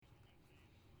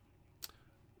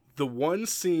The one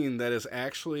scene that is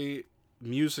actually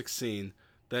music scene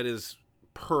that is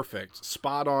perfect,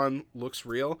 spot on, looks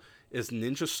real, is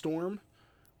Ninja Storm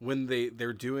when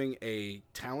they're doing a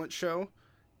talent show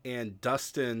and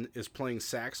Dustin is playing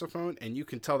saxophone, and you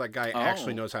can tell that guy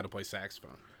actually knows how to play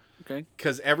saxophone. Okay.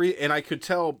 Because I could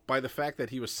tell by the fact that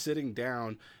he was sitting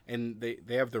down, and they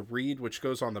have the reed which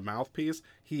goes on the mouthpiece.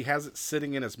 He has it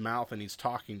sitting in his mouth, and he's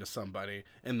talking to somebody,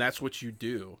 and that's what you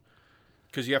do,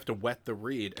 because you have to wet the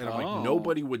reed. And I'm like,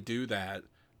 nobody would do that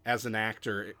as an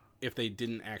actor if they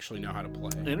didn't actually know how to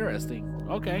play. Interesting.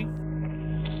 Okay.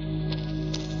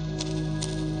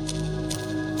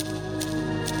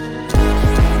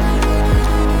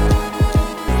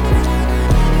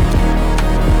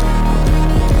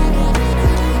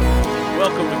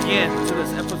 Welcome again to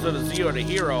this episode of Zero to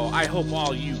Hero. I hope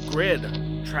all you grid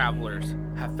travelers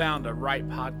have found a right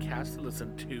podcast to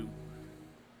listen to.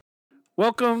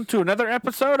 Welcome to another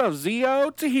episode of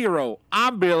Zero to Hero.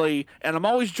 I'm Billy, and I'm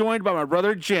always joined by my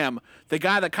brother Jim, the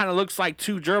guy that kind of looks like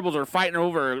two gerbils are fighting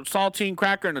over a saltine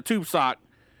cracker and a tube sock.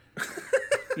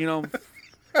 You know,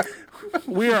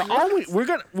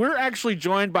 we're actually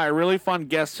joined by a really fun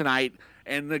guest tonight.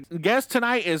 And the guest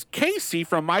tonight is Casey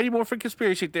from Mighty Morphin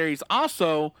Conspiracy Theories.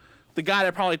 Also, the guy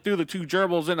that probably threw the two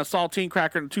gerbils and a saltine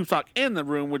cracker and a tube sock in the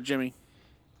room with Jimmy.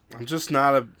 I'm just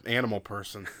not an animal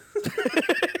person.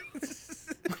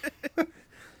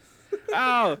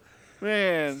 Oh,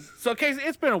 man. So, Casey,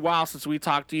 it's been a while since we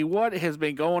talked to you. What has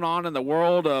been going on in the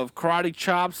world of karate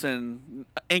chops and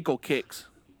ankle kicks?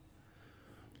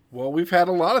 Well, we've had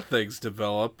a lot of things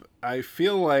develop. I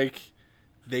feel like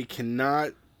they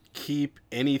cannot keep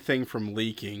anything from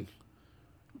leaking,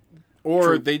 or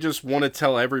True. they just want to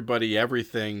tell everybody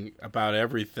everything about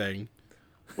everything.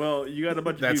 Well, you got a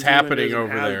bunch of That's New Zealanders happening and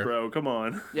over there. Hasbro. Come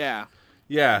on. Yeah.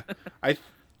 Yeah,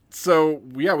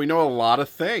 we know a lot of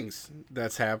things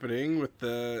that's happening with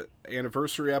the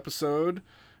anniversary episode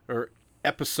or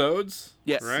episodes.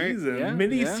 Yes. Right. Season Yeah,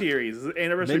 mini-series.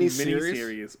 Anniversary Mini-series?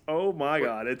 mini-series. Oh my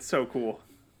god, it's so cool.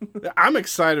 I'm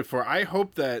excited for it. I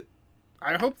hope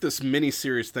this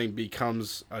miniseries thing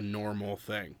becomes a normal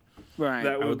thing. Right.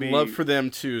 That I would be love for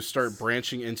them to start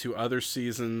branching into other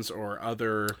seasons or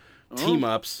other team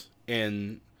ups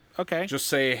and Okay. just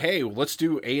say, hey, let's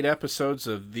do 8 episodes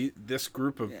of this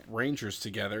group of Rangers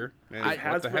together. And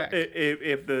what the heck?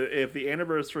 If the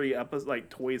anniversary episode like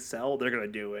toys sell, they're gonna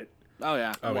do it. Oh,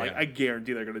 yeah. Oh, Like yeah. I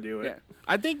guarantee they're gonna do it. Yeah.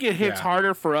 I think it hits Yeah.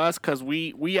 harder for us because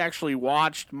we actually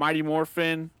watched Mighty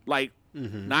Morphin like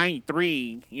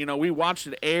 93. You know, we watched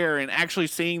it air and actually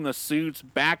seeing the suits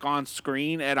back on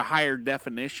screen at a higher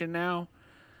definition now.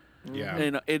 Yeah.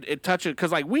 And it touches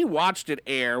because like we watched it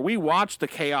air. We watched the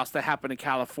chaos that happened in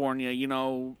California. You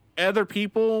know, other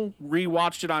people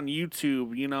rewatched it on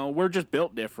YouTube. You know, we're just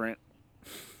built different.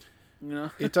 You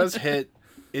know, It does hit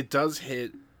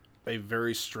a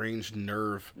very strange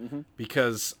nerve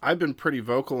because I've been pretty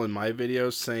vocal in my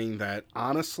videos saying that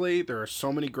honestly there are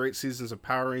so many great seasons of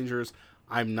Power Rangers.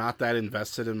 I'm not that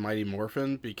invested in Mighty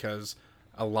Morphin because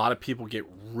a lot of people get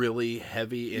really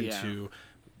heavy into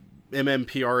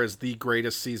MMPR is the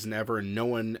greatest season ever and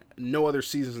no other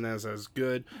season is as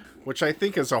good, which I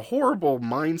think is a horrible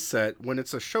mindset when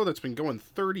it's a show that's been going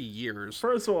 30 years.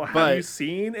 First of all, have you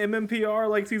seen MMPR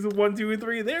like season 1, 2, and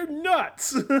 3? They're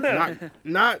nuts.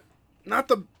 not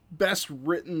the best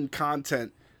written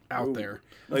content out there.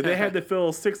 Like they had to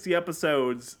fill 60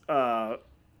 episodes.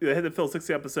 They had to fill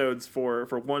 60 episodes for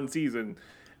one season,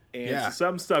 and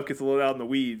some stuff gets a little out in the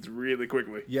weeds really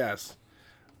quickly. Yes.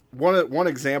 One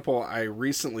example I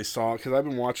recently saw, because I've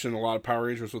been watching a lot of Power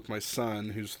Rangers with my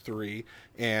son, who's 3,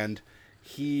 and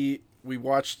we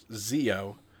watched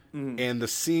Zeo, and the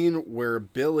scene where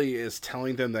Billy is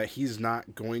telling them that he's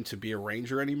not going to be a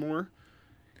Ranger anymore,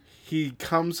 he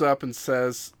comes up and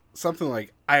says something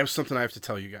like, I have something I have to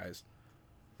tell you guys.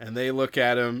 And they look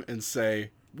at him and say,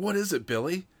 what is it,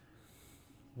 Billy?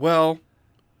 Well,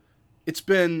 it's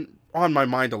been on my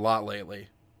mind a lot lately.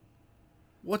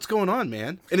 What's going on,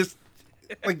 man? And it's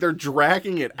like they're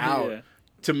dragging it out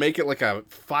to make it like a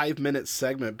 5-minute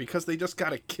segment because they just got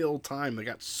to kill time. They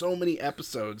got so many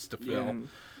episodes to fill.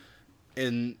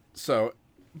 And so,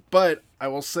 but I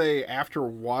will say after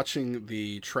watching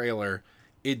the trailer,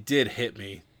 it did hit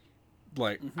me.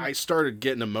 Like I started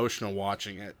getting emotional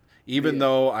watching it, even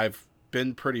though I've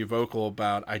been pretty vocal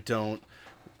about I don't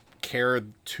care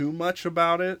too much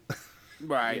about it.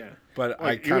 right. Yeah. But Like,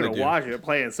 I you're kind gonna of do. watch it,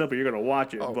 plain and simple. You're gonna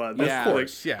watch it, but this, yeah. Of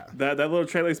course, yeah. that little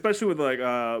trailer, especially with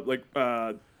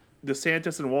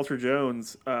DeSantis and Walter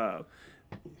Jones, not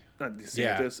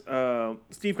DeSantis,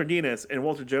 Steve Cardenas and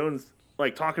Walter Jones,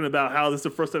 like talking about how this is the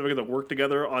first time they're going to work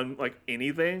together on like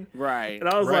anything. Right. And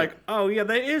I was Right. like, oh yeah,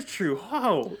 that is true.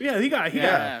 Oh yeah, they got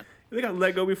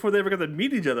let go before they ever got to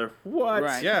meet each other. What?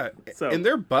 Right. Yeah, So- and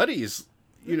they're buddies.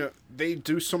 You know, they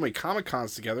do so many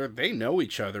Comic-Cons together. They know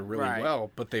each other really Right.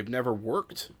 well, but they've never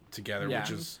worked together, Yeah.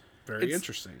 which is very It's-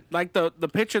 interesting. Like the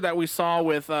picture that we saw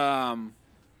with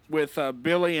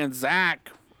Billy and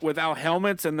Zach without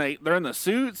helmets and they're in the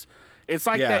suits. It's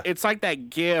like Yeah. that. It's like that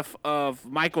GIF of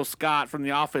Michael Scott from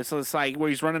The Office. So it's like where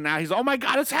he's running out. He's, oh my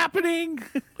God, it's happening.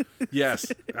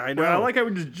 Yes, I know. Well, I like how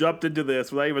we just jumped into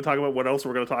this without even talking about what else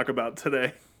we're going to talk about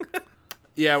today.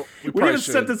 Yeah, We didn't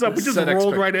set this up. We just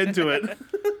rolled right into it.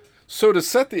 So to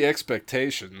set the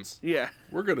expectations, Yeah.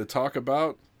 we're going to talk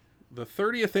about the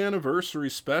 30th anniversary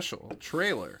special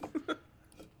trailer.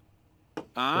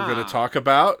 We're going to talk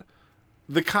about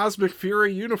the Cosmic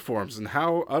Fury uniforms and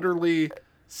how utterly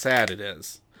sad it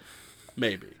is.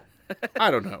 Maybe.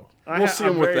 I don't know. We'll see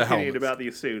them I'm with very the opinionated helmets. about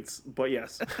these suits, but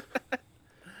yes.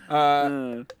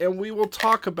 And we will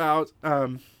talk about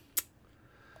Other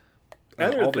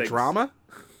all the things. drama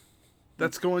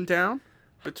that's going down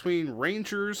between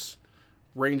Rangers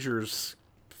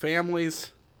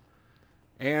families,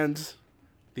 and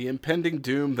the impending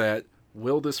doom that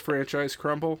will this franchise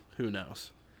crumble? Who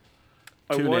knows?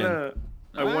 I Tune wanna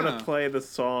Ah. play the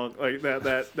song like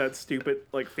that stupid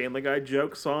like Family Guy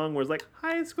joke song where it's like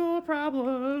high school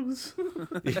problems.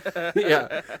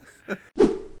 Yeah.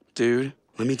 Dude,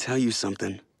 let me tell you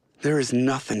something. There is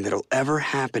nothing that'll ever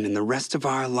happen in the rest of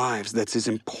our lives that's as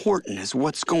important as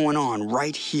what's going on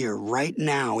right here, right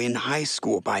now in high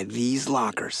school by these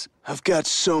lockers. I've got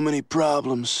so many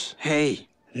problems. Hey,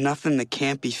 nothing that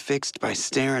can't be fixed by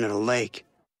staring at a lake.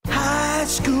 High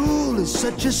school is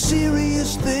such a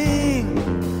serious thing.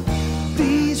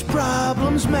 These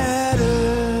problems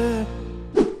matter.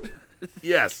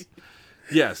 Yes.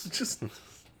 Yes. Just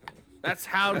That's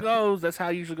how it goes. That's how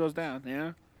it usually goes down.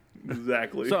 Yeah.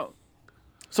 exactly.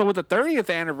 So with the 30th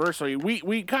anniversary,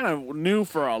 we kind of knew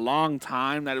for a long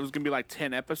time that it was gonna be like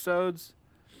 10 episodes,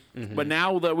 but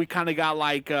now that we kind of got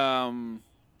like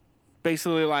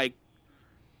basically like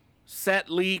set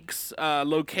leaks,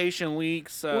 location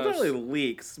leaks. well, not really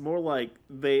leaks, more like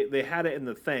they had it in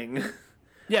the thing.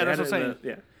 Yeah, They that's had what I'm it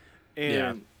saying. in the-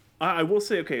 And I will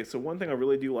say, okay, so one thing I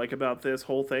really do like about this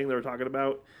whole thing they were talking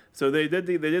about, so they did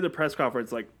the press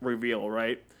conference like reveal,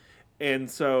 right? And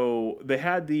so they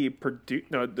had the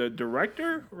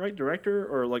director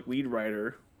or like lead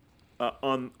writer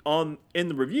on in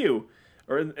the review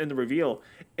or in the reveal,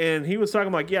 and he was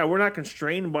talking like, yeah, we're not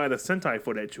constrained by the Sentai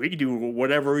footage. We can do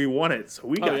whatever we wanted, so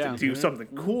we got yeah. to do something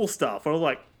cool stuff. And I was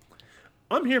like,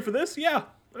 I'm here for this. Yeah,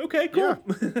 okay, cool.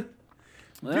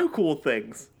 Do cool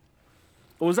things.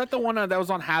 Was that the one that was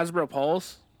on Hasbro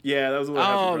Pulse? Yeah, that was the one.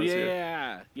 Oh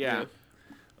I yeah.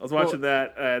 was watching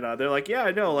that, and they're like, "Yeah,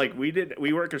 I know. Like, we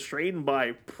weren't constrained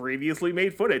by previously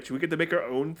made footage. We get to make our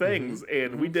own things,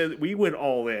 and we went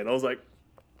all in." I was like,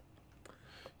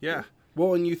 Yeah.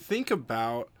 Well, and you think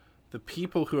about the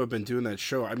people who have been doing that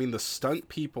show. I mean, the stunt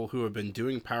people who have been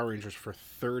doing Power Rangers for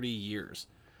 30 years.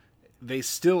 They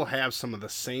still have some of the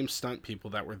same stunt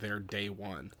people that were there day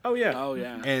one. "Oh yeah, Oh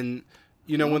yeah. And,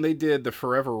 you know, when they did the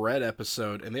Forever Red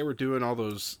episode and they were doing all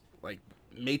those, like,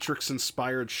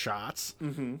 Matrix-inspired shots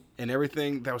and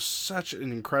everything, that was such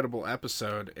an incredible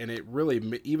episode. And it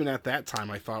really, even at that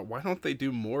time, I thought, why don't they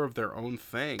do more of their own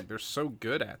thing? They're so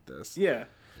good at this. yeah."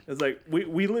 It's like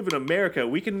we live in America.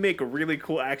 We can make really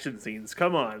cool action scenes.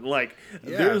 Come on, like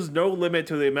there's no limit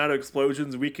to the amount of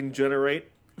explosions we can generate.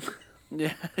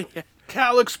 Yeah.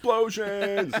 Cal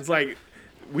explosions! It's like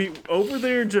we over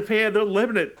there in Japan, they're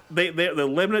limited. They're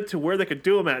limited to where they could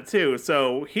do them at too.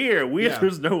 So here,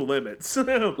 there's no limits.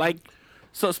 Like,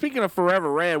 so speaking of Forever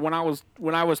Red, when I was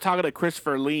talking to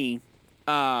Christopher Lee,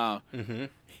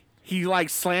 he like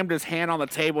slammed his hand on the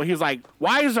table. He was like,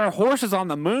 "Why is there horses on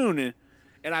the moon?"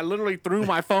 And I literally threw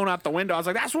my phone out the window. I was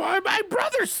like, "That's what my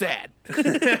brother said."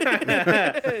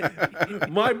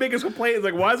 My biggest complaint is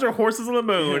like, why is there horses on the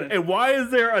moon, and why is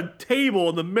there a table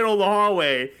in the middle of the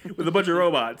hallway with a bunch of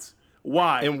robots?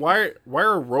 Why? And why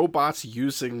are robots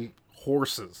using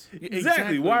horses?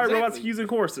 Exactly. Why are robots using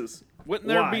horses? Wouldn't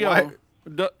there Why? be Why?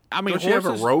 I mean, Don't you have a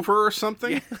horses. rover or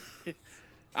something?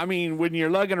 I mean, when you're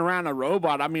lugging around a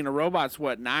robot, I mean, a robot's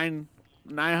what, 900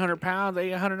 pounds,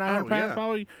 800, 900 Oh, pounds yeah.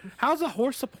 probably. How's a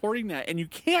horse supporting that? And you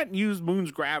can't use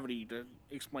Moon's gravity to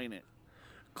explain it.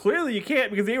 Clearly, you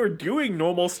can't because they were doing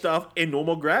normal stuff in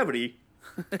normal gravity.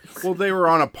 Well, they were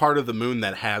on a part of the moon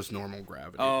that has normal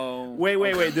gravity. Oh, Wait.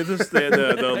 This is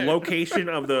the location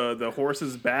of the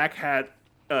horse's back had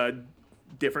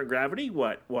different gravity.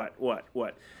 What?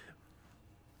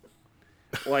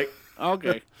 Like,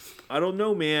 Okay. I don't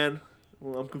know, man.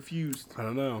 Well, I'm confused. I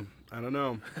don't know.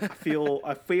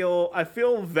 I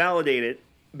feel validated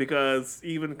because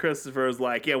even Christopher is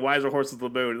like, yeah, why is there horses on the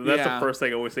moon? And that's Yeah. the first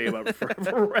thing I always say about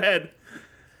for Red.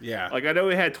 Yeah. Like, I know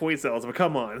he had toy cells, but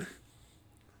come on.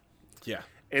 yeah.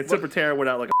 And Super Terra went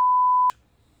out like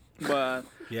But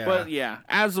Yeah. but yeah,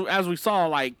 as we saw,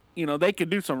 like, you know, they could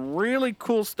do some really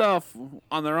cool stuff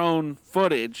on their own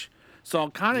footage. So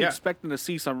I'm kind of Yeah. expecting to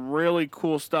see some really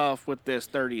cool stuff with this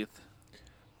 30th.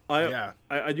 Yeah.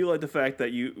 I do like the fact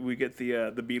that we get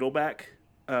the Beetle back,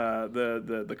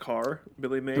 the car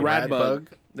Billy made, The Rad Bug.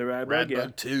 the Rad Bug, yeah.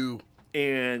 Bug 2.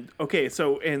 And okay,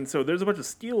 so there's a bunch of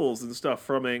steals and stuff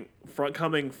coming from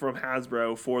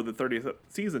Hasbro for the 30th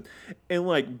season, and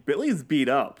like Billy's beat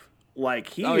up, like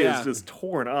he Oh, is yeah. just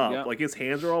torn up, Yeah. like his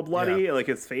hands are all bloody, Yeah. like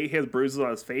his face, he has bruises on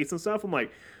his face and stuff. I'm like,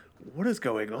 what is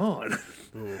going on?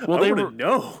 Well, I they want to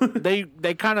know. they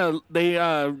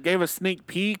gave a sneak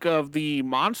peek of the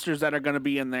monsters that are going to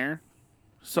be in there.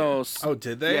 So Oh,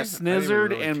 did they? yeah, I didn't even Snizzard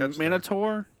really catch and that.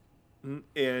 Minotaur.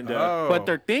 And Oh. But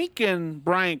they're thinking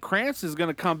Bryan Cranston is going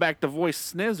to come back to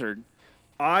voice Snizzard.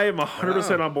 I am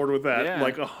 100% on board with that, Yeah.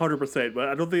 like 100%. But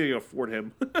I don't think they can afford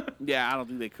him. Yeah, I don't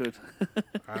think they could.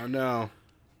 I don't know.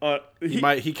 He,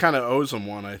 He kind of owes him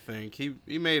one, I think. He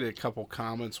made a couple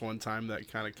comments one time that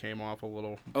kind of came off a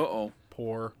little Uh-oh.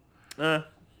 poor. uh,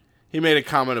 He made a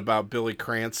comment about Billy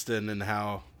Cranston and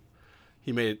how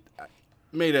he made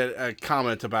a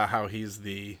comment about how he's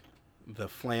the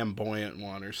flamboyant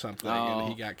one or something, Oh. and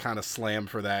he got kind of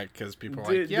slammed for that because people are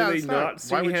Did- like, did "Yeah, they it's not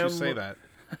see why would him- you say that?"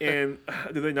 and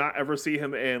did they not ever see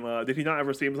him? And did he not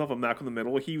ever see himself on Malcolm in the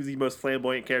Middle? He was the most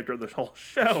flamboyant character of the whole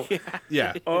show.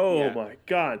 Yeah, Oh Yeah. my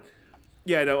god.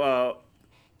 Yeah, no.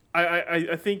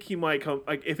 I think he might come.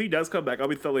 Like, if he does come back, I'll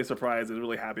be thoroughly surprised and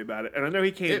really happy about it. And I know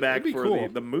he came back it'd be for cool.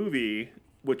 the movie,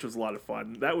 which was a lot of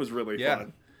fun. That was really Yeah.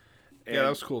 fun. yeah, that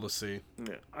was cool to see.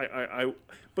 Yeah,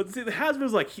 but see, the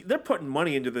Hasbro's like they're putting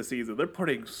money into this season. They're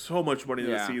putting so much money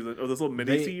into Yeah. this season or this little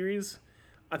mini series.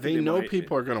 I think They know might.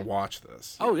 people are gonna watch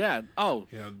this. Oh, yeah. Oh,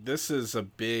 You know, this is a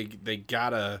big. They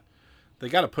gotta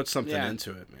put something Yeah.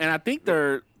 into it, man. and I think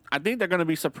they're going to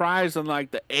be surprised on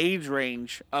like the age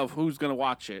range of who's going to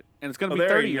watch it. And it's going Oh, to be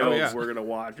they already 30-year-olds. know yeah. we're gonna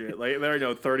watch it. Like they already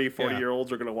know 30, 40 Yeah. year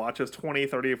olds are gonna watch this. 20,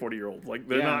 30, 40 year olds. Like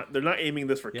they're Yeah. not aiming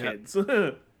this for Yeah. kids.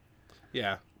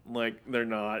 Yeah. Like they're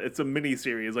not. It's a mini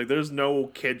series. Like there's no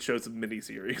kid shows of mini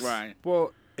series. Right.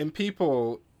 Well, and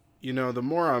people, you know, the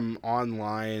more I'm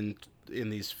online in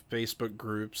these Facebook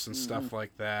groups and stuff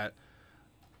like that,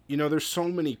 you know, there's so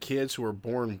many kids who are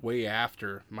born way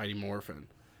after Mighty Morphin.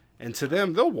 And to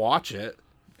them, they'll watch it,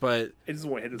 but It just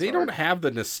won't hit as they hard. don't have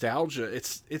the nostalgia.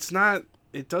 It's not,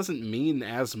 it doesn't mean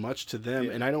as much to them.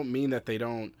 Yeah. And I don't mean that they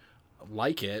don't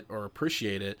like it or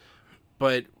appreciate it,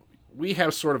 but we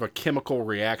have sort of a chemical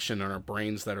reaction in our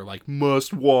brains that are like,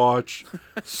 must watch,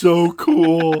 so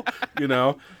cool, you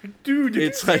know? Dude, did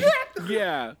It's you see like, that?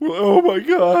 Yeah. oh my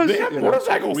gosh. They have You know,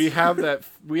 motorcycles. we have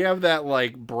that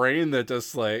like brain that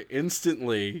just like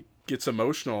instantly gets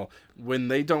emotional when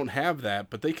they don't have that,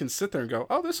 but they can sit there and go,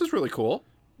 oh, this is really cool.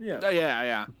 Yeah.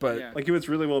 Yeah. But, yeah. Like if it's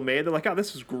really well made, they're like, oh,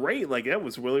 this is great. Like that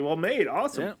was really well made.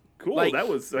 Awesome. Yeah. Cool. Like- that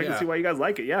was. I can Yeah. see why you guys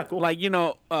like it. Yeah. Cool. Like, you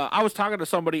know, I was talking to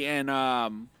somebody and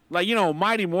like, you know,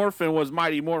 Mighty Morphin was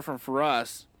Mighty Morphin for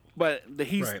us, but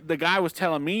Right. the guy was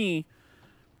telling me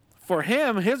for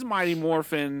him his Mighty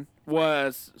Morphin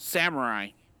was Samurai.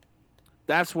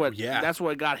 That's what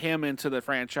got him into the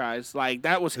franchise. Like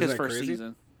that was Isn't his that first crazy?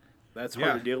 season. That's Yeah.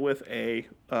 hard to deal with.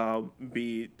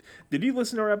 B. Did you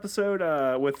listen to our episode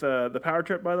with the Power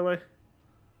Trip? By the way.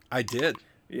 I did.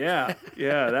 Yeah.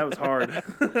 Yeah. That was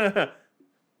hard.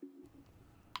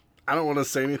 I don't want to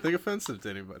say anything offensive to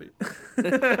anybody.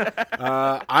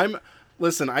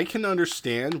 Listen, I can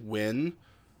understand when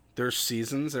there's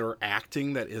seasons or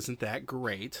acting that isn't that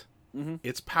great. Mm-hmm.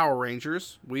 It's Power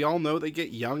Rangers. We all know they get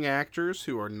young actors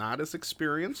who are not as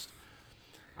experienced.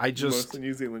 I just, Mostly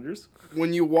New Zealanders.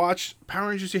 when you watch Power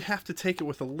Rangers, you have to take it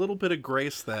with a little bit of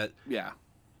grace that Yeah.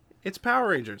 it's Power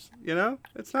Rangers, you know?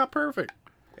 It's not perfect.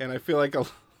 And I feel like a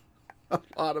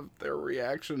lot of their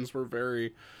reactions were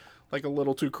very, like, a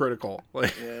little too critical.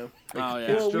 Like, Yeah. Oh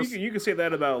yeah. Well, just- you can say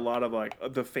that about a lot of like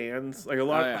the fans. Like a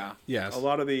lot. Oh, yeah. yes. A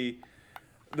lot of the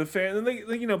fan, and they,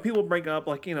 you know, people bring up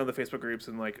like, you know, the Facebook groups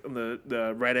and like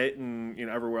the Reddit and, you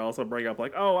know, everywhere else. They'll bring up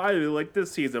like, oh, I really like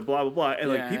this season, blah blah blah, and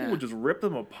like people Yeah. would just rip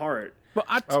them apart. But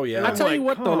Oh, yeah. I I'm tell you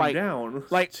what though, calm like down.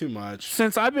 like Too much.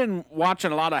 since I've been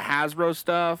watching a lot of Hasbro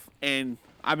stuff, and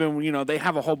I've been, you know, they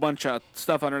have a whole bunch of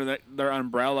stuff under their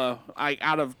umbrella, like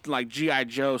out of like G.I.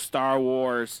 Joe, Star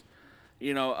Wars,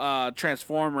 you know,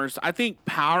 Transformers. I think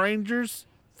Power Rangers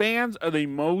fans are the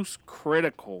most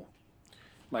critical.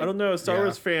 Like, I don't know. Star Yeah.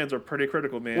 Wars fans are pretty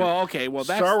critical, man. Well, okay. Well,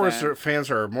 that's Star Wars that. fans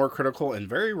are more critical and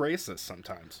very racist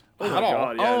sometimes. oh Not my all,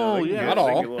 god, yeah, Oh, they can yeah. get- Not they can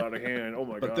all. get a little out of hand. Oh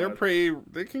my but god,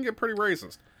 they can get pretty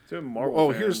racist. Even Marvel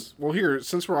Oh, fans. here,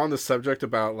 since we're on the subject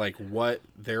about like what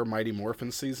their Mighty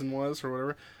Morphin season was or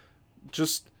whatever,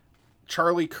 just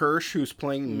Charlie Kirsch, who's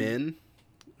playing Min,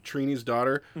 Trini's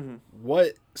daughter.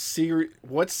 What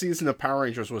season of Power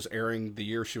Rangers was airing the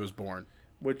year she was born?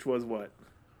 Which was what?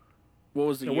 What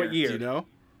was the And year? what year? Do you know?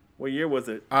 What year was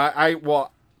it? I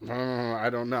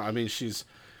don't know. I mean, she's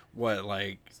what,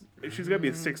 like, She's got to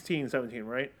be 16, 17,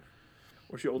 right?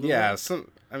 Or she older? yeah,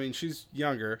 than I mean, she's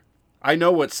younger. I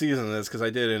know what season it is because I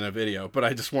did it in a video, but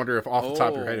I just wonder if off the top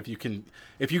of your head, if you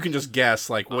can just guess,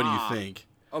 like, what do you think?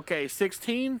 Okay,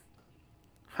 16.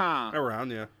 Huh.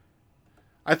 Around, yeah.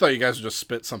 I thought you guys would just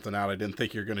spit something out. I didn't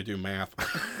think you were going to do math.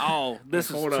 Oh, this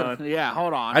is. Hold on. Yeah,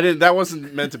 hold on. I didn't. That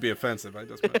wasn't meant to be offensive. I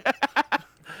just meant.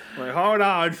 Like, hold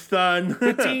on, son.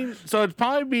 15. So it'd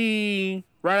probably be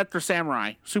right after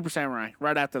Samurai, Super Samurai,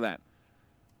 right after that.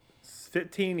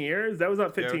 15 years? That was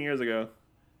not 15 Yeah. years ago.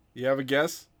 You have a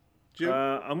guess, Jim?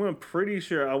 I'm pretty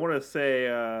sure. I want to say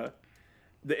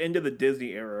the end of the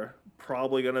Disney era.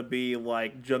 Probably gonna be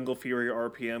like Jungle Fury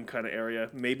RPM kind of area.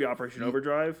 Maybe Operation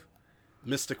Overdrive.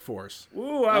 Mystic Force.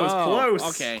 Ooh, I was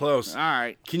close. Okay. Close. All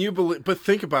right. Can you believe? But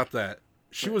think about that.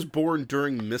 She was born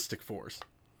during Mystic Force.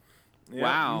 Yeah.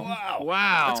 Wow.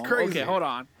 Wow. That's crazy. Okay, hold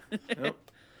on. Yep.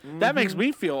 That makes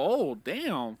me feel old.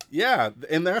 Damn. Yeah,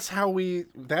 and that's how we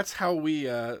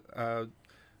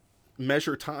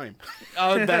measure time.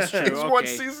 Oh, that's true. It's Okay. what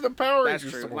season of Power That's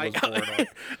Rangers true. someone Like, was born on.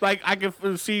 like I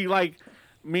could see like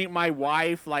meet my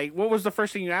wife. Like, what was the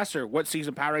first thing you asked her? What season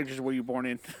of Power Rangers were you born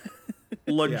in?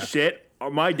 Legit.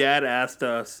 My dad asked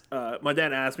us. My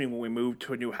dad asked me when we moved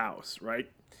to a new house, right?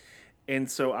 And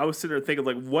so I was sitting there thinking,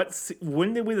 like,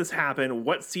 when did this happen?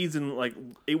 What season? Like,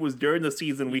 it was during the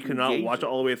season we could not Engage watch it. it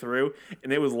all the way through,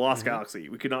 and it was Lost Galaxy.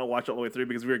 We could not watch it all the way through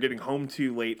because we were getting home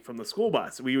too late from the school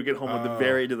bus. We would get home at the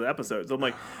very end of the episode. So I'm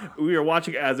like, we were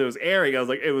watching it as it was airing. I was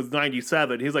like, it was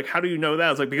 97. He's like, how do you know that? I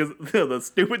was like, because the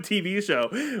stupid TV show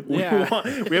we have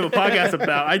a podcast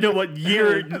about. I know what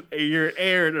year it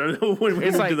aired when we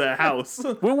moved like- to the house.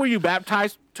 When were you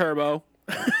baptized, Turbo?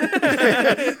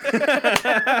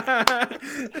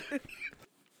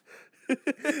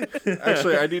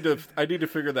 Actually, I need to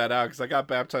figure that out because I got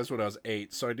baptized when I was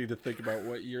 8, so I need to think about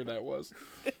what year that was.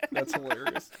 That's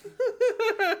hilarious.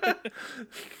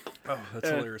 Oh, that's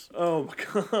hilarious. Oh my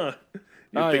god.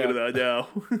 You're thinking of that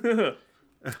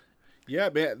now. Yeah,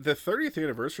 man, the 30th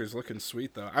anniversary is looking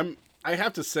sweet though. I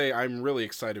have to say I'm really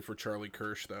excited for Charlie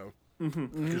Kirsch though.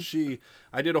 Because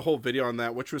I did a whole video on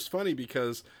that, which was funny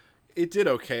because it did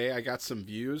okay. I got some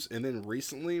views, and then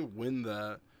recently when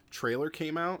the trailer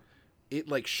came out, it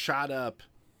like shot up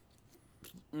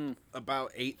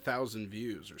about 8,000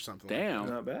 views or something. Damn. Like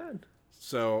that. Not bad.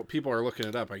 So people are looking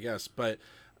it up, I guess. But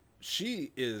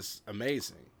she is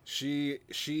amazing. She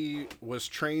was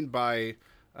trained by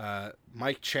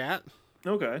Mike Chat.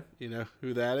 Okay. You know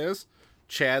who that is?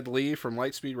 Chad Lee from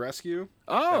Lightspeed Rescue.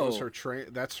 Oh. That was her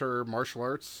that's her martial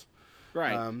arts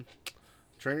Right.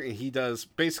 trainer. And he does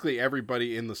basically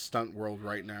everybody in the stunt world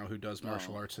right now who does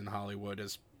martial arts in Hollywood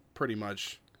is pretty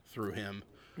much through him.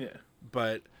 Yeah.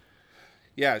 But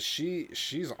yeah,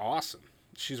 she's awesome.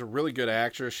 She's a really good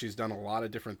actress. She's done a lot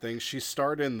of different things. She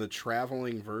starred in the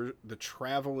traveling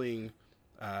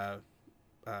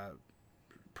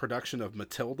production of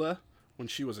Matilda when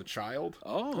she was a child.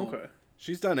 Oh. Okay.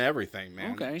 She's done everything,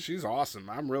 man. Okay. She's awesome.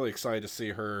 I'm really excited to see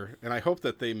her, and I hope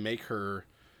that they make her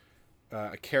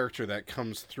a character that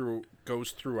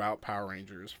goes throughout Power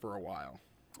Rangers for a while.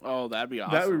 Oh, that'd be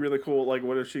awesome. That would be really cool. Like,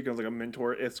 what if she becomes like a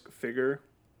mentor-esque figure?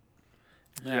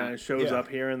 Yeah, it shows Yeah. up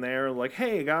here and there, like,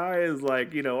 "Hey guys,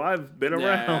 like, you know, I've been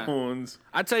Yeah. around."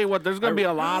 I tell you what, there's gonna be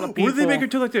a lot of people. What did they make her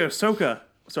to like the Ahsoka?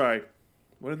 Sorry,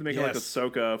 what did they make her like Yes.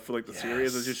 Ahsoka for like the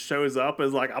series? It Yes. just shows up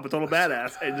as like I'm a total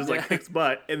badass and just like kicks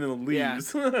butt and then Yeah.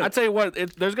 leaves. I tell you what,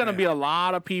 there's gonna be a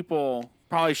lot of people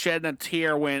probably shedding a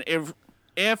tear when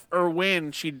if or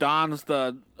when she dons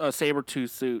the Sabretooth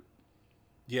suit.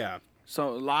 Yeah. So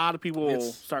a lot of people will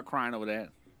It's- start crying over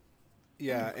that.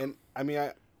 Yeah, and I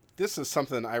mean, this is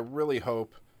something I really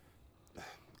hope.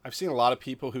 I've seen a lot of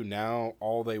people who now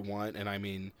all they want, and I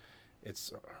mean,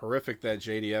 it's horrific that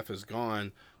JDF is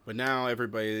gone, but now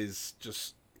everybody's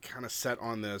just kind of set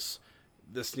on this.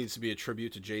 This needs to be a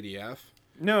tribute to JDF.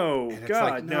 No, And it's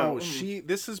God, like, no.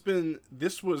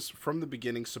 this was from the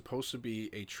beginning supposed to be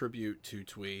a tribute to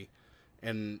Twee,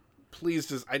 and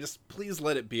please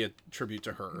let it be a tribute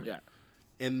to her. Yeah.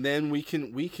 And then we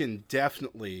can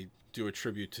definitely do a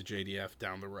tribute to JDF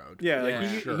down the road. Yeah, like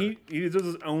Yeah. Sure. he does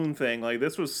his own thing. Like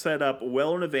this was set up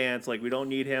well in advance. Like we don't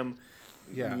need him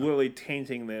Yeah. literally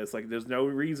tainting this. Like there's no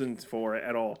reason for it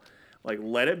at all. Like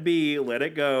let it be, let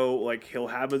it go. Like he'll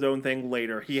have his own thing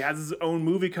later. He has his own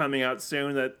movie coming out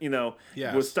soon that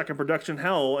Yes. was stuck in production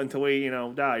hell until he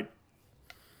died.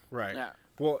 Right. Yeah.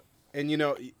 Well, and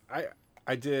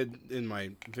I did in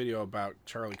my video about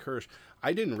Charlie Kirsch.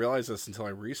 I didn't realize this until I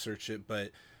researched it, but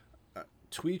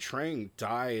Thuy Trang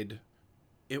died.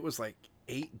 It was like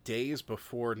 8 days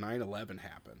before 9/11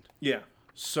 happened. Yeah.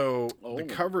 So Oh. the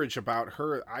coverage about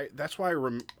her, that's why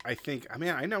I think,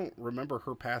 I don't remember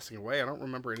her passing away. I don't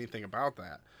remember anything about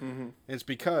that. Mm-hmm. And it's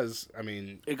because,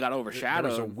 It got there was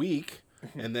overshadowed. a week,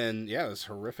 and then, this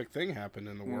horrific thing happened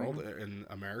in the world, in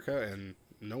America, and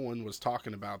no one was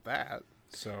talking about that.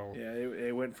 So, Yeah,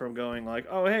 it went from going like,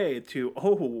 oh, hey, to,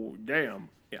 oh, damn.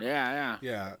 Yeah. Yeah.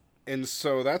 yeah. And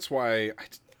so that's why I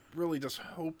really just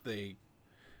hope they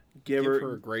Give give her,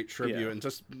 her a great tribute yeah. and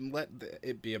just let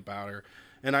it be about her.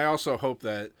 And I also hope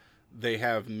that they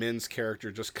have Min's character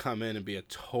just come in and be a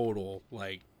total,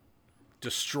 like,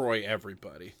 destroy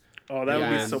everybody. Oh, that would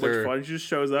Yeah. be so much They're- fun. He just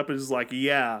shows up and is like,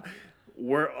 yeah,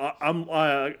 I'm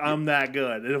that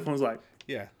good. And everyone's like,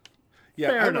 Yeah. Yeah,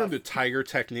 Fair I enough. learned the tiger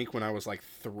technique when I was like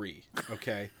 3,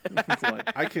 okay? it's like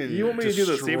I can you want me to do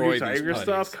the destroy Saber these Tiger putties.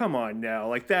 stuff? Come on now.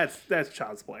 Like that's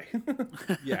child's play.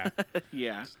 Yeah.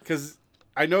 Yeah. Because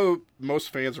I know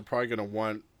most fans are probably going to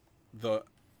want the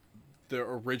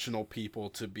original people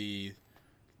to be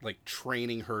like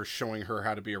training her, showing her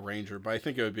how to be a ranger. But I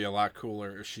think it would be a lot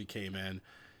cooler if she came in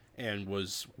and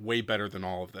was way better than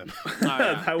all of them. Oh,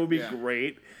 yeah. That would be Yeah.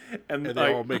 great. And, And they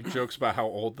like, all make jokes about how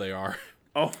old they are.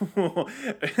 oh,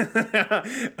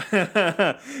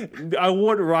 I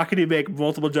want Rocky to make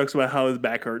multiple jokes about how his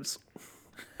back hurts.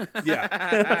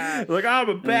 Yeah. Like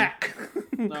I'm back.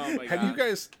 Oh my Have God. you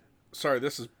guys... Sorry,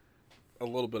 this is a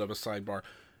little bit of a sidebar.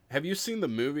 Have you seen the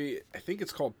movie? I think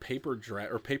it's called Paper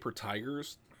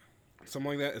Tigers,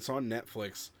 something like that. It's on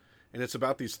Netflix, and it's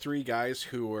about these 3 guys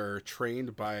who were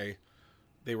trained by.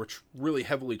 They were really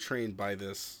heavily trained by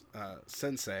this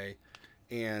sensei,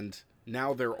 and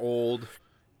now they're old,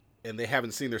 and they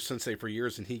haven't seen their sensei for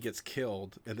years, and he gets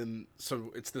killed, and then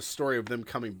so it's the story of them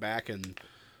coming back and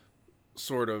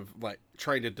sort of like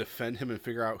trying to defend him and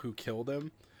figure out who killed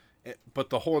him. But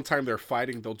the whole time they're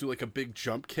fighting, they'll do like a big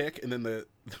jump kick, and then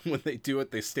when they do it,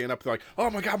 they stand up. They're like,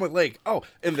 "Oh my god, my leg!" Oh,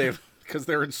 and they because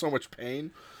they're in so much pain.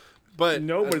 But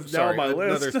No, but it's now on my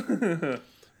list.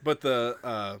 But the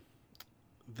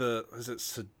is it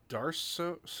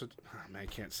Sidarso? Oh, man, I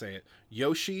can't say it.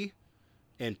 Yoshi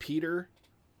and Peter,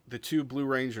 the 2 Blue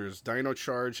Rangers, Dino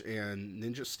Charge and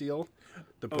Ninja Steel,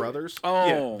 the brothers.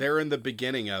 Oh. They're in the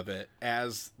beginning of it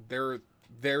as they're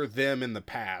them in the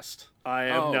past. I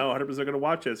am Oh. now 100% going to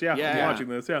watch this. Yeah, Yeah. I'm watching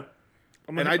this. Yeah.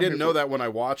 And I didn't know that when I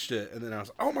watched it, and then I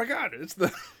was, oh my god, it's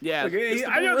the Yeah. Like, hey, it's the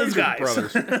I know Blue these Ranger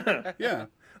guys. brothers. Yeah.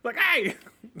 Like, hey,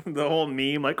 the whole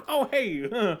meme. Like, oh hey,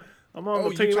 I'm on Oh,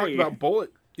 the you talked TV. about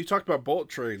Bullet. You talked about Bullet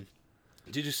Train.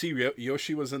 Did you see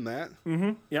Yoshi was in that?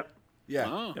 Yep. Yeah.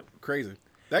 Oh. Crazy.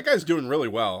 That guy's doing really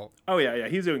well. Oh yeah,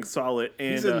 he's doing solid.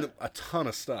 And He's in a ton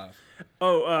of stuff.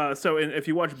 so if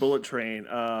you watch Bullet Train,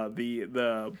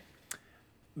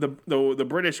 the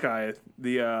British guy,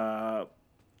 the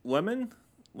Lemon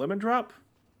Drop,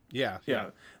 Yeah. yeah,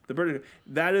 the British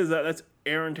that's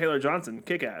Aaron Taylor Johnson,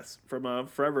 Kick-Ass from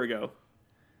forever ago.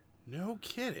 No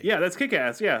kidding. Yeah, that's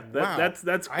Kick-Ass. Yeah, Wow. that's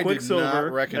I did Quicksilver.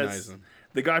 not recognize That's him.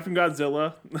 the guy from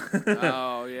Godzilla.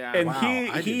 Oh yeah. And Wow,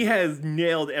 I he didn't- has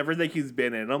nailed everything he's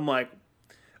been in. I'm like,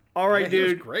 all right, Yeah, he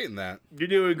was dude, great in that. you're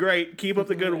doing great. Keep up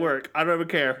the good work. I don't even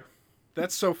care.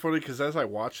 That's so funny because as I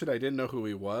watched it, I didn't know who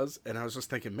he was, and I was just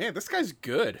thinking, man, this guy's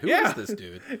good. Who is Yeah. this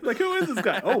dude? Like, who is this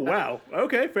guy? Oh, wow.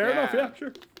 Okay, fair Yeah. enough. Yeah,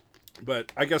 sure.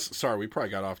 But I guess, sorry, we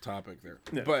probably got off topic there.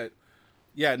 Yeah. But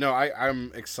yeah, no,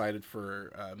 I'm excited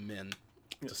for Min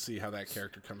to see how that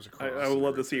character comes across. I would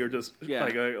love to see her just Yeah.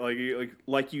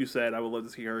 like you said. I would love to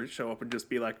see her show up and just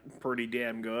be like pretty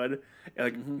damn good,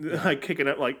 and, like kicking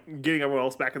up, like getting everyone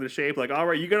else back into shape. Like, all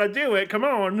right, you gotta do it. Come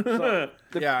on.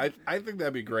 Yeah, I think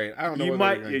that'd be great. I don't know. you whether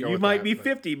might they're gonna go you with might that, be but-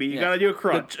 50, but you Yeah. gotta do a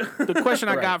crunch. The question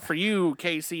I Right. got for you,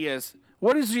 Casey, is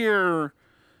what is your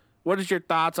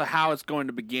thoughts of how it's going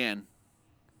to begin?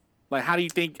 Like, how do you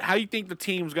think the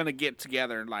team's going to get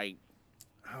together? Like,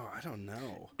 Oh, I don't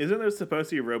know. Isn't there supposed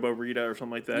to be Robo Rita or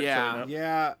something like that? Yeah. showing up?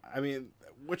 Yeah, I mean,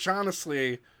 which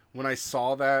honestly, when I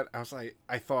saw that, I was like,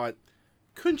 I thought,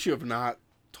 couldn't you have not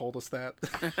told us that?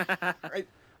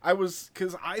 I was,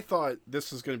 because I thought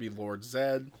this was going to be Lord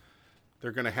Zed.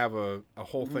 They're going to have a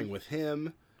whole thing with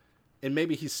him, and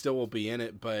maybe he still will be in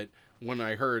it, but when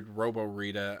I heard Robo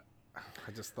Rita,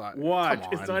 I just thought, Watch,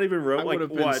 come it's on. not even Robo. I would have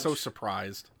been watch, so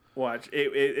surprised. Watch,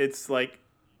 it's like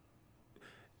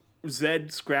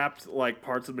Zed scrapped like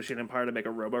parts of Machine Empire to make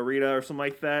a Robo Rita or something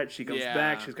like that. She comes Yeah.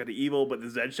 back, she's got the evil, but the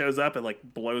Zed shows up and like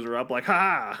blows her up like,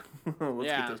 ha! Let's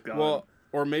Yeah. get this going. Well,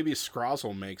 or maybe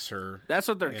Scrozzle makes her. That's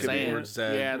what they're and saying. or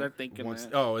Zed Yeah, they're thinking wants-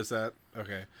 that. Oh, is that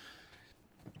okay?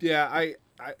 Yeah, I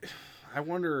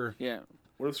wonder. Yeah.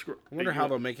 what if I wonder how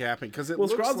they'll make it happen because it Well,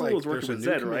 looks Scrozzle like was working there's a with new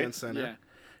Zed, command right? center.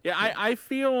 Yeah. I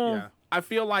feel Yeah. I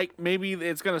feel like maybe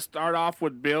it's gonna start off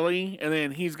with Billy, and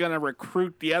then he's gonna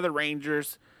recruit the other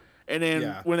Rangers, and then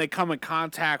Yeah. when they come in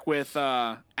contact with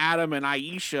Adam and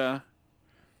Aisha,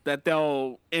 that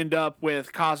they'll end up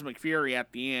with Cosmic Fury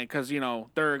at the end because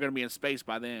they're gonna be in space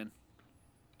by then.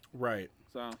 Right.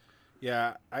 So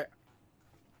Yeah.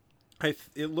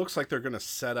 It looks like they're going to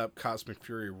set up Cosmic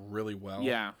Fury really well.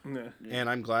 yeah, And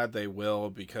I'm glad they will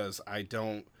because I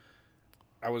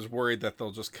was worried that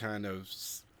they'll just kind of.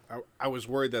 I was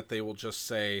worried that they will just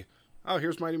say, "Oh,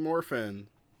 here's Mighty Morphin,"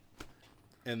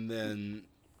 and then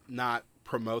not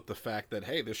promote the fact that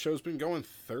hey, this show's been going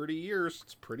 30 years.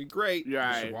 It's pretty great. You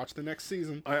Right. should watch the next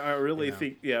season. I really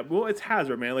think well it's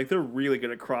Hasbro, man. Like they're really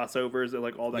good at crossovers and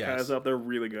like all that kind of Yes. stuff. They're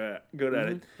really good at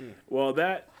it. Well,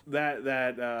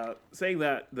 saying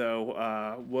that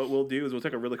though, what we'll do is we'll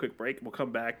take a really quick break. We'll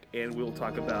come back and we'll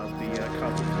talk about the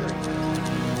Cosmic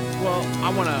Fury.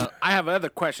 well, I have other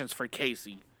questions for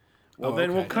Casey. Well, Oh,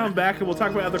 then we'll okay. come back and we'll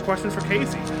talk about other questions for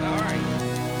Casey. All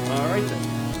right.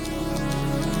 Then.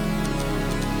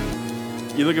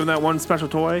 You're looking for that one special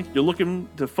toy? You're looking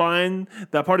to find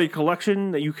that part of your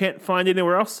collection that you can't find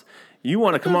anywhere else? You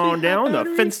want to come does he on have down to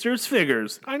batteries? Finster's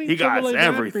Figures. I need He got AAA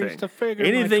batteries everything. to figure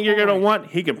my Anything you're going to toy. want,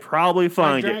 he can probably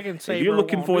find it. Dragon If Saber you're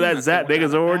looking won't for do that nothing Zap without a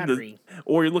Megazord, battery.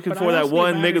 or you're looking But for I that also need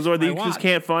one batteries Megazord for that you my just watch.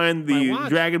 can't find My the watch.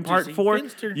 Dragon You Part see, for,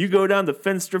 Finster. you go down to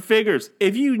Finster Figures.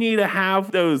 If you need to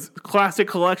have those classic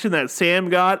collection that Sam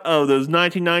got of those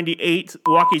 1998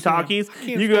 walkie-talkies, I can't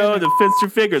you go stand to that. Finster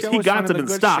Figures. She He always got finding them in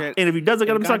the good stock. shit And if he doesn't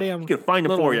get them in stock, goddamn he can find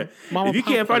them for you. little mama If you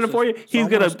pop can't find them for you, places. he's So I'm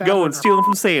going gonna to stab go her. and steal them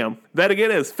from Sam. That again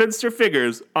is Finster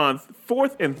Figures on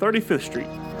 4th and 35th Street.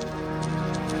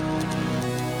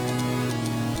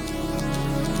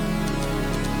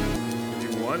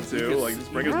 If you want to, like,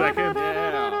 just bring us back in.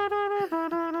 Yeah.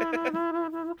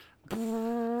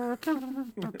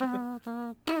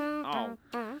 Oh.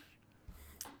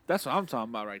 That's what I'm talking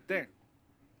about right there.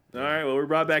 All right, well, we're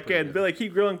brought back in. Billy,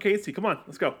 keep grilling Casey. Come on,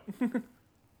 let's go.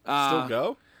 Still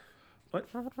go? What?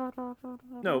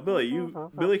 No,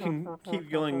 Billy can keep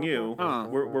grilling you.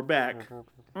 We're back.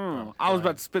 I was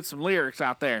about to spit some lyrics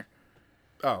out there.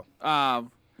 Oh.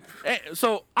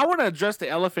 So I want to address the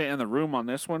elephant in the room on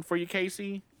this one for you,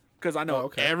 Casey, because I know Oh,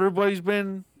 okay.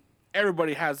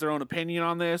 everybody has their own opinion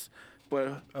on this,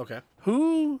 but Okay.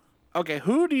 who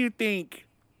do you think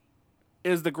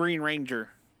is the Green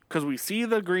Ranger? Because we see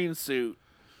the green suit.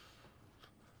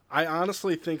 I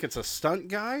honestly think it's a stunt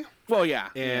guy, Well, yeah,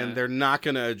 and they're not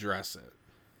going to address it.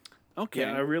 okay.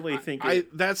 Yeah, I really think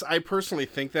I personally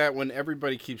think that when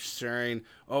everybody keeps sharing,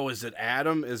 oh, is it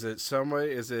Adam? Is it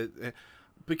somebody? Is it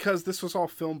because this was all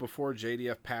filmed before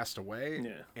JDF passed away?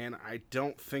 Yeah. And I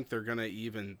don't think they're gonna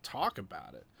even talk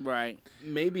about it. Right.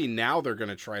 Maybe now they're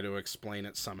gonna try to explain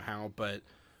it somehow, but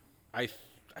I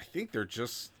think they're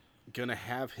just gonna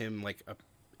have him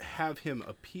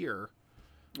appear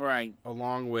Right.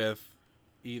 along with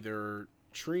either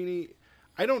Trini.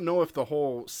 I don't know if the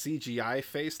whole CGI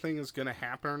face thing is going to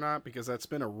happen or not because that's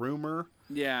been a rumor.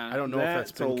 Yeah. I don't know if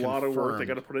that's been a lot of work they confirmed.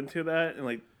 got to put into that, and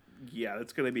like, yeah,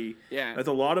 that's gonna be Yeah. That's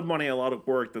a lot of money, a lot of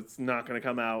work. That's not gonna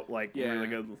come out like really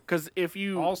good. Because if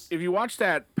you Also- watch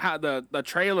that the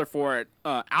trailer for it,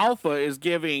 Alpha is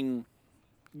giving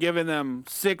them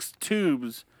 6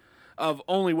 tubes of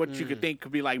only what you could think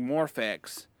could be like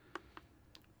Morphex.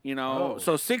 You know, Oh,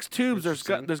 so 6 tubes. There's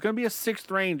interesting. going to be a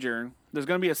 6th Ranger. There's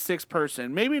going to be a 6th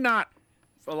person. Maybe not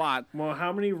a lot. Well,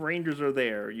 how many Rangers are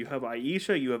there? You have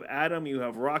Aisha, you have Adam, you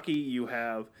have Rocky, you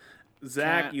have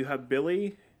Zach, Cat. you have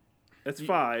Billy. That's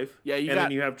 5. yeah, you and got-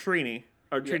 then you have Trini,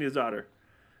 or Trini's daughter.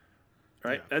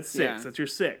 Right, Yeah. that's 6. Yeah. That's your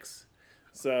 6.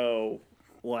 So,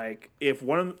 like, if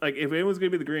anyone's gonna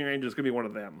be the Green Ranger, it's gonna be one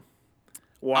of them.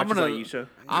 Watch Aisha.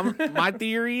 My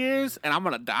theory is, and I'm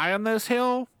going to die on this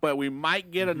hill, but we might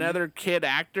get another kid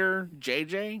actor,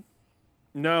 JJ.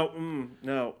 No,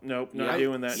 not Yep.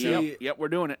 doing that. See, No. Yep, we're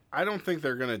doing it. I don't think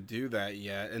they're going to do that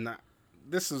yet. And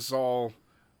this is all.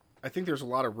 I think there's a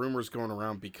lot of rumors going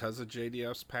around because of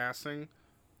JDF's passing,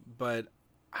 but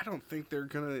I don't think they're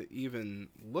going to even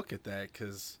look at that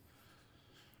because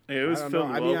It was I don't know.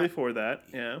 filmed I well mean, before that.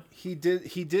 Yeah. He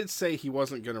did say he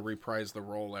wasn't going to reprise the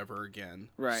role ever again.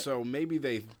 Right. So maybe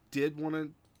they did want to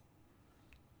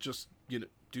just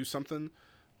do something,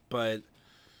 but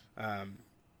I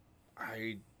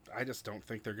just don't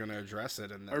think they're going to address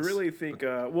it in this. I really think.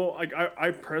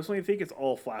 I personally think it's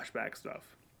all flashback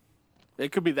stuff.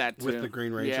 It could be that too. With the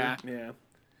Green Ranger? Yeah. Yeah.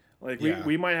 Like Yeah.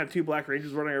 we might have 2 Black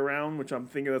Rangers running around, which I'm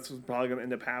thinking that's what's probably going to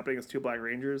end up happening is 2 Black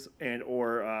Rangers,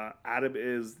 or Adam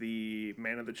is the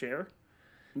man of the chair.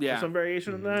 Yeah. Or some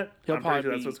variation of that. He'll I'm pretty sure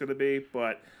probably that's what's going to be,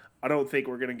 but I don't think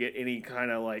we're going to get any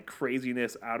kind of like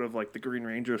craziness out of like the Green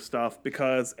Ranger stuff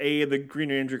because the Green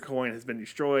Ranger coin has been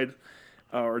destroyed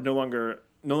or no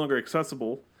longer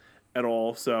accessible at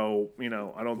all. So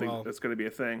I don't think that's going to be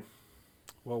a thing.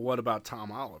 Well, what about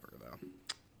Tom Oliver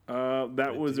though?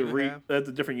 That was that's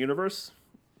a different universe.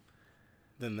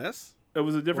 Than this? It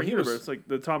was a different Well, he was- universe, like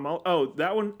the Tom.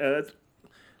 That one.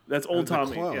 That's old the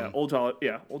Tommy. clone. Yeah, old Tommy.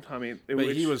 Yeah, old Tommy.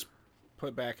 But he was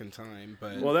put back in time.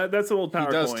 But Well, that's the old power.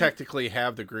 he does coin. technically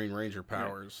have the Green Ranger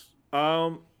powers.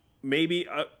 Maybe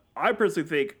I personally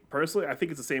think I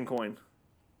think it's the same coin.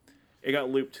 It got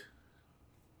looped.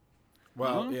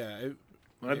 Well, yeah.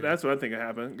 That's what I think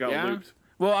happened. Got Yeah. looped.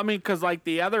 Well, I mean, because like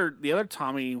the other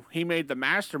Tommy, he made the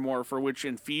Master Morpher, which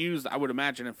infused, I would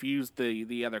imagine,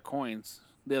 the other coins,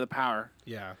 the other power.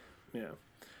 Yeah. Yeah.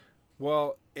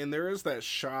 Well, and there is that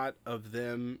shot of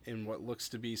them in what looks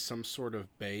to be some sort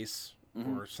of base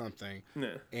or something.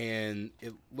 Yeah. And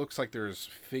it looks like there's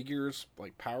figures,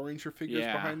 like Power Ranger figures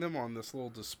Yeah. behind them on this little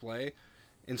display.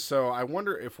 And so I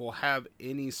wonder if we'll have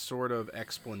any sort of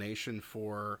explanation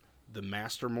for the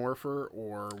Master Morpher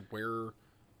or where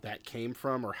that came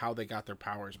from or how they got their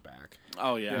powers back.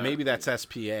 Oh yeah. Maybe that's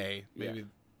SPA. Maybe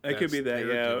It could be that's that,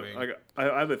 their yeah. doing. Like I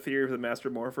have a theory for the Master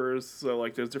Morphers. So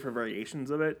like, there's different variations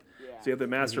of it. So you have the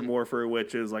Master Morpher,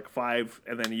 which is like 5,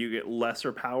 and then you get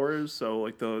lesser powers. So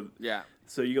like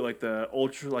so you get like the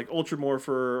Ultra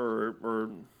Morpher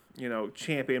or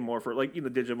Champion Morpher, like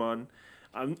Digimon.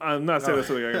 I'm not saying that's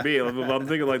what they're gonna be. But I'm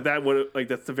thinking like that would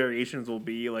that's the variations will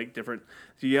be like different.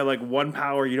 So you have like 1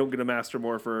 power, you don't get a Master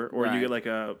Morpher, or you Right. get like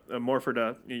a Morpher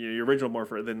to your original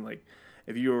Morpher. Then like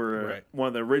if you were Right. one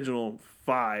of the original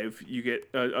 5, you get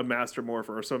a Master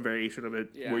Morpher or some variation of it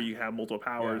Yeah. where you have multiple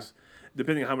powers,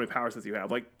 depending on how many power sets you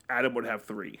have. Like Adam would have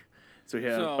 3, so he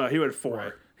So- would have 4.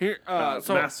 Right. Here,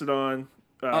 so Mastodon,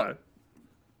 I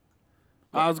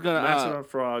was gonna, Mastodon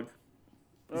Frog,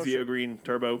 oh, Zeo Green,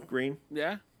 Turbo Green.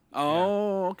 yeah.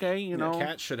 Oh, okay. You know,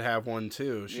 Kat should have one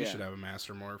too. She Yeah. should have a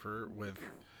Master Morpher with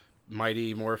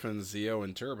Mighty Morphin, Zeo,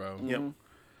 and Turbo. Yep.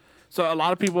 so a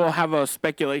lot of people have a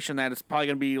speculation that it's probably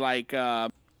gonna be like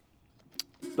the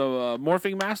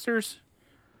Morphing Masters,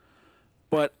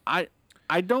 but I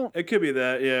don't. It could be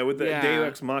that, yeah, with the Yeah. Deus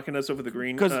Ex Machina over the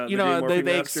green. Because the you know Green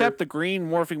they Morphing accept the Master. Green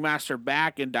Morphing Master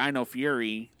back in Dino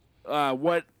Fury.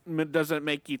 What does it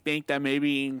make you think that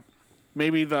maybe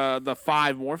the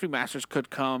 5 Morphing Masters could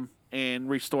come and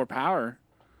restore power?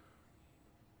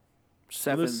 Well,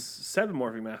 7, there's 7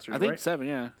 Morphing Masters, I think right? 7.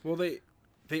 Yeah. Well, they've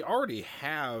already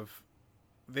had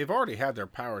their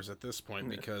powers at this point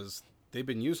because they've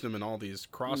been using them in all these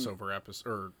crossover episodes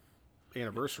or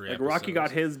anniversary Like episodes. Rocky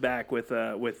got his back with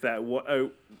that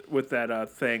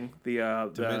thing, the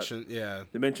Dimension. Yeah,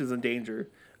 Dimensions in Danger.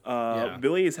 Yeah.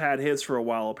 Billy's had his for a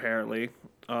while apparently,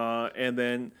 and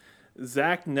then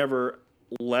Zach never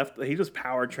left. He just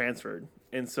power transferred,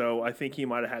 and so I think he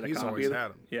might have had a He's copy. always of had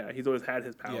 'em. Yeah, he's always had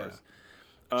his powers.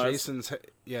 Jason,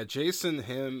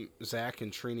 him, Zach,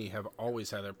 and Trini have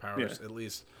always had their powers. Yeah. At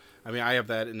least, I mean, I have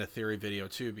that in the theory video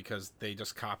too because they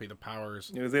just copy the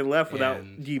powers. Because they left without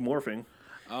And- demorphing.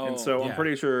 Oh, And so I'm yeah.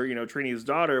 pretty sure, Trini's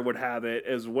daughter would have it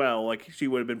as well. Like, she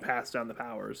would have been passed down the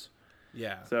powers.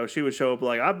 Yeah. So she would show up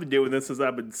like, I've been doing this since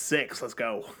I've been 6. Let's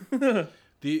go.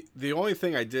 The only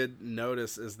thing I did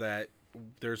notice is that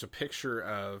there's a picture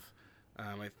of,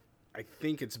 I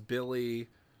think it's Billy,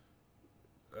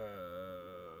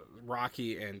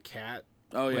 Rocky, and Kat.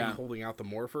 Oh, yeah. holding out the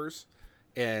morphers,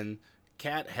 and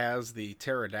Kat has the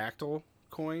pterodactyl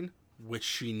coin, which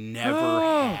she never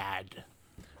had.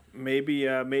 maybe.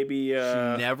 She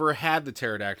never had the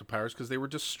pterodactyl powers because they were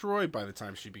destroyed by the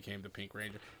time she became the Pink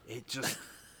Ranger. It just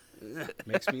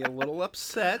makes me a little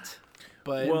upset.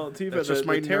 But Well, to be fair, that's just the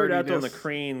my pterodactyl and the nerdiness.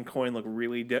 crane coin look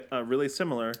really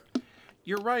similar.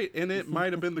 You're right, and it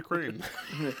might have been the crane.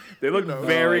 They look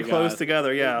very my close God.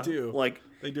 together. Yeah, They do. Like,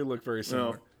 They do look very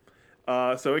similar.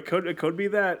 so it could be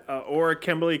that, or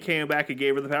Kimberly came back and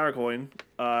gave her the power coin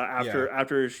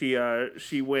after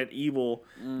she went evil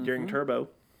during Turbo.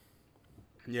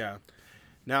 Yeah.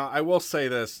 Now, I will say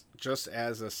this, just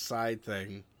as a side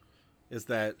thing, is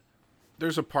that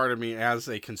there's a part of me as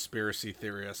a conspiracy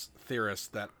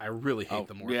theorist that I really hate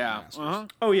the Morphin Masters.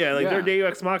 Oh yeah, like Yeah. they're Deus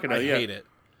Ex Machina. I hate it.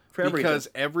 For everything. Because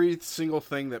every single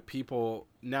thing that people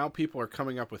are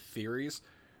coming up with theories,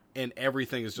 and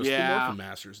everything is just the Morphin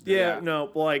Masters did yeah, it. no,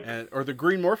 like Or the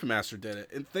Green Morphin Master did it.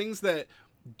 And things that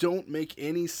don't make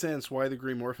any sense why the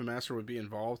Green Morphin Master would be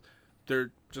involved.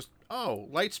 They're just,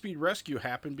 Lightspeed Rescue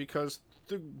happened because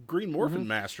the Green Morphin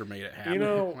Master made it happen. You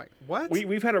know, like, what?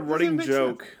 we've had a Doesn't running make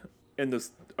joke in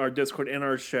our Discord in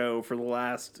our show for the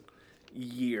last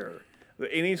year.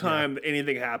 Anytime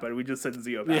anything happened, we just said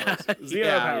Zeo Powers.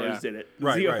 Zeo Powers did it.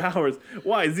 Right, Zeo right. Powers.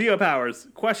 Why Zeo Powers?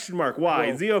 Question mark. Why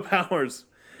Well, Zeo Powers?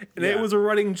 And it yeah. was a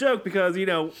running joke because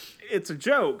it's a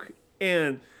joke,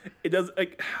 and it does.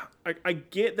 Like, I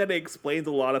get that it explains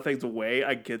a lot of things away.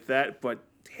 I get that, but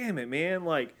damn it, man!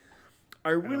 Like, I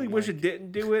really wish it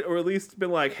didn't do it, or at least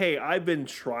been like, hey, I've been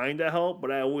trying to help,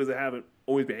 but I haven't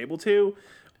always been able to.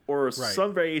 Or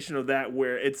some variation of that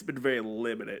where it's been very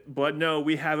limited. But no,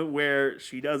 we have it where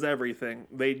she does everything.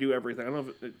 They do everything. I don't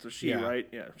know if it's a she, right?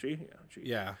 Yeah, she. Yeah, she.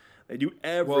 Yeah. They do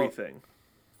everything.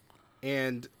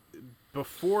 And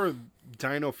before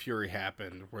Dino Fury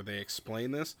happened, where they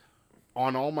explain this,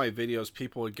 on all my videos,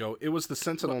 people would go, it was the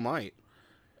Sentinel Knight.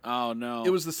 Oh, no.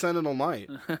 It was the Sentinel Knight.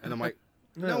 And I'm like,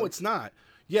 no, it's not.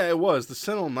 Yeah, it was. The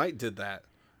Sentinel Knight did that.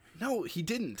 No, he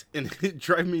didn't. And it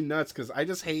drives me nuts because I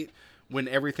just hate when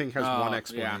everything has one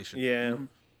explanation. Yeah.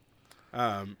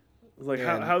 It's like,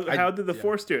 how did the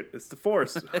Force do it? It's the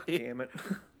Force. Damn it.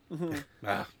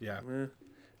 Yeah.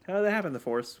 How did that happen, the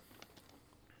Force?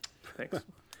 Thanks.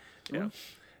 Yeah.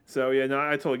 So yeah, no,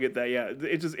 I totally get that. Yeah,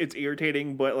 it's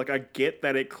irritating, but like I get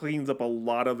that it cleans up a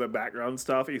lot of the background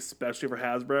stuff, especially for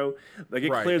Hasbro. Like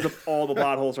it clears up all the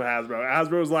plot holes for Hasbro.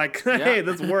 Hasbro's like, hey,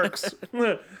 this works.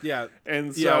 Yeah.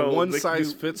 And so one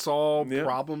size fits all Yeah.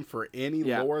 problem for any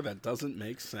lore that doesn't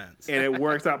make sense. and it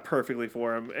works out perfectly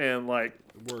for him. And like,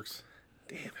 It works.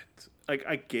 damn it, like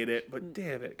I get it, but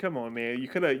damn it, come on, man, you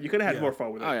could have had more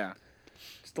fun with it. Oh, yeah.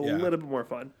 Just a little bit more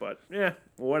fun, but yeah,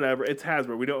 whatever. It's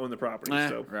Hasbro. We don't own the property,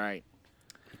 so Right.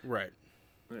 Right.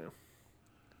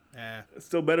 yeah. It's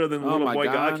still better than Little my Boy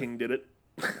God God. King did it.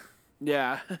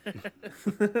 Yeah.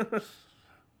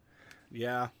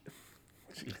 Yeah.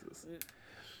 Jesus.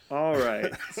 All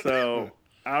right. So,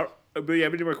 do you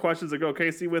have any more questions to go,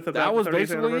 Casey, with about That was the 30th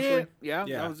basically anniversary? it. Yeah,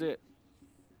 Yeah. that was it.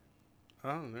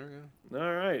 Oh, there we go.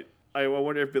 All right. I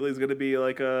wonder if Billy's going to be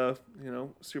like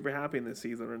super happy in this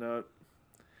season or not.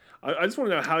 I just want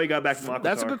to know how he got back from Aquatar.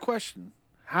 That's a good question.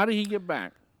 How did he get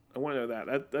back? I want to know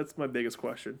that. That's my biggest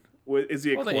question. Is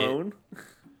he a clone?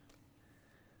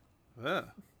 I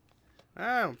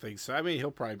don't think so. I mean,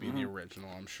 he'll probably be the original,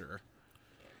 I'm sure.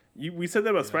 We said that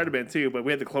about Spider-Man too, but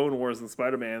we had the Clone Wars and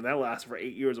Spider-Man. That lasted for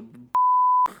 8 years.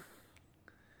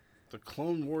 The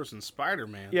Clone Wars and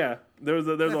Spider-Man. Yeah, there's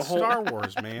a That's whole Star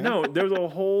Wars, man. No, there's a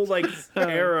whole like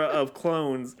era of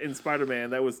clones in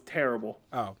Spider-Man that was terrible.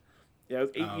 Oh. Yeah,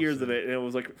 it was 8 years of it, and it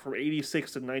was like from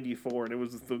 86 to 94, and it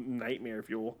was just the nightmare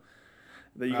fuel.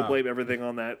 That you could blame everything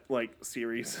on that like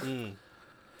series.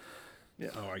 Yeah,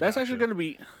 Oh, I That's gotcha. actually going to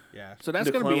be. Yeah. So that's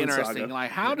The going to be Clone interesting. Saga.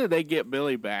 Like, how did they get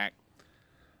Billy back?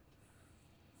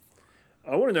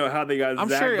 I want to know how they got I'm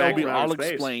Zach sure it'll back be from all outer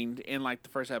space. explained in like the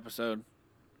first episode.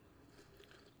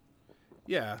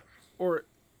 Yeah. Or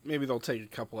maybe they'll take a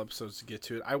couple episodes to get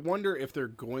to it. I wonder if they're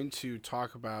going to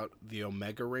talk about the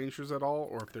Omega Rangers at all,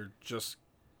 or if they're just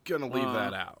going to leave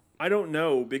that out. I don't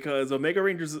know because Omega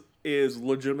Rangers is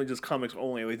legitimately just comics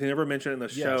only. Like, they never mention it in the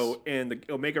show, and the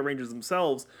Omega Rangers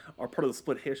themselves are part of the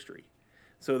split history,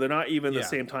 so they're not even the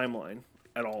same timeline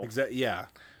at all. Exactly. Yeah.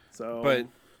 So, But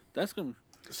That's going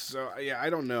to. so yeah, I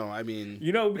don't know. I mean,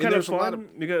 you know, it'd be and kind of there's a lot fun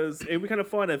because it'd be kind of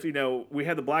fun if we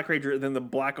had the Black Ranger and then the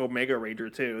Black Omega Ranger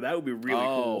too. That would be really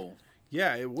cool.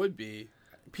 yeah, it would be.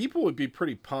 People would be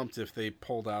pretty pumped if they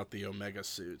pulled out the Omega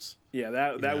suits. Yeah,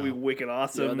 that would be wicked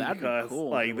awesome Yeah, that'd be because cool.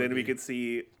 like It then we could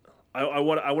see. I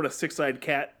want a 6-eyed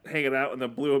cat hanging out in the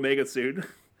blue Omega suit,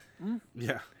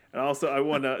 Yeah. and also I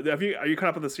want to. Are you caught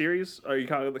up on the series? Are you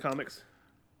caught up with the comics?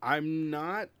 I'm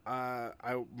not.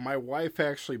 My wife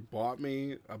actually bought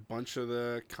me a bunch of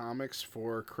the comics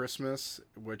for Christmas,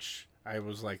 which I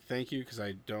was like, thank you, because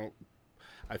I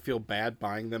feel bad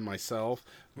buying them myself.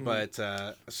 But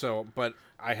but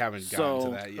I haven't gotten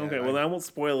to that yet. Okay, well then I won't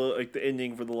spoil like the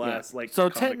ending for the last like. So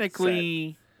comic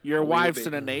technically, your A little wife's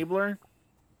bit. an enabler.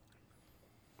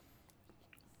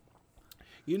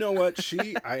 You know what?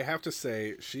 I have to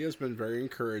say, she has been very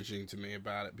encouraging to me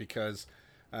about it because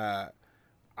I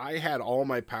had all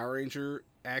my Power Ranger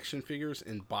action figures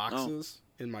in boxes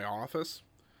in my office,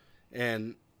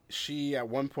 and she at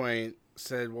one point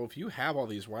said, well, if you have all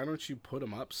these, why don't you put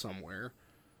them up somewhere?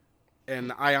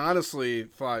 And I honestly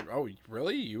thought, oh,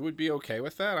 really? You would be okay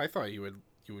with that? I thought you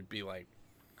would be like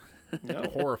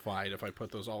horrified if I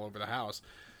put those all over the house.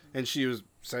 And she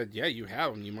said, yeah, you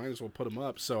have them. You might as well put them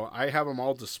up. So I have them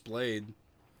all displayed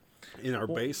in our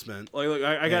basement. Like, look,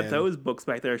 I got those books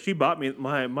back there. She bought me,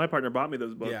 my partner bought me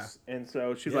those books. Yeah. And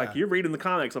so she's Yeah. like, you're reading the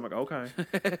comics. I'm like, okay.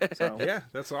 So Yeah,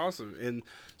 that's awesome. And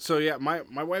so, yeah, my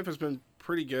wife has been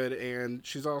pretty good, and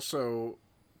she's also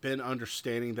been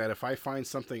understanding that if I find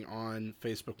something on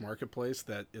Facebook Marketplace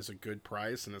that is a good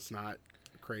price and it's not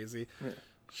crazy,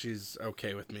 she's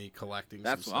okay with me collecting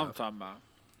That's some what I'm stuff. talking about.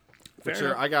 Fair Sure,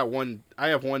 enough. I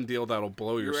have one deal that'll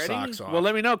blow your Ready? socks off. Well,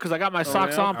 let me know because I got my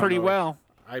socks yeah? on pretty I know. well.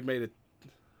 I made it.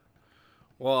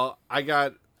 Well, I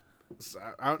got.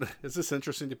 Is this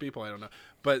interesting to people? I don't know.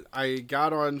 But I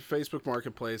got on Facebook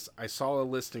Marketplace. I saw a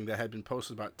listing that had been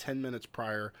posted about 10 minutes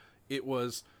prior. It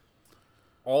was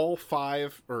all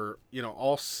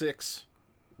 6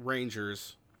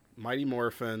 Rangers, Mighty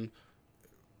Morphin,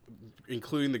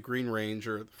 including the Green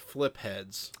Ranger, flip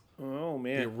heads. Oh, The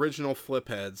man. original flip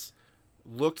heads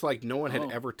looked like no one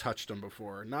had ever touched them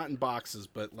before. Not in boxes,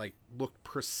 but like looked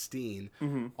pristine.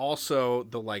 Also,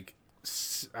 the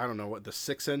I don't know what the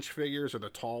 6-inch figures or the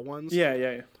tall ones.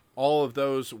 Yeah. All of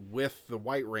those with the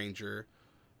White Ranger,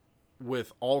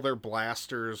 with all their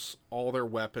blasters, all their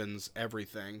weapons,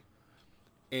 everything.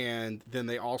 And then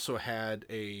they also had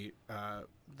the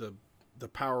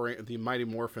Mighty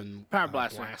Morphin Power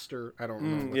Blaster. blaster. I don't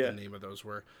remember what yeah. the name of those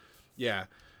were. Yeah,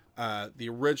 the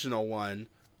original one.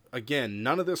 Again,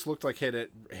 none of this looked like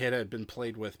it had been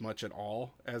played with much at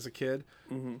all as a kid.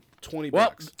 $20.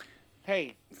 Well,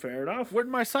 hey, Fair enough. where'd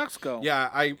my socks go? Yeah,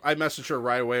 I messaged her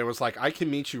right away and was like, I can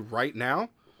meet you right now.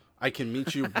 I can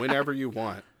meet you whenever you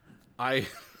want. I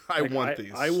want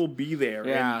these. I will be there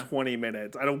Yeah. in 20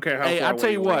 minutes. I don't care how Hey, far I'll tell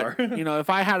away you what. are. If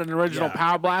I had an original Yeah.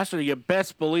 Power Blaster, you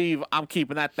best believe I'm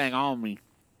keeping that thing on me.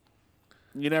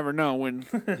 You never know when.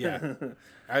 Yeah,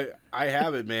 I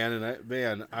have it, man,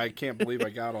 and I can't believe I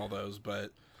got all those.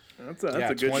 But That's yeah,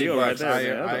 a good $20. deal right there.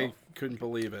 man. That's I couldn't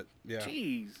believe it. Yeah,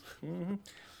 Jeez.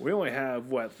 We only have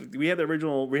we had the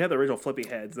original flippy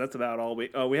heads. That's about all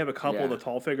we have a couple Yeah. of the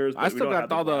tall figures. But I we still don't got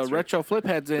have all the blaster. retro flip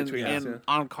heads Between us, yeah.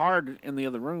 on card in the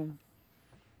other room.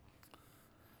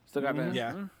 Still got that.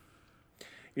 yeah.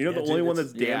 You know, Yeah, the dude, only one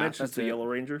it's- that's damaged that's is the it. Yellow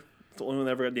Ranger. It's the only one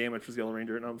that ever got damaged was the Yellow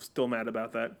Ranger, and I'm still mad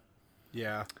about that.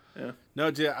 Yeah. Yeah.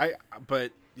 No,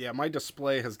 but my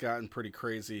display has gotten pretty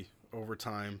crazy over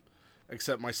time.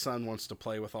 Except my son wants to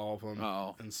play with all of them,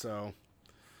 Uh-oh. and so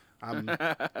I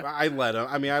let him.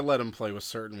 I mean, I let him play with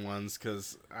certain ones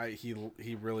because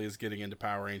he really is getting into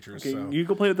Power Rangers. Okay, So you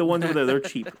go play with the ones over there. They're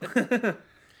cheap. yeah,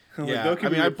 they'll keep I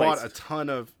mean, you I bought a replaced. ton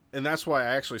of, and that's why I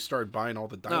actually started buying all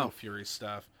the Dino Oh. Fury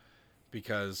stuff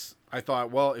because I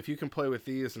thought, well, if you can play with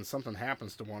these and something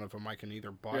happens to one of them, I can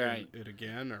either buy Right. it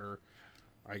again or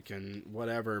I can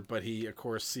whatever. But he, of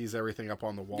course, sees everything up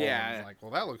on the wall. Yeah. And is like,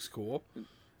 well, that looks cool.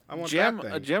 I want Jim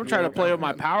that thing. Jim You tried know, to play with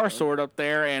my power sword up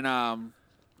there, and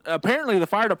apparently the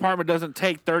fire department doesn't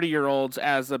take 30-year-olds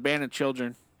as abandoned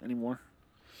children anymore.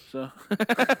 So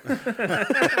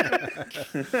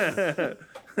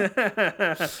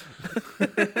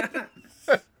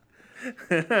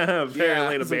Very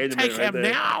late it's like, abandonment take right him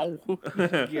there.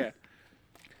 now. Yeah.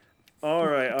 All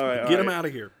right. Get him out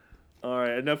of here. All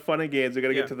right, enough fun and games. We got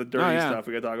to Yeah. get to the dirty Oh, yeah. stuff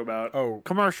we got to talk about. Oh,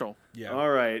 Commercial. yeah.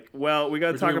 All right. Well, we got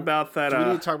to We're talk doing- about that. Do we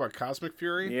need to talk about Cosmic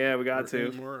Fury? Yeah, we got Or to.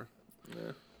 any more?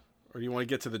 Or do you want to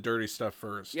get to the dirty stuff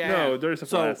first? Yeah. No, dirty stuff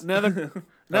So last. another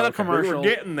okay. commercial We're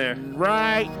getting there.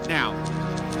 right now.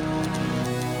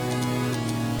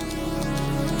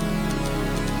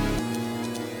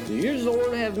 Does your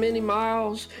Zord have many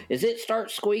miles? Is it start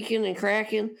squeaking and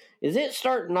cracking? Is it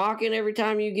start knocking every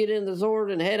time you get in the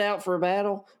Zord and head out for a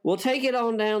battle? Well, take it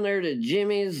on down there to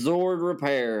Jimmy's Zord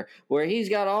Repair, where he's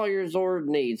got all your Zord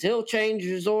needs. He'll change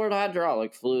your Zord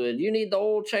hydraulic fluid. You need the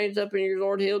oil changed up in your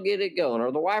Zord, he'll get it going.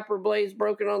 Or the wiper blades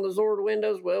broken on the Zord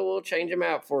windows, well, we'll change them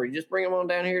out for you. Just bring them on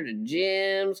down here to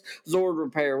Jim's Zord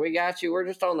Repair. We got you. We're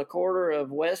just on the corner of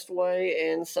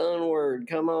Westway and Sunward.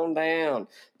 Come on down.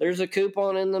 There's a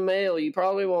coupon in the mail. You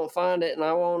probably won't find it, and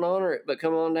I won't honor it, but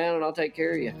come on down and I'll take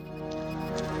care of you.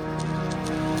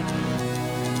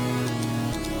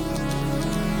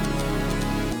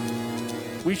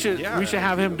 We should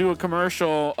have him do a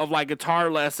commercial of like guitar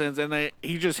lessons, and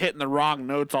he's just hitting the wrong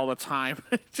notes all the time.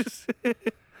 Just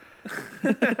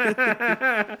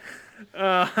That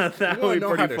You would be know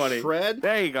how pretty to funny. shred?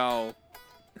 there you go.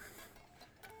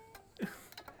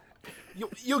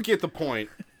 You'll get the point.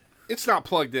 It's not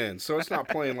plugged in, so it's not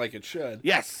playing like it should.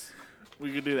 Yes.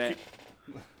 We could do that.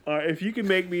 If you can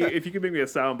make me a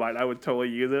soundbite, I would totally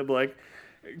use it. But like,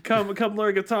 come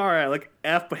learn guitar at like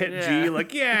F, but hit G.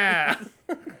 Like, yeah.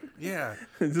 Yeah.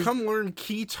 Come learn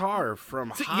guitar from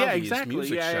Hobby's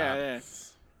Music Shop.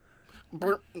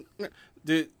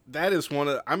 Dude, that is one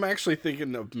of... I'm actually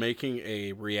thinking of making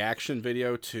a reaction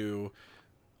video to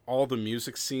all the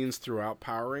music scenes throughout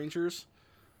Power Rangers,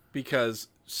 because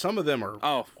some of them are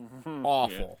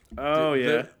awful. Oh,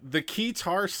 yeah. The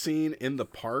guitar scene in the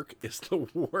park is the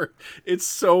worst. It's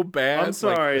so bad. I'm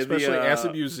sorry. Especially as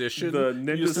a musician. The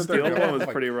Ninja Steel one was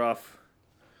pretty rough.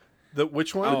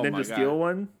 Which one? The Ninja Steel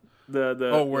one?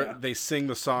 Where they sing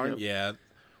the song? Yep. Yeah.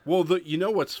 Well, you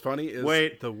know what's funny is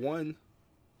the one...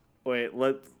 Wait,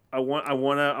 I want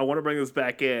to bring this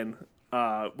back in.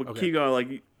 We'll keep going.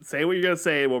 Like, say what you're gonna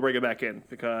say, and we'll bring it back in,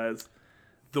 because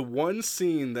the one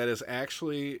scene that is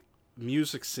actually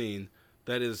music scene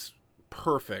that is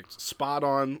perfect, spot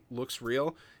on, looks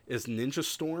real, is Ninja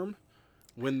Storm,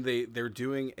 when they're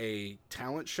doing a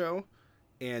talent show,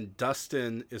 and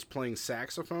Dustin is playing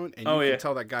saxophone, and you can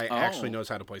tell that guy actually knows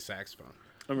how to play saxophone.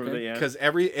 I remember that, yeah. Because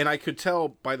and I could tell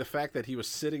by the fact that he was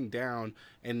sitting down,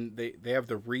 and they have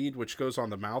the reed which goes on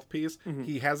the mouthpiece. Mm-hmm.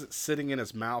 He has it sitting in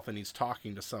his mouth, and he's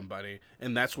talking to somebody,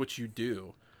 and that's what you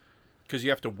do, because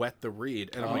you have to wet the reed.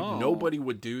 And I'm like, nobody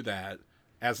would do that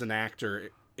as an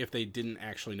actor if they didn't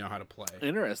actually know how to play.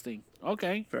 Interesting.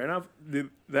 Okay, fair enough.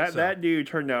 That dude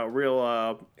turned out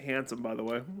real handsome, by the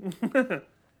way.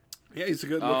 Yeah, he's a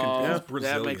good looking. He's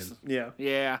Brazilian.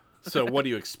 Yeah. So what do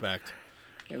you expect?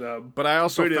 But I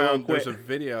also found there's a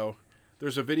video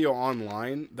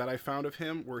online that I found of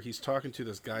him where he's talking to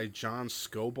this guy, John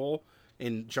Scoble,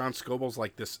 and John Scoble's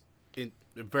like this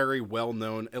very well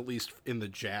known, at least in the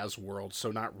jazz world,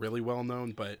 so not really well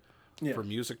known, but for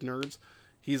music nerds.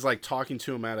 He's like talking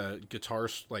to him at a guitar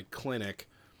like clinic,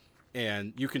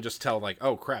 and you can just tell like,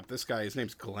 oh crap, this guy, his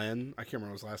name's Glenn. I can't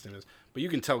remember what his last name is, but you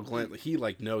can tell Glenn, he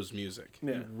like knows music.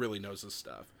 Yeah. He really knows his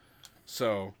stuff.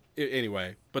 So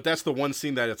anyway, but that's the one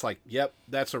scene that it's like, yep,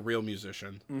 that's a real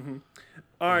musician. Mm-hmm.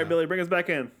 All right, Billy, bring us back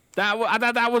in. I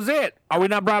thought that was it. Are we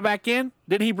not brought back in?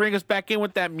 Did he bring us back in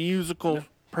with that musical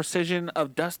precision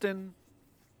of Dustin?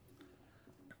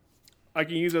 I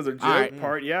can use it as a joke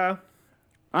part, yeah.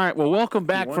 All right, well, welcome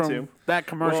back from that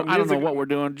commercial. I don't know what we're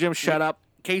doing. Jim, shut up.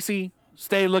 Casey,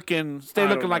 stay looking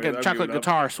like a chocolate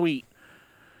guitar, sweet.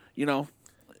 You know.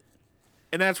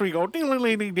 And that's where you go. Ding,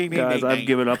 ding, ding, ding, guys, I've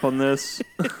given up on this.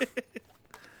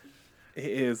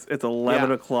 It's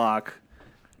 11 o'clock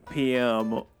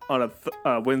p.m. on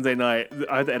a Wednesday night.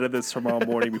 I have to edit this tomorrow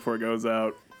morning before it goes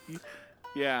out.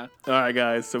 Yeah. All right,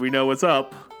 guys. So we know what's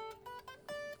up.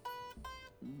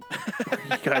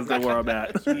 You guys know where I'm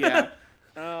at. Yeah.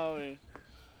 Oh. Man.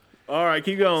 All right,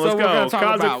 keep going. Let's go.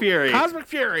 Cosmic Fury. Cosmic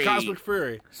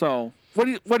Fury. So,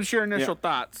 what is your initial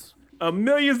thoughts?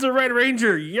 Amelia's the Red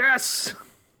Ranger. Yes.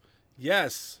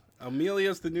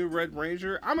 Amelia's the new Red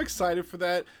Ranger. I'm excited for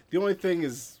that. The only thing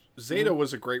is Zeta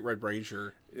was a great Red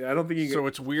Ranger. Yeah, I don't think he. So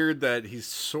it's weird that he's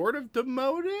sort of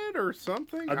demoted or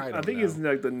something. I think he's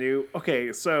like the new.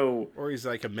 Okay, so or he's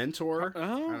like a mentor. I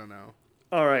don't know.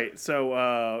 All right,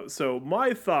 so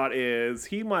my thought is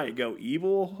he might go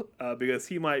evil because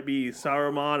he might be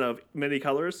Saruman of many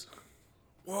colors.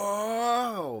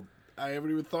 Whoa! I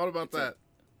haven't even thought about that.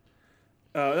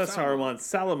 That's Saruman.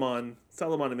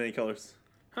 Salamon in many colors.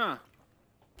 Huh.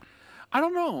 I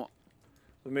don't know.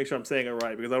 Let me make sure I'm saying it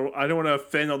right, because I don't want to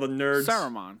offend all the nerds.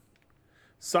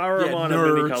 Saruman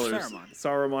in many colors.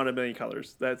 Saruman in many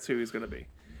colors. That's who he's going to be.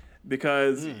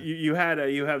 Because you had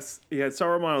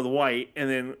Saruman with white, and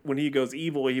then when he goes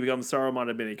evil, he becomes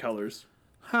Saruman in many colors.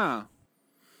 Huh.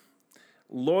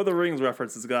 Lord of the Rings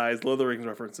references, guys. Lord of the Rings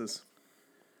references.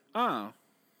 Oh.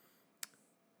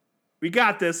 We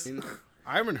got this.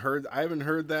 I haven't heard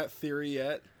that theory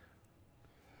yet.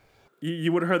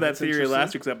 You would have heard that theory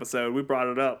last week's episode. We brought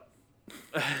it up.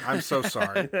 I'm so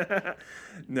sorry.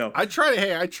 No. I try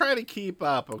to keep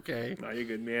up, okay? No, you're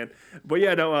good, man. But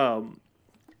yeah, no,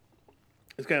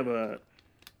 it's kind of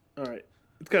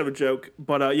a joke.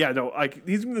 But like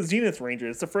he's the Zenith Ranger.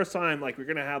 It's the first time like we're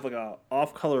gonna have like a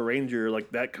off-color Ranger,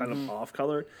 like that kind of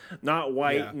off-color. Not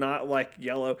white, not like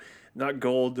yellow, not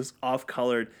gold, just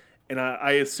off-colored. And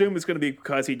I assume it's gonna be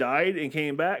because he died and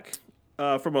came back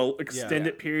from an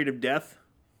extended period of death.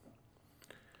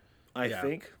 I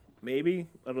think. Maybe.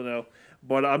 I don't know.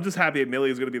 But I'm just happy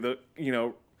Amelia's going to be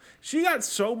she got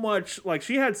so much,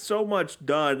 she had so much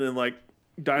done in,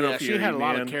 Dino Fury, she had a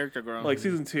lot of character growth.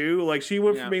 Season 2, she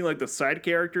went from being, the side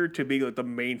character to being, the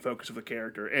main focus of the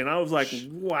character. And I was like,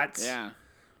 what? Yeah.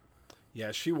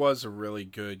 Yeah, she was a really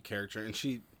good character. And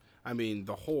I mean,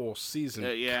 the whole season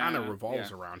Yeah, kind of revolves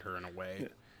yeah. around her in a way.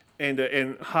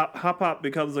 And Hop Hop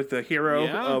becomes like the hero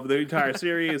Yeah. of the entire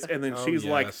series, and then Oh, she's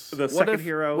like yes. the second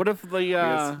hero. What if the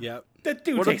Yep. that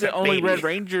dude what if takes the a only baby. Red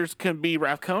Rangers can be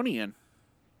Ravkonian?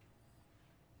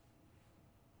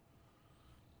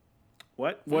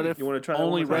 What? What if you want to try that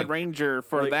only one more Red time? Ranger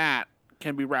for Like- that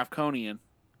can be Ravkonian?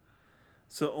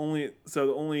 So only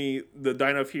the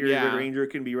Dino Fury Yeah. Red Ranger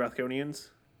can be Rathkonians.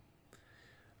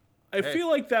 I feel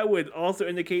like that would also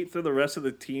indicate for the rest of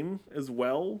the team as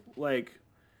well. Like,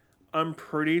 I'm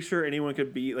pretty sure anyone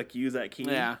could be like use that key.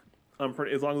 Yeah. I'm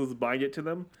pretty as long as it's bind it to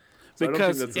them. So I don't think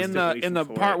Because that's a in the stipulation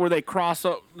for part it. where they cross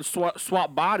up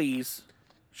swap bodies,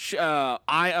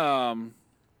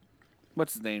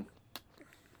 what's his name?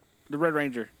 The Red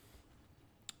Ranger.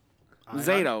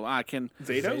 Zato. I can.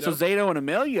 Zato? So Zato and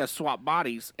Amelia swap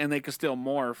bodies, and they can still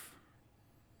morph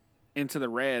into the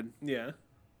red. Yeah.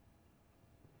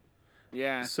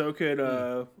 Yeah. So could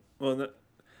Javi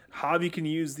can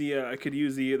use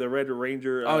the Red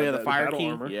Ranger. Oh yeah, the fire battle key.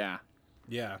 armor. Yeah.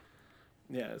 Yeah.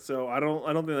 Yeah, so I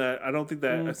don't think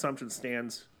that assumption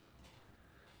stands.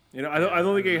 You know, I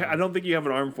don't think you have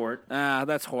an arm for it.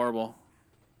 That's horrible.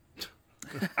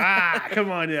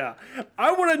 Come on, yeah.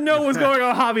 I want to know what's going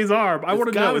on Javi's arm. I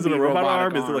want to know, gotta is it be a robot robotic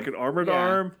arm? Is it arm. like an armored Yeah.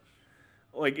 arm?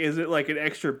 Like, is it like an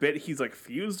extra bit he's like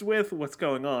fused with? What's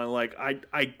going on? Like,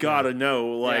 I gotta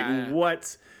know. Like, Yeah.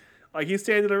 what? Like, he's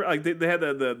standing there. Like, they had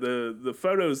the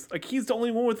photos. Like, he's the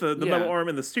only one with the Yeah. metal arm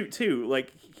in the suit too.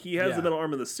 Like, he has the Yeah. metal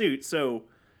arm in the suit. So,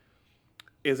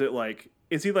 is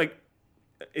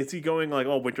he going like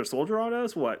all Winter Soldier on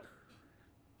us? What?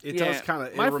 It Yeah. does kind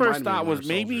of. My first thought was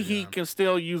maybe he can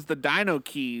still use the Dino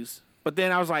keys, but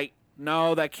then I was like,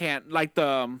 no, that can't. Like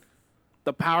the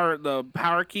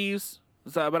power keys.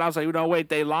 So, but I was like, no, wait,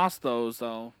 they lost those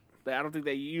though. I don't think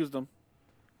they used them.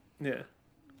 Yeah.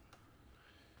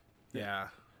 Yeah.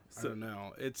 I don't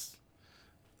know.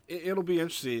 It'll be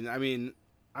interesting. I mean,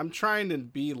 I'm trying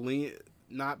to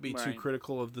not be too Right.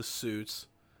 critical of the suits,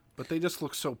 but they just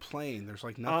look so plain. There's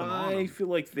like nothing on I them. feel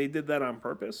like they did that on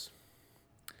purpose.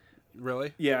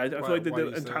 Really? Yeah, I feel like they why did do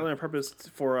it you say entirely on purpose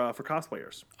for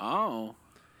cosplayers. Oh,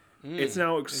 It's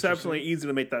now exceptionally easy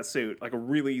to make that suit, like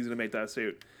really easy to make that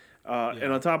suit.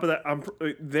 And on top of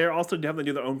that, they're also having to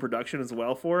do their own production as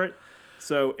well for it.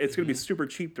 So it's going to be super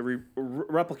cheap to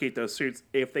replicate those suits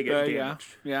if they get yeah,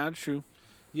 damaged. yeah, true.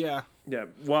 Yeah. Yeah.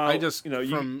 Well, I just you know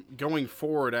from going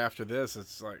forward after this,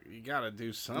 it's like you got to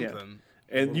do something.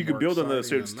 and you can build on those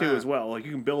suits too as well. well. Like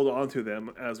you can build onto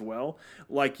them as well.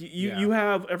 Like you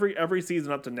have every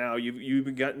season up to now.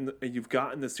 You've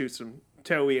gotten the suits from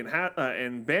Toei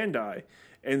and Bandai,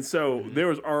 and so there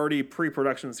was already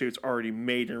pre-production suits already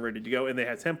made and ready to go, and they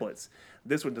had templates.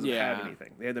 This one doesn't have Yeah.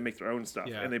 anything. They had to make their own stuff,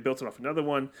 Yeah. and they built it off another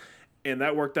one. And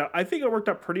that worked out. I think it worked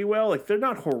out pretty well. Like they're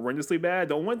not horrendously bad.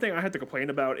 The one thing I had to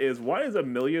complain about is why is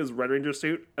Amelia's Red Ranger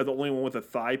suit the only one with a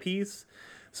thigh piece?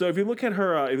 So if you look at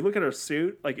her,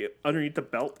 suit, like underneath the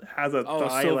belt has a Oh, a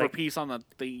thigh silver like piece on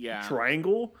the yeah.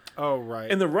 triangle, Oh right.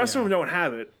 and the rest yeah. of them don't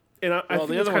have it. And I Well, think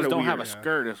the it's other ones kind of don't weird. have a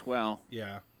skirt as well.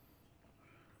 Yeah.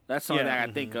 That's the only Yeah. thing I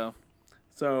can think of.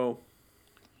 So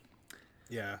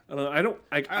Yeah. I don't know.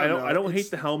 I don't know.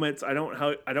 hate the helmets. I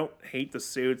don't hate the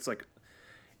suits. Like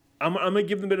I'm gonna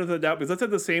give them a bit of the doubt because I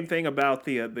said the same thing about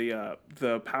the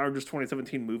Power Rangers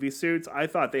 2017 movie suits. I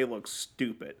thought they looked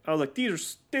stupid. I was like, these are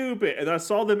stupid, and I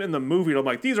saw them in the movie, and I'm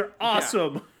like, these are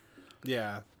awesome.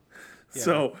 Yeah. Yeah.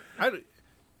 So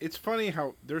It's funny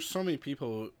how there's so many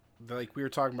people that, like we were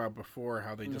talking about before,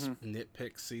 how they just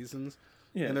nitpick seasons.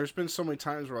 Yeah. And there's been so many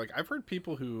times where, like, I've heard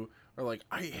people who are like,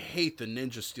 I hate the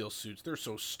Ninja Steel suits. They're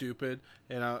so stupid.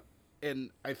 And I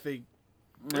think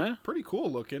they're Yeah. pretty cool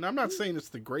looking. I'm not saying it's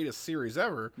the greatest series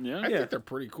ever. Yeah. I Yeah. think they're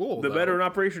pretty cool. the though. better in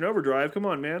Operation Overdrive. Come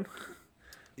on, man.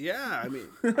 Yeah, I mean,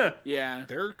 Yeah.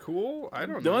 they're cool. I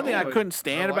don't know. The only thing I Like, couldn't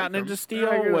stand I about like Ninja them. Steel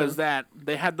Yeah. was that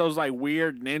they had those like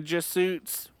weird ninja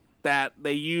suits that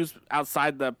they used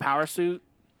outside the power suit.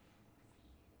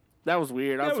 That was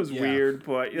weird. That was yeah. weird,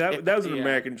 but that was an Yeah.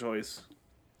 American choice,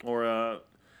 or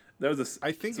that was a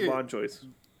I think Saban choice.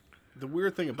 The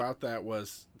weird thing about that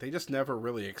was they just never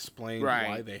really explained Right,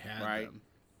 why they had right. them.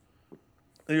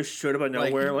 They just showed up out of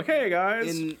Like, nowhere, like, "Hey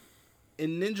guys." In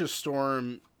Ninja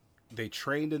Storm, they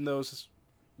trained in those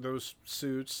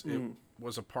suits. It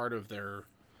was a part of their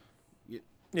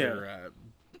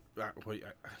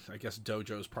I guess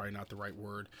dojo is probably not the right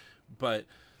word, but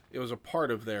it was a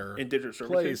part of their Indentured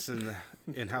place servitude.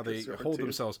 and how they Servitude. hold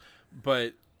themselves.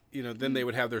 But then they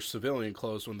would have their civilian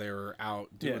clothes when they were out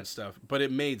doing Yeah. stuff. But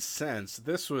it made sense.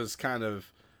 This was kind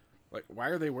of like, why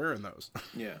are they wearing those?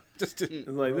 Yeah. Just didn't It's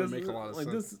like really this make a lot of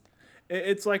sense. this,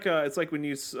 It's like when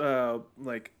you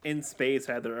like in space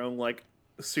had their own like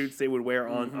suits they would wear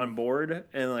on board,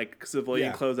 and like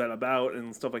civilian clothes out about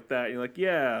and stuff like that. And you're like,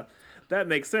 yeah, that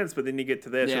makes sense. But then you get to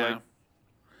this, you're like,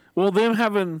 well, them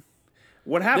having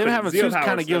what happened? suits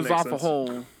kind of gives off a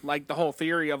whole like the whole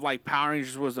theory of like Power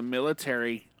Rangers was a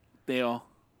military deal.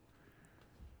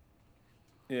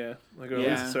 Yeah, like at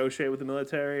least associated with the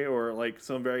military or like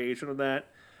some variation of that.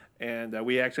 And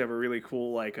we actually have a really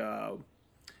cool like not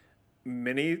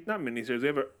mini-series. We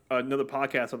have another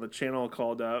podcast on the channel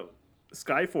called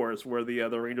Skyforce, where the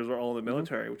Rangers are all in the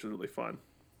military, which is really fun.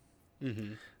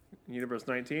 Mm-hmm. Universe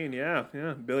 19, yeah.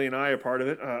 Billy and I are part of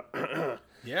it.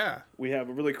 Yeah, we have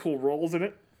really cool roles in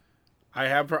it.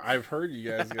 I've heard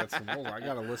you guys got some roles. I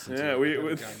gotta listen to it.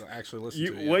 I gotta actually listen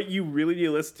to it. What you really need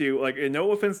to listen to, like, and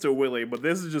no offense to Willie, but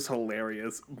this is just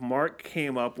hilarious. Mark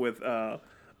came up with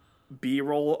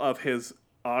B-roll of his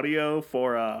audio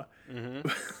for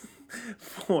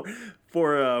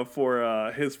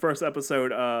for his first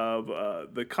episode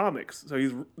of the comics.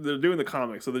 So they're doing the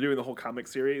comics, so they're doing the whole comic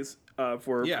series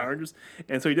for Power Rangers,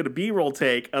 and so he did a B-roll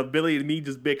take of Billy and me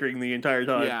just bickering the entire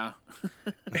time. Yeah,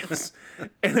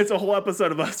 and it's a whole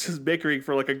episode of us just bickering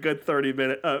for like a good 30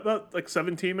 minutes, about like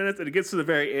 17 minutes, and it gets to the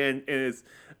very end, and it's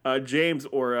James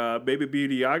or Baby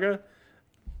Beauty Yaga.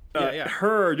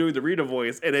 Her doing the Rita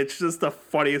voice, and it's just the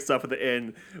funniest stuff at the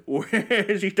end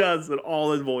where she does it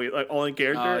all in voice, like all in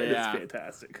character. And it's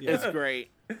fantastic. Yeah. It's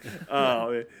great.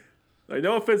 Oh, man. Like,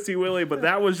 no offense to you, Willie, but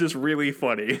that was just really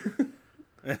funny.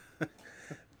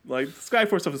 Like, the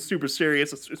Skyforce stuff is super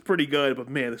serious. It's pretty good, but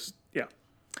man, this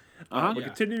we're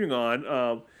continuing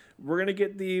on. We're gonna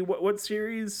get the what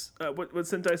series? What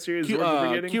Sentai series?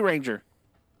 We're getting? Q Ranger.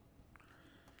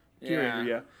 Q Ranger,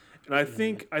 yeah. And I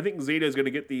think Zeta is going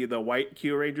to get the white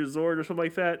Q Ranger Zord or something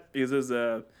like that. Because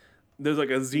there's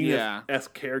like a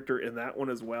Zenith-esque character in that one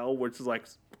as well, which is like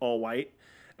all white.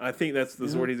 And I think that's the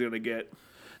Zord he's going to get.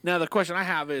 Now the question I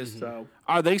have is,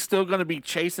 are they still going to be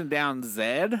chasing down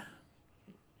Zed?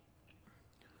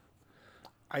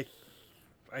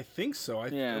 I think so.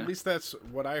 At least that's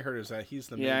what I heard, is that he's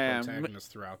the main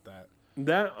protagonist throughout that.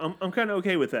 That I'm kind of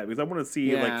okay with that, because I want to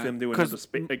see like them doing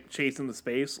like chasing the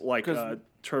space like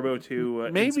Turbo 2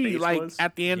 maybe like was.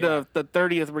 At the end of the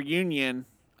 30th reunion,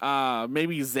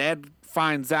 maybe Zed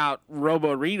finds out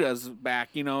Robo Rita's back,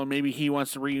 maybe he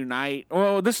wants to reunite.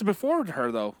 Oh, this is before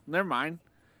her though. Never mind.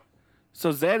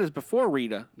 So Zed is before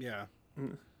Rita. Yeah.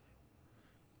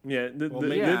 Yeah,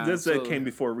 this came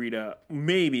before Rita.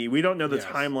 Maybe. We don't know the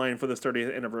timeline for this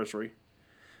 30th anniversary.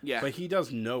 Yeah, but he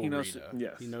does know Rita.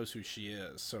 Yes. He knows who she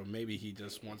is. So maybe he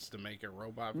just wants to make a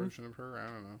robot version of her.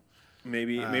 I don't know.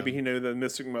 Maybe he knew the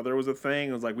Mystic Mother was a thing.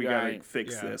 It was like, we gotta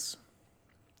fix this.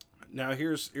 Now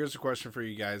here's a question for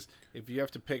you guys. If you have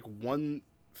to pick one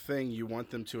thing you want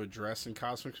them to address in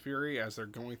Cosmic Fury as they're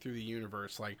going through the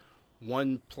universe, like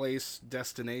one place,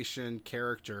 destination,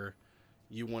 character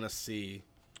you want to see,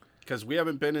 because we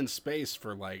haven't been in space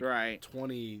for like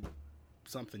 20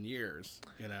 something years,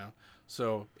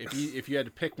 So if you had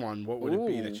to pick one, what would it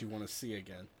be that you want to see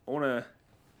again? I want to,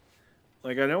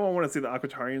 I know I want to see the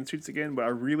Aquatarian suits again, but I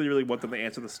really, really want them to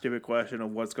answer the stupid question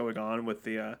of what's going on with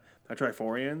the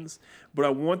Triforians. But I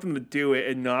want them to do it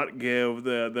and not give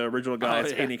the original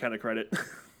guys any kind of credit.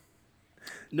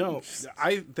 No,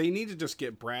 they need to just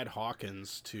get Brad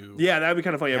Hawkins to. Yeah, that'd be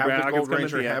kind of funny. Have Brad the Hawkins Gold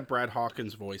Ranger have Brad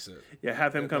Hawkins voice it. Yeah,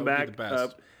 have him come back. Be the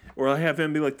best. Or have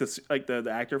him be like the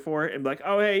actor for it and be like,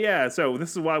 oh hey, yeah, so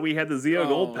this is why we had the Zeo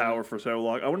Gold power for so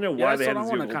long. I want to know why they had the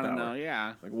Zeo Gold power. Know,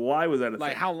 yeah. Like, why was that a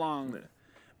like thing? how long?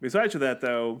 Besides that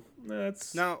though,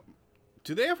 that's now.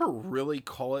 Do they ever really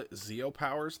call it Zeo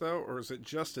powers though, or is it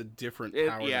just a different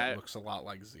power that looks a lot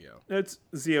like Zeo? It's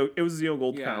Zeo. It was Zeo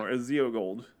Gold power. It was Zeo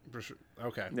Gold. For sure.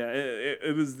 Okay. Yeah,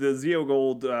 it was the Zeo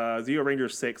Gold. Zeo Ranger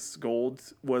 6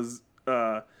 Gold was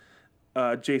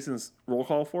Jason's roll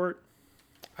call for it.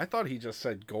 I thought he just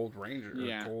said Gold Ranger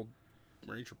or Gold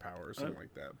Ranger power or something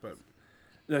like that, but.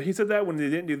 No, he said that when they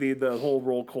didn't do the whole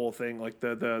roll call thing, like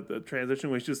the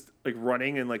transition was just like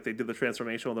running, and like they did the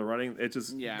transformation while they're running. It's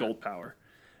just gold power,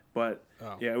 but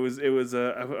it was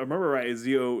I remember right,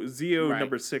 Zeo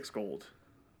number 6 gold.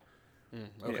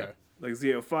 Okay, like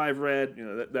Zeo 5 red,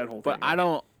 that whole thing. But I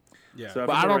don't. Yeah, so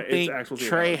but I don't think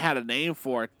Trey had a name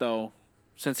for it though,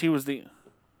 since he was the.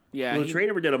 Yeah, well, Trey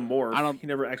never did a morph. He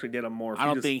never actually did a morph. I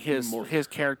don't think his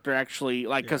character actually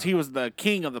because he was the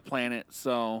king of the planet,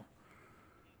 so.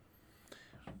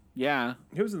 Yeah,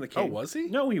 he was in the King. Oh, was he?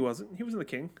 No, he wasn't. He was in the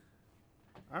King.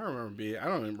 I don't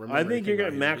remember. I think you're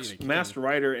getting Masked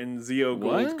Rider and Zeo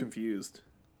Gold confused.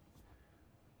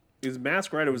 Because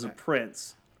Masked Rider was a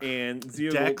prince, and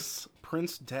Zeo Dex,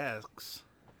 Prince Dex.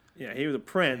 Yeah, he was a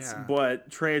prince, Yeah.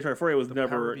 but Trey Triforia was never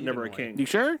power beat never a him, king. You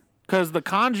sure? Because the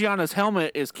kanji on his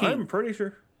helmet is king. I'm pretty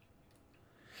sure.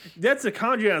 That's a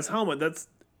kanji on his helmet. That's,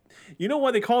 you know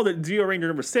why they called it Zeo Ranger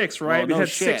number 6, right? Oh, Because no it had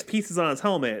 6 shit. pieces on his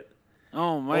helmet. Oh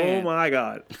Oh man. my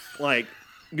god! Like,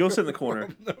 go sit in the corner.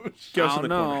 Go I sit in don't the corner.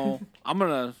 know. I'm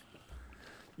gonna.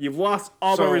 You've lost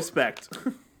all So- my respect.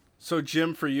 So,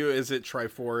 Jim, for you, is it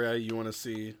Triforia? You want to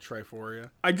see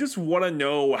Triforia? I just want to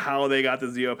know how they got the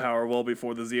Zeo power well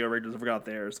before the Zeo Rangers ever got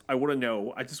theirs. I want to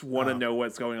know. I just want to know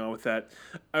what's going on with that.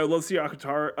 I would love to see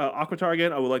Aquatar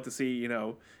again. I would like to see,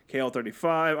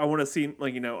 KL35. I want to see,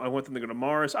 I want them to go to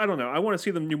Mars. I don't know. I want to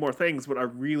see them do more things, but I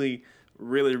really,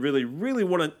 really, really, really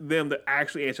want them to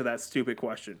actually answer that stupid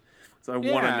question. So I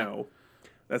want to Yeah. know.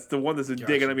 That's the one that's been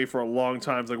digging at me for a long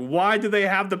time. It's like, why do they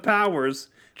have the powers?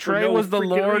 for Trey no was the freaking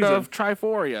Lord reason? of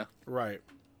Triforia. Right.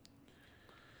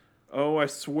 Oh, I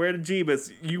swear to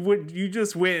Jeebus, you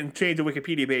just went and changed the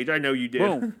Wikipedia page. I know you did.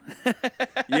 Boom.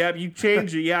 Yep, you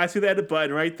changed it. Yeah, I see that edit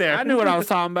button right there. I knew what I was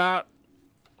talking about.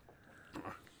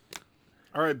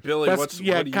 All right, Billy, That's what do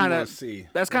you kind want of to see?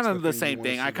 That's kind What's of the thing you same wanna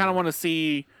thing. see I kind of more? want to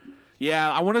see.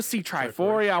 Yeah, I want to see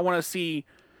Triforia. I want to see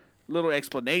little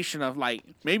explanation of like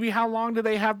maybe how long did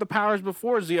they have the powers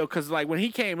before Zeo? Because like when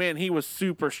he came in, he was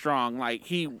super strong. Like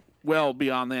he well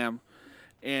beyond them,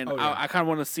 and Oh, yeah. I kind of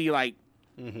want to see like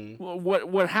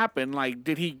what happened. Like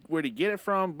where did he get it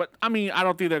from? But I mean, I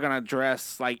don't think they're gonna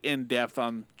address like in depth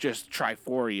on just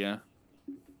Triforia.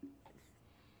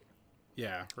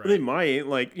 Yeah, They right.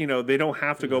 might, they don't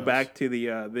have to go knows? back to the.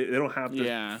 They don't have to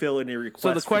Yeah. fill any requests.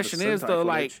 So the for question is, Sentai though,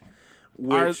 footage,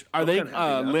 Are which are I'm they kinda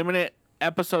happy about. limited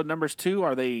episode numbers too?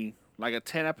 Are they like a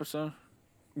 10 episode?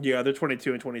 Yeah, they're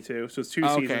 22 and 22. So it's 2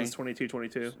 Okay. seasons, 22,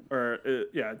 22. Or,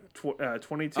 22 and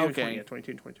 20, Okay. yeah,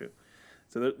 22 and 22.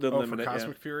 So they're Oh, for limited,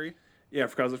 Cosmic Fury? yeah,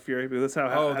 for Cosmic Fury. Because that's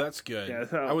how. Oh, that's good. Yeah,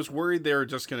 that's how, I was worried they were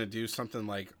just going to do something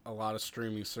like a lot of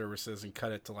streaming services and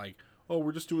cut it to like, oh,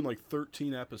 we're just doing like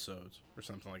 13 episodes or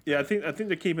something like that. Yeah, I think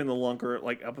they're keeping the longer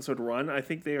episode run. I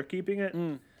think they are keeping it.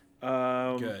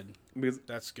 Good. Because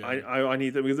That's good. I need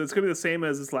them because it's gonna be the same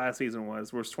as this last season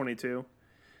was, where it's 22,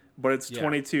 but it's Yeah.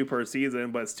 22 per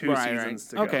season, but it's 2 Right,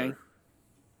 seasons right. together. Okay.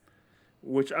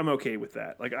 Which I'm okay with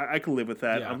that. Like I can live with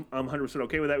that. Yeah. I'm 100%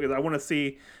 okay with that because I want to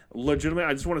see legitimately.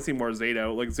 I just want to see more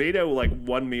Zato. Like Zato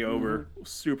won me over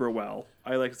super well.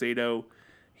 I like Zato.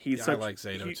 He's Yeah, I such, like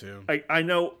Zato too. I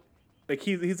know. Like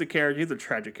he's a character. He's a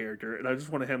tragic character, and I just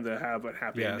wanted him to have a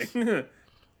happy Yes. ending.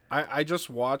 I just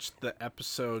watched the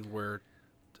episode where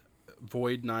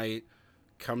Void Knight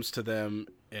comes to them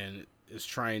and is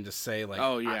trying to say like,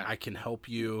 Oh, yeah. I can help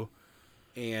you,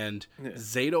 and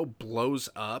Zato blows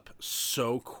up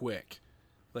so quick,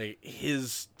 like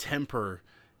his temper.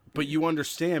 But you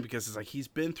understand because it's like he's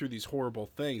been through these horrible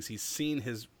things. He's seen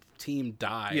his team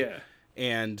die. Yeah.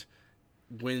 And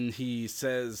when he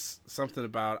says something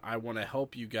about I want to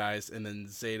help you guys, and then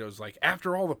Zato's like,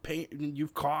 after all the pain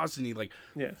you've caused, and he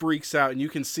Yeah. freaks out, and you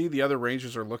can see the other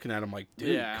Rangers are looking at him like,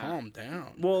 dude, Yeah. calm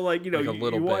down. Well, Like a you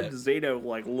little want bit. Zato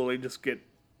literally just get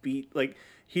beat. Like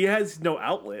he has no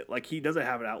outlet. Like he doesn't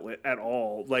have an outlet at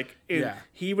all. Like Yeah.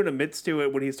 he even admits to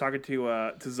it when he's talking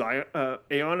to Zion,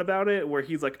 Aeon about it, where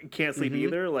he's like can't sleep Mm-hmm.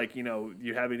 either. Like you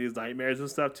having these nightmares and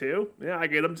stuff too. Yeah, I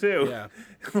get them too. Yeah.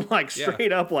 Like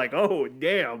straight up, like oh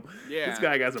damn, Yeah. this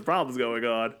guy got some problems going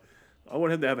on. I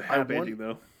want him to have a happy ending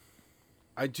though.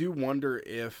 I do wonder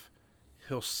if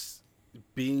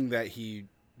being that he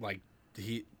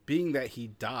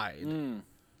died,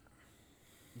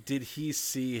 did he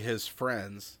see his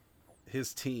friends,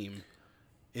 his team,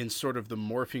 in sort of the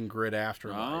morphing grid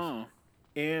afterlife? Oh.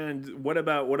 And what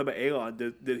about Aeon?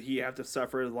 Did he have to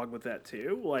suffer along with that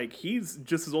too? Like he's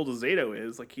just as old as Zato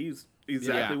is. Like he's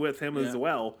exactly Yeah. with him as Yeah.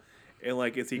 well. And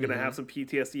like, is he gonna have some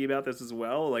PTSD about this as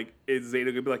well? Like, is Zato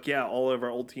gonna be like, yeah, all of our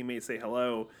old teammates say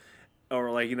hello,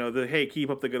 or like hey, keep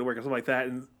up the good work or something like that?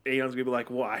 And Aeon's gonna be like,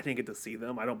 well, I didn't get to see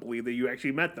them. I don't believe that you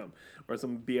actually met them, or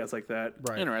some BS like that.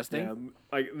 Right. Interesting.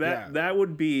 Yeah, like that. Yeah. That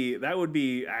would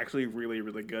be actually really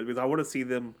really good because I want to see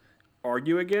them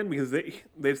argue again because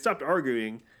they've stopped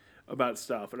arguing about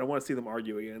stuff, and I want to see them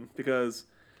argue again because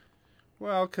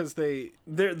Well, because they,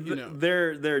 they're know.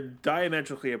 they're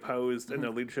diametrically opposed in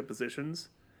their leadership positions,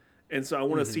 and so I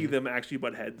want to see them actually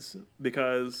butt heads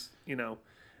because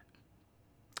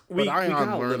but Ion got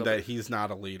a learned little that bit. he's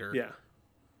not a leader.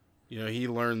 Yeah, He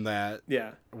learned that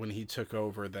yeah. when he took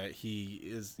over that he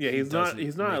is. Yeah, he he's not doesn't a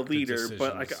make good leader,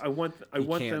 but like decisions. I want He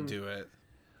them can't do it.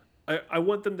 I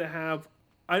want them to have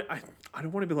I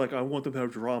don't want to be like I want them to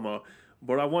have drama,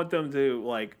 but I want them to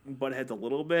like butt heads a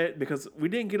little bit because we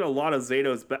didn't get a lot of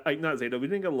Zato's not Zato. We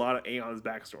didn't get a lot of Aeon's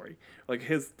backstory, like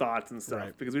his thoughts and stuff.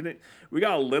 Right. Because we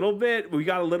got a little bit. We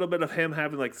got a little bit of him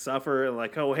having like suffer and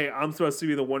like, oh hey, I'm supposed to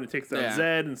be the one who takes down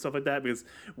Zed and stuff like that. Because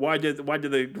why did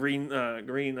the green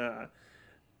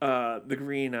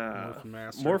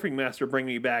morphing master bring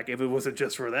me back if it wasn't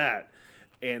just for that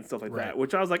and stuff like that?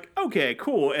 Which I was like, okay,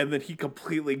 cool. And then he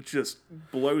completely just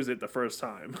blows it the first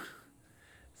time.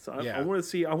 So I want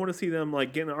to see them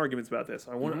like getting arguments about this.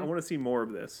 I want to see more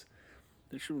of this.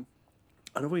 They should.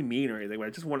 I don't really mean or anything, but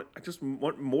I just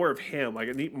want more of him. Like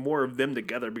I need more of them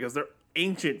together because they're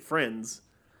ancient friends.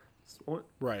 So,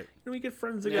 Right. we get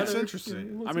friends together. It's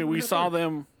interesting. I mean, we saw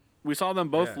them both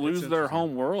Yeah, lose it's their interesting.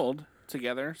 home world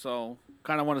together, so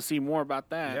kind of want to see more about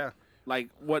that. Yeah. Like,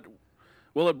 what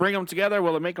will it bring them together?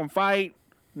 Will it make them fight?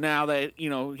 Now that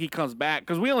he comes back,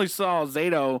 because we only saw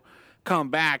Zato come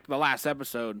back the last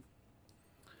episode.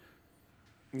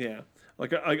 Yeah.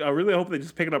 Like I really hope they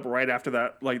just pick it up right after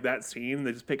that, like that scene.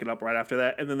 They just pick it up right after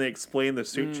that, and then they explain the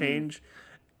suit change.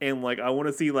 And like I want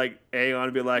to see like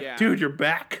Aeon be like, "Dude, you're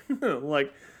back!"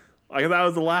 like that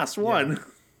was the last one.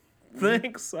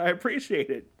 Thanks, I appreciate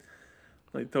it.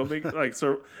 Like don't make like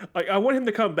so. Like I want him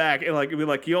to come back and like be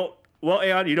like, well,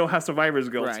 Aeon, you don't have survivor's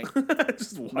guilt. Right.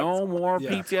 Just No more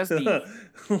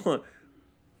PTSD.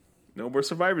 No more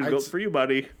survivor's guilt for you,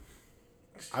 buddy.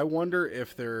 I wonder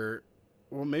if they're.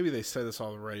 Well, maybe they said this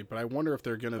already, but I wonder if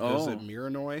they're going to visit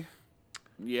Miranoi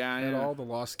at all, the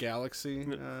Lost Galaxy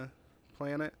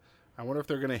planet. I wonder if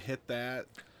they're going to hit that.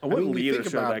 I want Leo to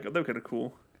think show about that. That would kind of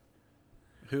cool.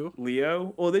 Who?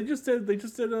 Leo. Well, they just It would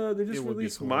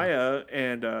released be cool. Maya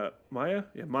and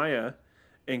Maya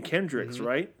and Kendricks,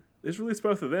 right? They just released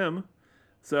both of them.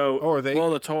 So Oh, are they? Well,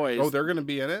 the toys. Oh, they're going to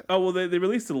be in it? oh well, they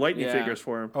released the lightning Yeah. figures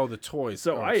for him. Oh, the toys.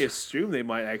 So Oh, I assume they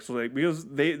might actually because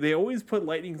they always put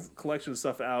lightning collection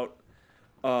stuff out,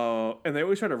 and they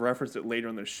always try to reference it later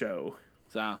in the show.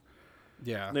 So,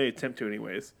 yeah. They attempt to,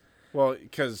 anyways. Well,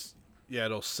 because,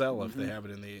 it'll sell if they have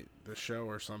it in the show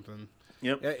or something.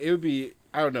 Yep. Yeah, it would be,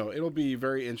 I don't know, it'll be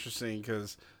very interesting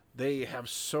because they have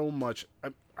so much.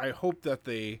 I hope that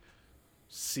they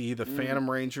see the Phantom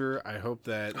Ranger. I hope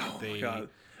that they God.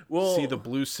 Well, see the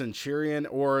Blue Centurion,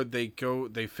 or they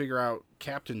figure out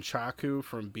Captain Chaku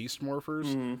from Beast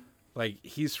Morphers. Like,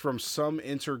 he's from some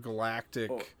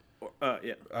intergalactic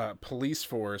police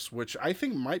force, which I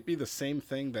think might be the same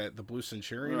thing that the Blue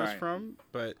Centurion is Right. from,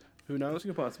 but who knows? That's a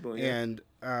good possibility. Yeah. And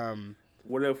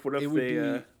What if it would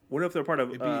be- what if they're part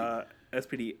of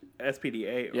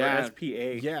SPDA or Yeah.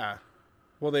 SPA? yeah,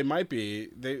 well, they might be.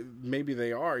 Maybe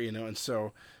they are, and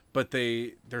so, but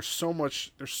there's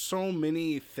so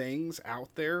many things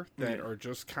out there that are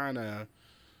just kind of,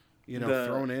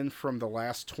 thrown in from the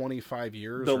last 25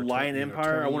 years. The or Lion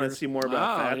Empire. 20 I want to years. see more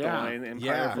about that. yeah. The Lion Empire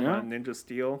Yeah. from Yeah. Ninja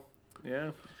Steel.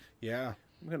 Yeah, Yeah,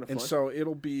 kind of fun. and so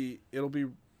it'll be.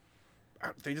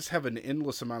 They just have an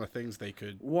endless amount of things they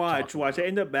could Watch. talk I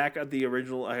end up back at the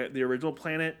original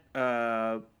planet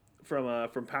from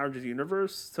Power Rangers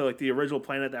Universe. So like the original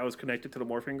planet that was connected to the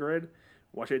morphing grid.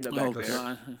 Watch, I end up back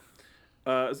there.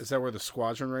 God. Is that where the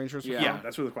Squadron Rangers? are Yeah. Yeah,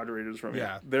 that's where the Quadra Raiders from.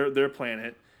 Yeah. Their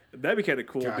planet. That'd be kind of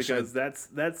cool Gosh, because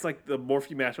that's like the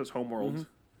Morphe Master's homeworld.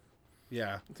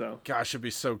 Yeah. So Gosh, it'd be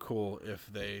so cool if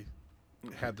they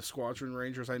had the Squadron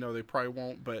Rangers. I know they probably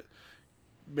won't, but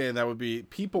man, that would be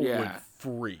people Yeah. would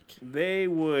freak. they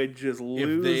would just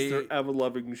lose their ever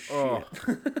loving shit. Oh.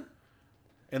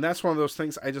 And that's one of those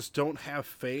things I just don't have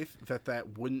faith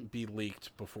that wouldn't be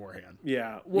leaked beforehand.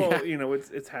 Yeah. Well, Yeah.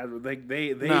 it's had like they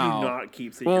do No. not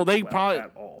keep secrets Well, they about probably-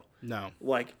 at all. No.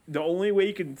 Like the only way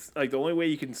you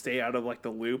can stay out of like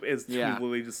the loop is to Yeah.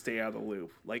 literally just stay out of the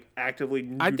loop. Like actively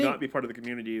do I think- not be part of the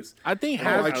communities. I think Oh,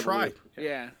 I out of the tried. loop.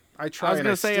 Yeah. I I try was and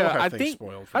gonna I say, still have I things think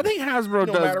spoiled for I me. think Hasbro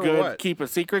No does matter good what. keeping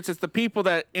secrets. It's the people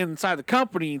that inside the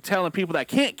company telling people that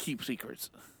can't keep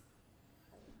secrets.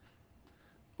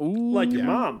 Ooh, Like your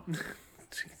mom.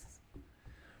 Jesus.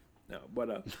 No, but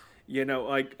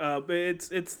but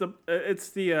it's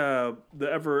the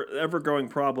ever growing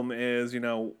problem is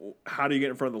how do you get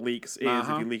in front of the leaks is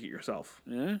if you leak it yourself.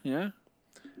 yeah, yeah.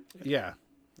 Yeah.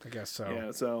 I guess so.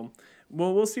 Yeah, so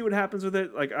we'll see what happens with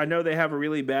it. Like I know they have a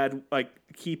really bad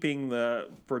keeping the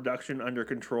production under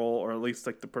control, or at least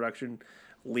like the production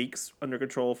leaks under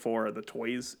control for the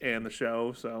toys and the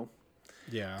show. So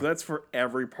Yeah. that's for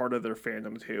every part of their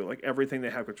fandom too. Like everything they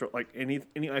have control, like any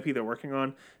IP they're working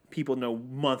on, people know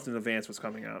months in advance what's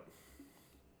coming out.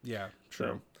 Yeah.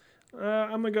 True.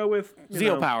 I'm gonna go with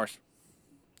Zeal powers.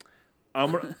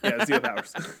 Zero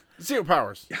Powers. Zero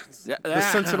Powers. Yeah, The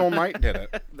Sentinel Knight did it.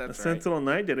 That's right. Sentinel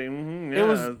Knight did it. Mm-hmm,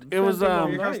 It was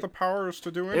He has the powers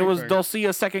to do anything. it was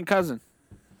Dulcia's second cousin.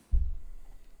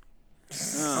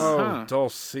 Oh,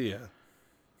 Dulcia.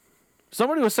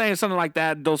 Somebody was saying something like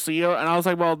that, Dulcia, and I was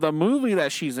like, well, the movie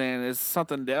that she's in is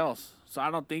something else. So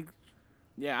I don't think.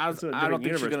 Yeah, It's a I don't different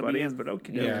think she's universe, gonna be buddies, in. but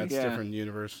okay. Yeah, it's Yeah. different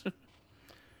universe.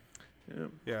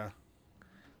 Yeah.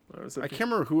 What was I it? can't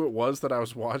remember who it was that I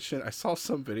was watching. I saw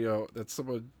some video that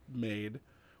someone made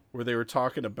where they were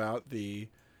talking about the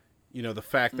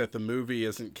fact that the movie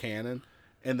isn't canon,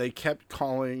 and they kept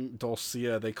calling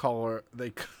Dulcia. They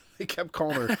kept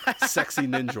calling her Sexy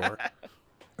Ninja.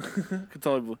 Could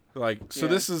totally- So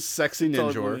this is Sexy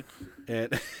Ninja,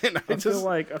 and I I feel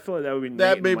like that would be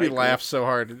that Nate made and me Michael. laugh so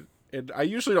hard. And I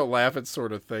usually don't laugh at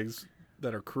sort of things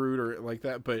that are crude or like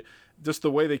that, but just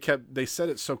the way they said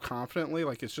it so confidently,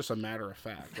 like it's just a matter of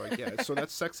fact. Like, yeah, so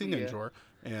that's Sexy Ninja,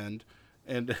 and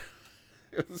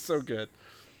it was so good.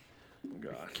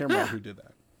 God. Can't remember who did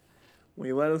that. Well,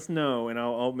 you let us know, and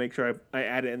I'll make sure I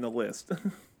add it in the list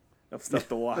of stuff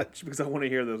to watch because I want to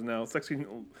hear those now. Sexy Lady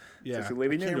I can't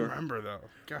Ninja. remember though.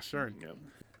 Gosh darn. Yeah.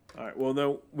 All right. Well,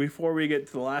 no. Before we get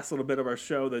to the last little bit of our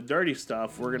show, the dirty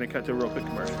stuff, we're gonna cut to a real quick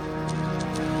commercial.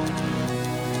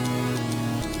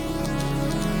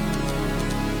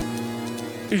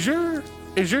 Is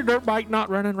your dirt bike not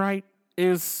running right?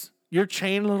 Is your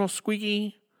chain a little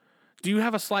squeaky? Do you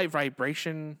have a slight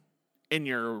vibration in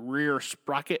your rear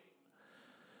sprocket?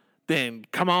 Then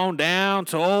come on down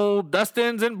to old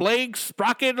Dustin's and Blake's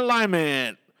Sprocket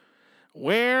Alignment,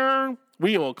 where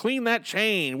we will clean that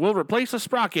chain. We'll replace the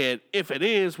sprocket. If it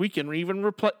is,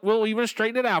 we'll even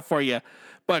straighten it out for you.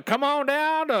 But come on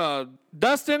down to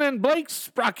Dustin and Blake's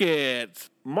Sprockets.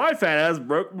 My fat ass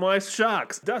broke my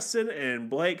shocks. Dustin and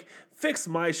Blake fixed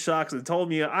my shocks and told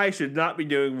me I should not be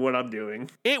doing what I'm doing.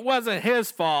 It wasn't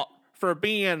his fault for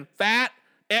being fat.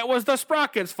 It was the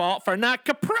sprocket's fault for not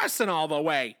compressing all the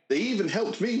way. They even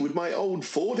helped me with my old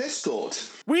Ford Escort.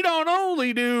 We don't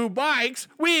only do bikes,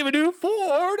 we even do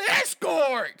Ford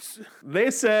Escorts.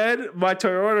 They said my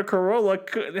Toyota Corolla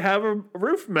couldn't have a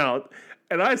roof mount.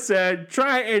 And I said,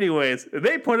 try it anyways.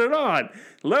 They put it on.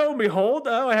 Lo and behold,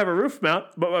 I have a roof mount,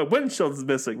 but my windshield's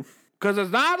missing. Because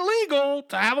it's not illegal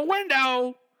to have a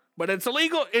window, but it's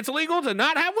illegal to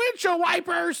not have windshield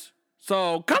wipers.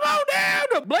 So come on down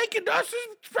to Blake and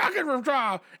Dustin's Sprocket Roof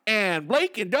Draw, and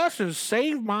Blake and Dustin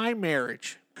saved my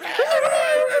marriage.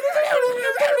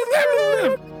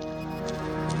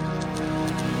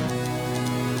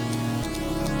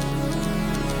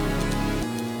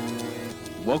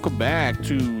 Welcome back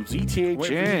to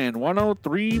ZTHN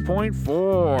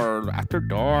 103.4 After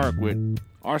Dark with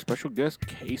our special guest,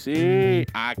 Casey.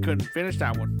 I couldn't finish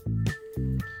that one.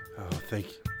 Oh, thank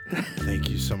you. Thank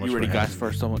you so much. You ready, for guys,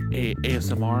 having for me. some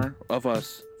ASMR of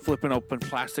us flipping open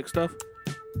plastic stuff?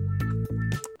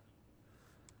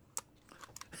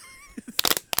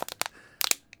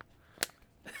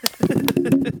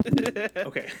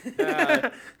 Okay.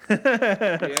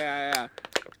 Yeah.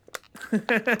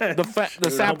 The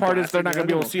sad part is they're not going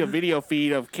to be able to see a video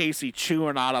feed of Casey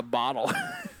chewing out a bottle.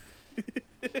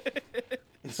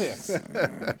 This is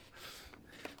an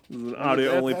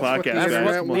audio-only That's what the podcast, That's guys.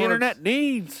 what Come the on. internet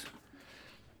needs.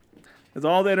 That's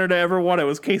all the internet ever wanted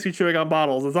was Casey chewing on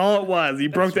bottles. That's all it was. He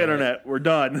broke the internet. We're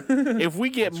done. If we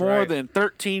get more right. than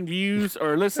 13 views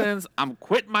or listens, I'm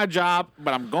quitting my job,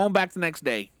 but I'm going back the next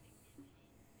day.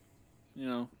 You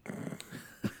know.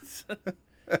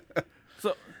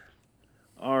 So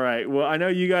All right. Well, I know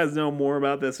you guys know more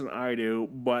about this than I do,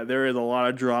 but there is a lot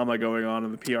of drama going on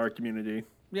in the PR community.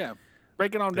 yeah,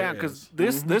 break it on down because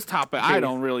is. this topic I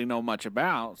don't really know much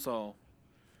about. So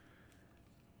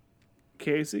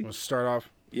Casey? Let's start off.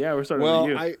 Yeah, we're starting Well,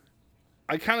 with you.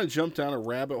 I kind of jumped down a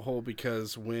rabbit hole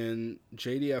because when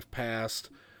JDF passed,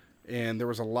 and there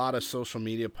was a lot of social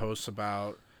media posts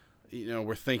about,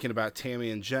 we're thinking about Tammy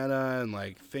and Jenna and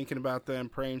like thinking about them,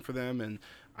 praying for them, and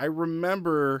I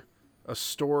remember a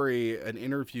story, an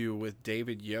interview with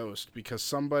David Yost, because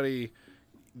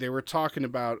they were talking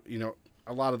about,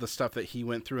 a lot of the stuff that he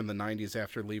went through in the 90s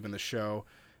after leaving the show,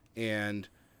 and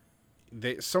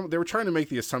they were trying to make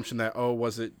the assumption that,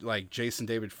 was it like Jason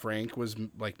David Frank was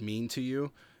like mean to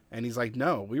you? And he's like,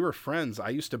 no, we were friends. I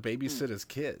used to babysit his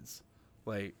kids.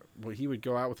 Like, when he would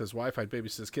go out with his wife, I'd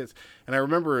babysit his kids. And I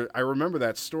remember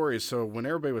that story. So when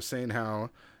everybody was saying how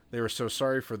they were so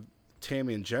sorry for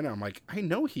Tammy and Jenna, I'm like, I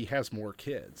know he has more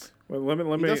kids. Well, let He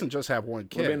me doesn't just have one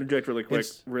kid. let me interject really quick.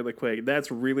 It's- That's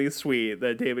really sweet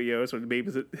that David Yost would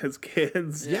babysit his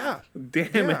kids. Yeah.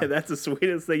 Damn Yeah. it. That's the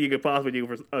sweetest thing you could possibly do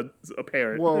for a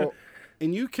parent. Well,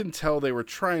 and you can tell they were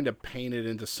trying to paint it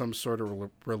into some sort of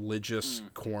religious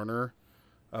corner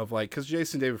of like, because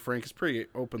Jason David Frank is pretty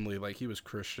openly like he was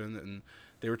Christian, and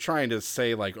they were trying to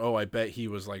say like, oh, I bet he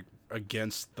was like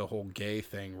against the whole gay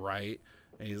thing, right?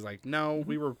 And he's like, no,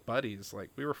 we were buddies, like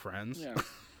we were friends. Yeah.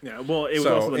 Yeah, well, it was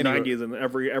So, also the anyway- 90s, and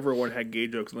everyone had gay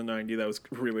jokes in the 90s. That was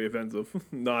really offensive.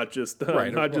 Not just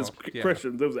Right, not just well, yeah.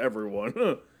 Christians. It was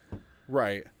everyone.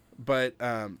 Right. But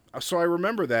so I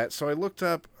remember that. So I looked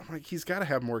up, I'm like, he's got to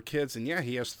have more kids. And yeah,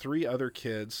 he has 3 other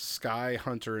kids, Sky,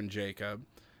 Hunter, and Jacob.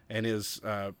 And his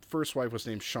first wife was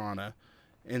named Shauna.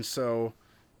 And so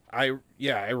I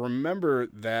remember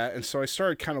that. And so I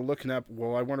started kind of looking up,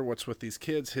 well, I wonder what's with these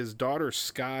kids. His daughter,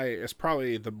 Sky, is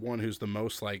probably the one who's the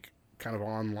most like kind of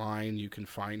online. You can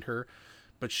find her.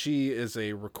 But she is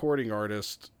a recording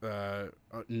artist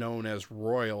known as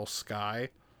Royal Sky.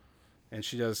 And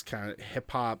she does kind of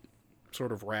hip-hop,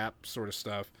 sort of rap sort of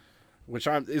stuff, which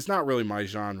is not really my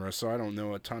genre, so I don't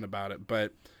know a ton about it.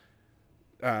 But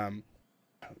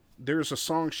there's a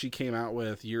song she came out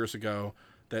with years ago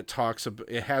that talks about,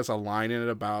 it has a line in it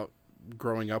about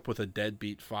growing up with a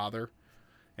deadbeat father.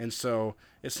 And so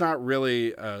it's not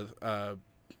really a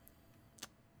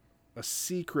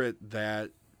secret that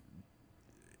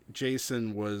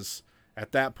Jason was,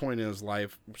 at that point in his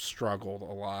life, struggled a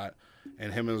lot.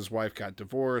 And him and his wife got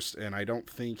divorced, and I don't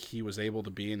think he was able to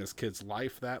be in his kid's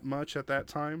life that much at that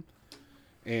time.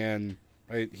 And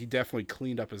he definitely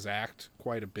cleaned up his act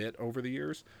quite a bit over the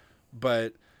years.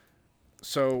 But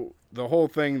so the whole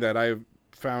thing that I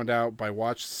found out by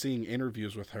seeing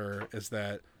interviews with her is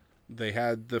that they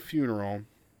had the funeral.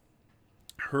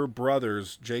 Her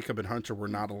brothers, Jacob and Hunter, were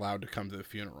not allowed to come to the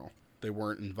funeral. They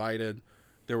weren't invited.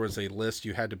 There was a list.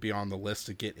 You had to be on the list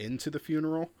to get into the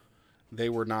funeral. They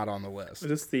were not on the list. Is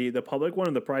this the public one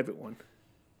or the private one?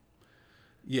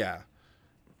 Yeah.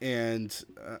 And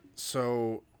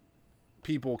so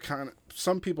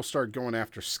some people started going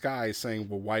after Sky, saying,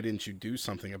 well, why didn't you do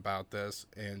something about this?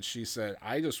 And she said,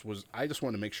 I just wanted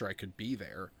to make sure I could be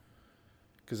there.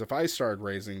 Because if I started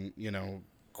raising,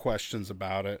 questions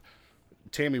about it,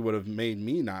 Tammy would have made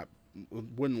me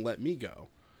wouldn't let me go.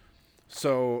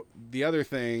 So the other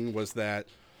thing was that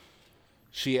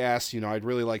she asked, I'd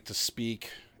really like to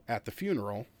speak at the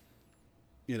funeral,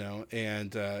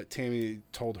 and Tammy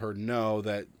told her no,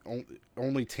 that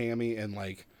only Tammy and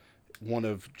like one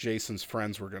of Jason's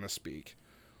friends were going to speak.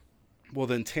 Well,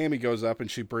 then Tammy goes up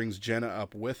and she brings Jenna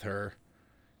up with her.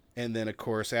 And then, of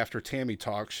course, after Tammy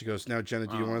talks, she goes, now, Jenna,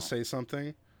 do you want to say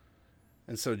something?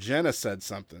 And so Jenna said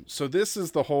something. So this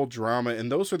is the whole drama.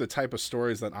 And those are the type of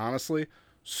stories that, honestly,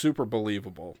 super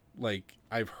believable. Like,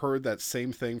 I've heard that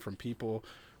same thing from people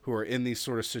who are in these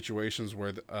sort of situations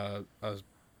where a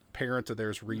parent of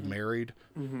theirs remarried,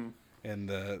 and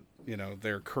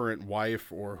their current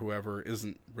wife or whoever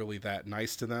isn't really that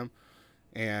nice to them.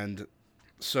 And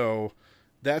so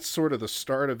that's sort of the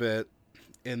start of it.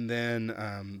 And then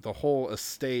the whole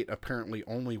estate apparently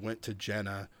only went to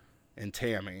Jenna and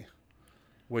Tammy,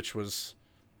 which was,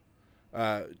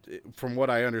 from what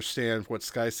I understand, what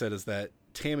Sky said is that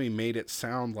Tammy made it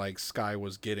sound like Sky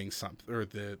was getting something, or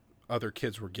the other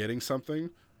kids were getting something,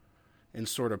 and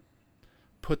sort of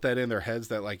put that in their heads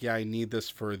that, like, yeah, I need this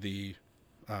for the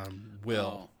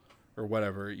will, or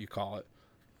whatever you call it.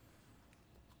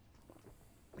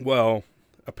 Well,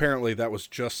 apparently that was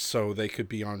just so they could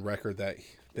be on record that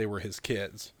they were his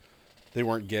kids. They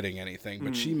weren't getting anything,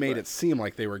 but she made it seem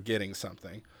like they were getting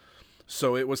something.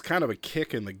 So it was kind of a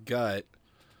kick in the gut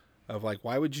of like,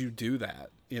 why would you do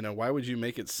that? Why would you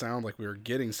make it sound like we were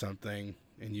getting something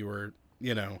and you were,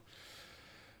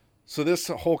 So this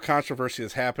whole controversy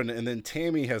has happened, and then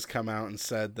Tammy has come out and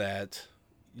said that,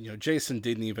 Jason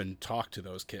didn't even talk to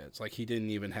those kids. Like, he didn't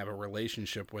even have a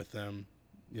relationship with them.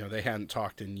 They hadn't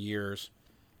talked in years.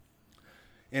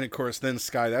 And of course, then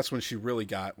Sky, that's when she really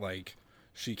got, like,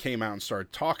 she came out and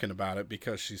started talking about it,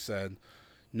 because she said,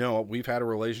 no, we've had a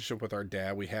relationship with our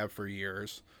dad. We have for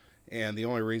years. And the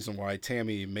only reason why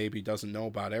Tammy maybe doesn't know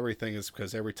about everything is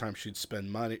because every time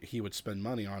he would spend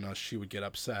money on us, she would get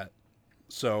upset.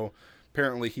 So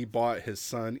apparently he bought his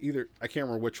son, I can't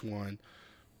remember which one,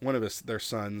 one of his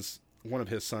sons,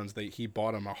 he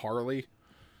bought him a Harley.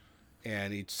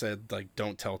 And he said, like,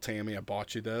 don't tell Tammy I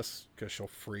bought you this, because she'll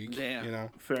freak. Damn.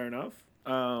 Fair enough.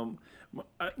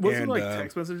 Wasn't like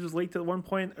text messages leaked at one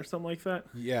point or something like that?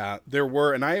 Yeah, there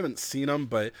were, and I haven't seen them,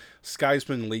 but Sky's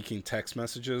been leaking text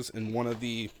messages, and one of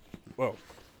the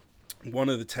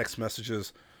text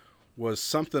messages was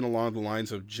something along the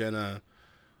lines of Jenna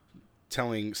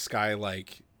telling Sky,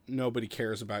 like, nobody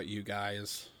cares about you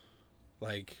guys.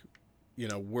 Like,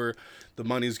 where the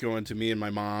money's going to me and my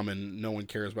mom, and no one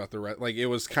cares about the rest. Like, it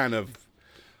was kind of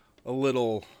a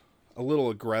little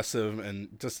aggressive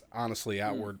and just honestly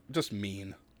outward, just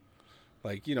mean.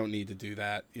 Like, you don't need to do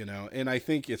that, And I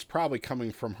think it's probably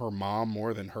coming from her mom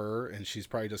more than her, and she's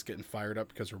probably just getting fired up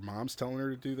because her mom's telling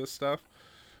her to do this stuff.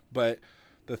 But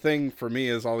the thing for me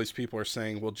is all these people are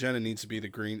saying, well, Jenna needs to be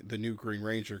the new Green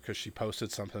Ranger because she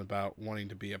posted something about wanting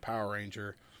to be a Power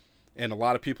Ranger. And a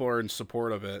lot of people are in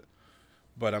support of it.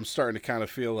 But I'm starting to kind of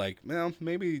feel like, well,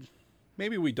 maybe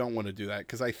we don't want to do that,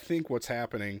 because I think what's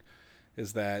happening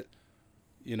is that,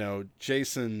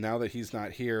 Jason, now that he's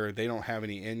not here, they don't have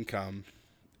any income,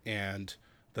 and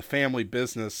the family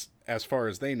business, as far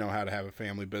as they know how to have a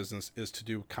family business, is to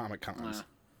do Comic-Cons.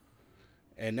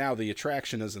 And now the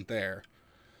attraction isn't there.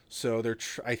 So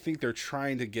I think they're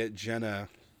trying to get Jenna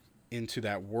into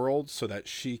that world so that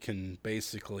she can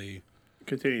basically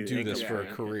continue do this for a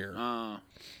career.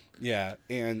 Yeah,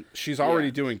 and she's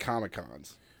already doing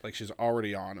Comic-Cons. Like, she's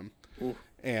already on them. Ooh.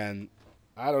 And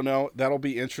I don't know. That'll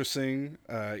be interesting.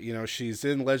 She's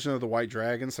in Legend of the White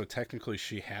Dragon, so technically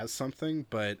she has something,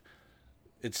 but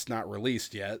it's not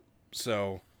released yet.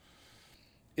 So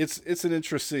it's an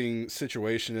interesting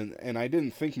situation, and I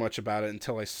didn't think much about it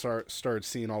until I started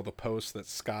seeing all the posts that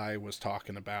Sky was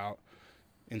talking about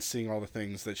and seeing all the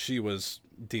things that she was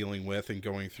dealing with and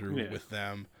going through with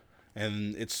them.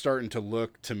 And it's starting to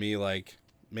look to me like,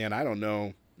 man, I don't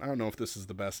know if this is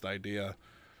the best idea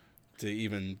to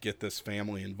even get this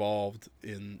family involved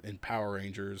in Power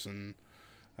Rangers. And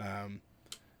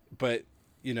but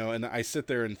and I sit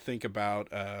there and think about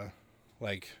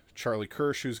like Charlie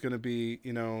Kirsch, who's going to be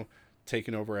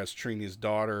taking over as Trini's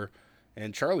daughter,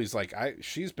 and Charlie's like,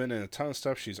 she's been in a ton of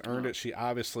stuff, she's earned it, she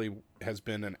obviously has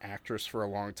been an actress for a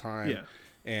long time.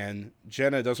 And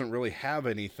Jenna doesn't really have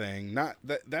anything. Not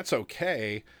that's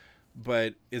okay,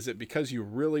 but is it because you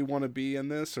really want to be in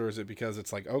this, or is it because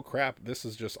it's like, oh crap, this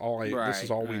is just all this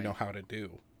is all we know how to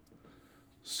do?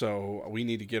 So we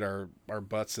need to get our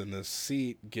butts in this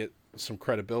seat, get some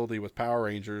credibility with Power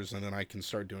Rangers, and then I can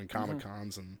start doing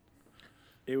Comic-Cons. And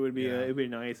it would be it'd be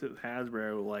nice if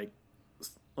Hasbro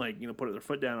put their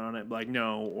foot down on it, like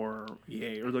no or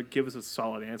yay, or like give us a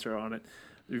solid answer on it.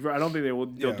 I don't think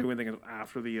they'll do anything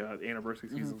after the anniversary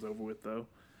season's over with, though.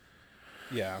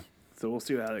 Yeah. So we'll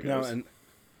see how that goes. And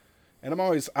I'm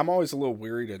always a little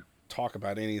weary to talk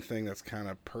about anything that's kind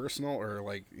of personal or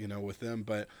like with them,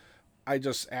 but I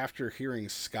just, after hearing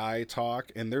Sky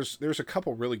talk, and there's a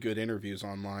couple really good interviews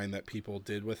online that people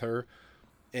did with her,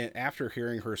 and after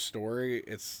hearing her story,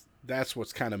 that's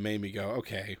what's kind of made me go,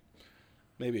 okay,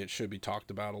 maybe it should be talked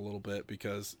about a little bit,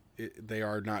 because they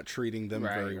are not treating them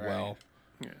very well.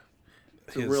 Yeah,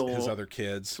 his other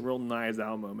kids. It's a real Knives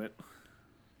Out moment.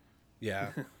 Yeah.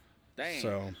 Dang.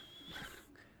 So.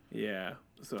 Yeah.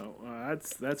 So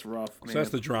that's rough, man. So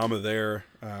that's the drama there.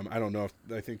 I don't know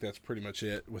I think that's pretty much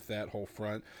it with that whole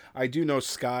front. I do know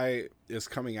Sky is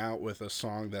coming out with a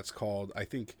song that's called, I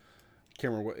can't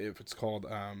remember if it's called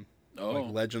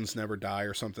like Legends Never Die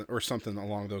or something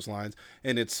along those lines.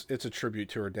 And it's a tribute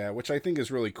to her dad, which I think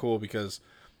is really cool, because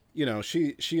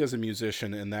she is a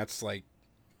musician, and that's like,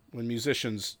 when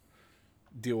musicians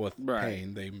deal with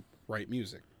pain, they write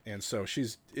music. And so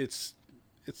it's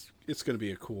going to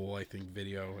be a cool, I think,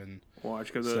 video and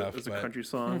watch, because it's a country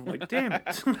song. Like, damn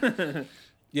it.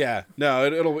 Yeah, no,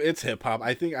 it's hip hop.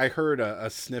 I think I heard a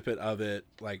snippet of it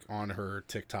like on her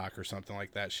TikTok or something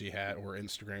like that. She had, or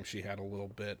Instagram, she had a little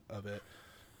bit of it.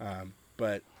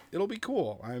 But it'll be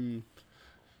cool.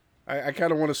 I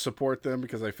kind of want to support them,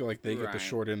 because I feel like they get the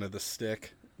short end of the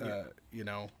stick,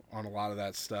 on a lot of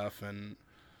that stuff. And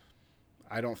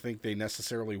I don't think they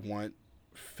necessarily want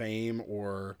fame,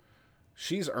 or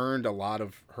she's earned a lot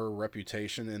of her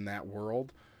reputation in that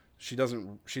world. She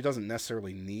doesn't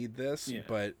necessarily need this,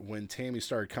 but when Tammy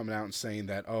started coming out and saying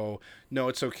that, oh, no,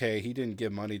 it's okay, he didn't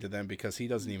give money to them because he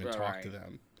doesn't even talk to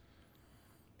them.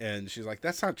 And she's like,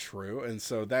 that's not true. And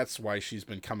so that's why she's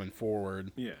been coming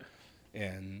forward. Yeah.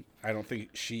 And I don't think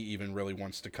she even really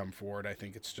wants to come forward. I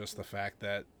think it's just the fact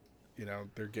that,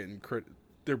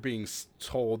 they're being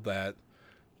told that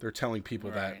they're telling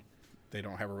people that they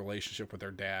don't have a relationship with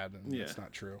their dad, and it's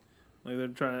not true. Like, they're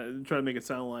trying to make it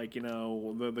sound like,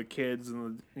 the kids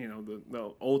and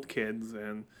the old kids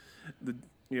and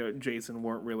Jason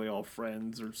weren't really all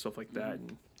friends or stuff like that.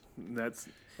 And that's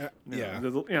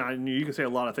and you can say a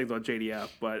lot of things about JDF,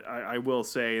 but I will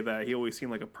say that he always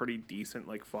seemed like a pretty decent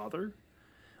father.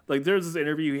 Like, there's this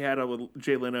interview he had with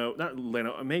Jay Leno, not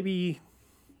Leno, maybe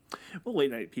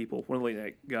late night people, one of the late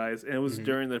night guys, and it was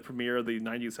during the premiere of the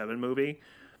 97 movie.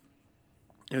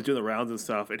 He was doing the rounds and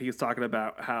stuff, and he was talking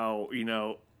about how,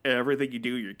 everything you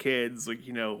do with your kids, like,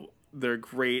 you know, they're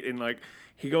great. And like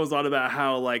he goes on about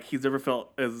how like he never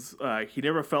felt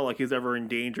like he's ever in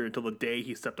danger until the day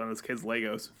he stepped on his kids'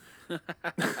 Legos.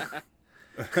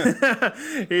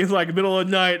 He's like middle of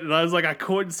the night, and I was like, I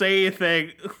couldn't say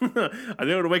anything. I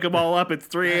didn't want to wake them all up. It's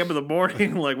 3 a.m. in the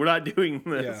morning. Like, we're not doing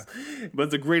this. Yeah. But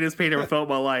it's the greatest pain I ever felt in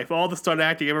my life. All the stunt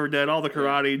acting I've ever done, all the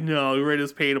karate. No, the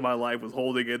greatest pain of my life was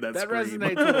holding in that scream.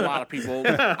 Resonates with a lot of people.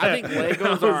 I think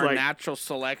Legos are our natural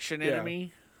selection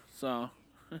enemy. So,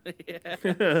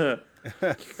 yeah.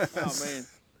 Oh man.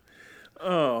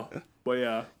 Oh, but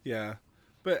yeah. Yeah.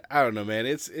 But I don't know, man.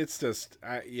 It's just,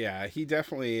 he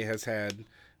definitely has had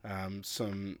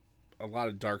a lot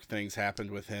of dark things happened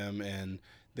with him. And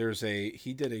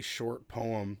he did a short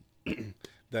poem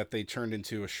that they turned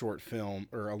into a short film,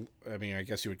 I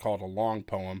guess you would call it a long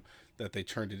poem that they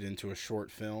turned it into a short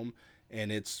film.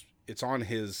 And it's on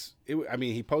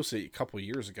he posted it a couple of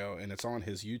years ago, and it's on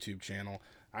his YouTube channel.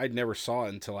 I'd never saw it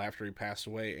until after he passed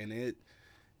away.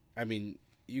 And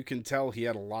you can tell he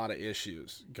had a lot of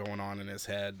issues going on in his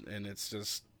head, and it's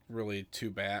just really too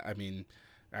bad. I mean,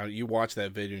 you watch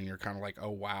that video and you're kind of like,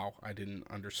 oh wow, I didn't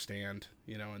understand,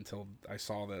 until I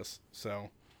saw this.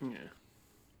 So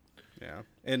yeah.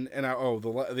 And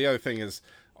the other thing is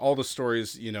all the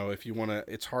stories, if you want to,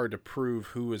 it's hard to prove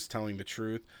who is telling the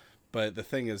truth. But the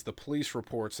thing is, the police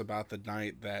reports about the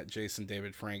night that Jason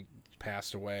David Frank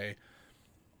passed away,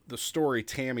 the story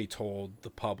Tammy told the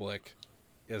public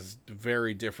is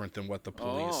very different than what the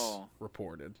police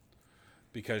reported,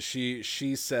 because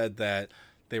she said that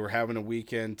they were having a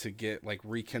weekend to get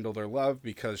rekindle their love,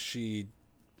 because she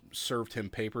served him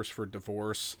papers for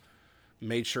divorce,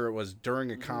 made sure it was during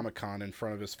a Comic-Con in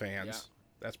front of his fans. Yeah.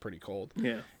 That's pretty cold.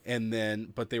 Yeah. And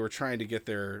then, but they were trying to get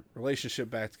their relationship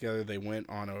back together. They went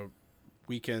on a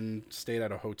weekend, stayed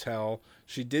at a hotel.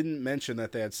 She didn't mention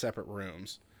that they had separate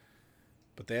rooms,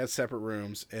 but they had separate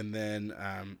rooms. And then,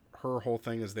 her whole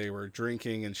thing is they were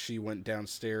drinking, and she went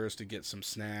downstairs to get some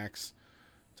snacks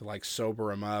to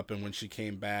sober him up. And when she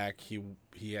came back,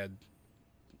 he had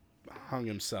hung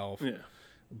himself. Yeah.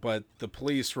 But the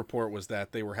police report was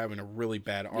that they were having a really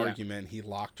bad argument. He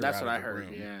locked her out of the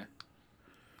room. Yeah.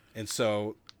 And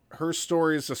so her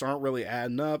stories just aren't really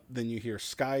adding up. Then you hear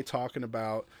Sky talking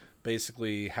about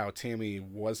basically how Tammy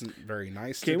wasn't very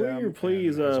nice to them. Can we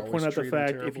please point out the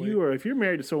fact, if you're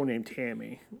married to someone named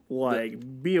Tammy,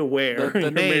 be aware. The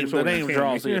name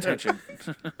draws the attention.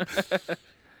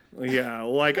 Yeah,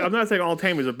 I'm not saying all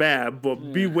Tammys are bad, but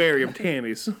be wary of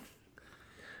Tammys.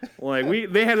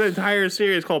 They had an entire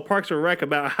series called Parks and Rec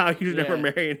about how you should never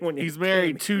marry anyone. He's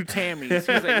married two Tammys. He's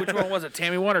like, which one was it,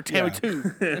 Tammy 1 or Tammy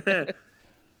 2?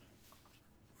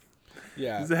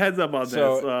 Yeah, just a heads up on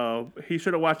this. He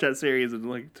should have watched that series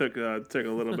and took a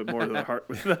little bit more to the heart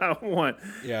with that one.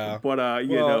 Yeah, but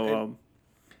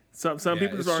some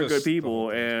people just aren't good people,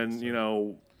 and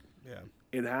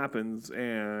it happens.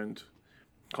 And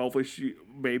hopefully, she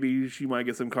might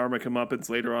get some karma comeuppance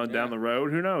later on down the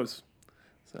road. Who knows?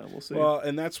 So we'll see. Well,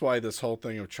 and that's why this whole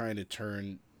thing of trying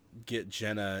to get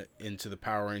Jenna into the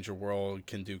Power Ranger world,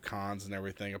 can do cons and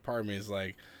everything. A part of me is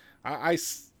like, I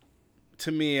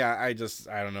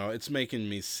don't know. It's making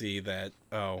me see that,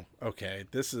 oh, okay,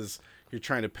 you're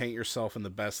trying to paint yourself in the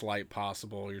best light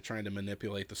possible. You're trying to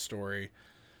manipulate the story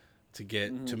to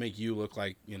get, to make you look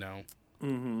like,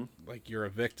 like you're a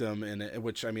victim. And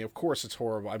which, of course it's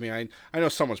horrible. I know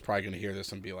someone's probably going to hear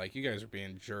this and be like, you guys are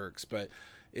being jerks, but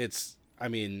I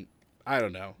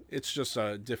don't know. It's just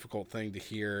a difficult thing to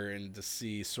hear and to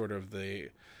see sort of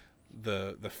the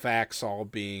facts all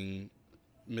being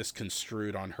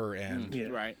misconstrued on her end. Yeah.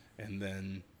 Right. And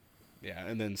then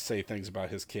say things about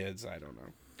his kids. I don't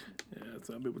know. Yeah,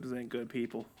 some people just ain't good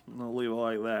people. I'll leave it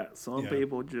like that. Some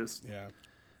people just...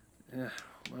 Yeah.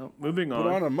 Well, moving on.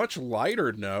 But on a much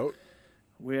lighter note...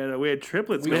 We had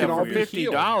triplets. We had all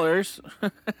 $50.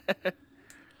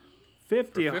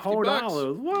 $50 whole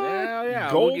dollars. What? Yeah.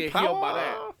 Gold we'll get power. Healed by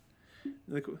that.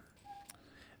 The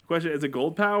question is it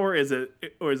gold power? Or is it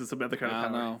some other kind of power? I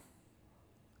don't know.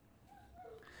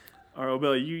 All right, well,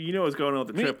 Billy, you know what's going on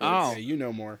with the triplets. Yeah, you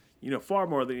know more. You know far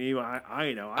more than you.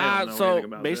 I know. I don't know anything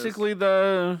about basically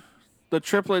this. the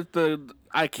triplet,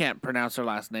 I can't pronounce their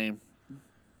last name.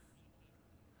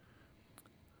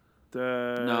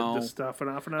 The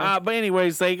Stefanophana? But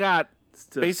anyways, they got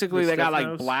basically they got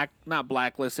Stephanos? not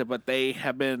blacklisted, but they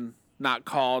have been not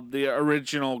called the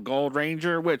original Gold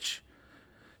Ranger, which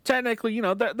technically,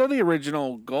 they're the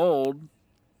original Gold.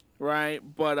 Right,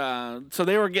 but so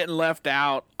they were getting left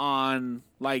out on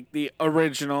the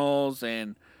originals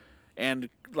and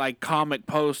comic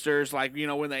posters.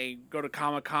 When they go to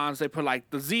Comic Cons, they put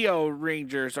the Zeo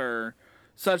Rangers or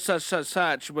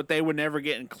such, but they would never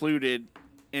get included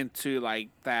into like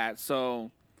that.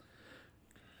 So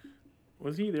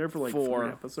Was he there for like 4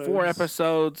 episodes? 4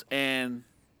 episodes, and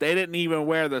they didn't even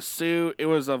wear the suit. It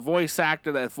was a voice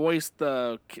actor that voiced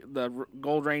the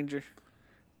Gold Ranger.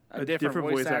 A different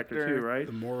voice actor too, right?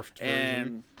 The morphed version.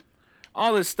 And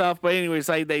all this stuff. But anyways,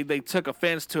 like they took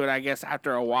offense to it, I guess,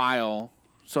 after a while.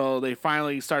 So they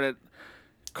finally started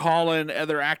calling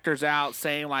other actors out,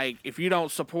 saying like, if you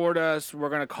don't support us, we're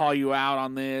gonna call you out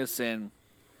on this. And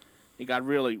it got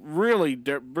really, really,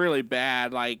 really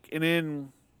bad. Like, and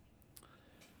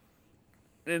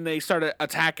then they started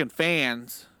attacking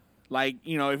fans. Like,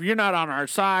 you know, if you're not on our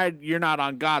side, you're not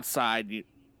on God's side.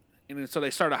 And so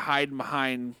they started hiding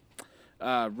behind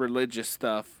religious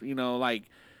stuff. You know, like,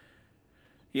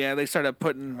 yeah, they started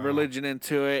putting religion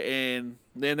into it, and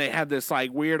then they had this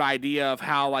like weird idea of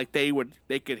how like they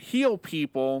could heal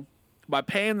people by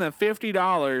paying them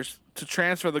 $50 to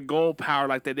transfer the gold power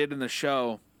like they did in the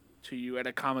show to you at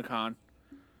a Comic-Con.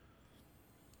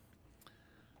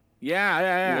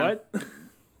 Yeah. What?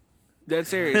 Dead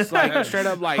serious. Like, straight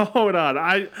up, like... Hold on.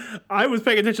 I was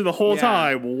paying attention the whole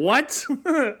time. What?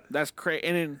 That's crazy.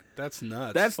 And then, that's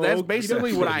nuts. That's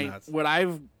basically nuts. what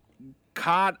I've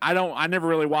caught. I never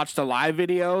really watched the live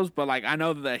videos, but, like, I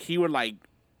know that he would, like,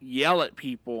 yell at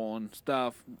people and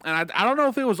stuff. And I don't know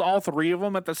if it was all 3 of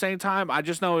them at the same time. I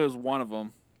just know it was one of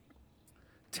them.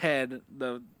 Ted,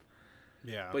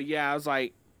 Yeah. But, yeah, I was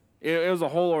like... It was a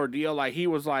whole ordeal. Like, he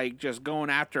was, like, just going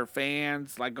after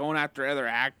fans, like, going after other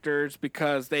actors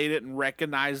because they didn't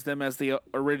recognize them as the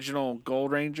original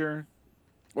Gold Ranger.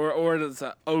 Or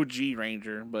the OG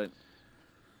Ranger, but...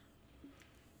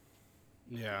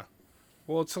 Yeah.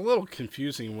 Well, it's a little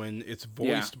confusing when it's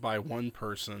voiced by one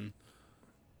person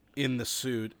in the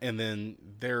suit, and then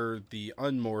they're the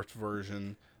unmorphed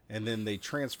version, and then they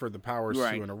transfer the powers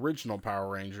to an original Power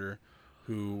Ranger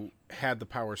who had the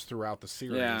powers throughout the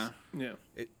series.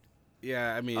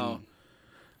 Yeah. I mean...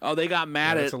 Oh, they got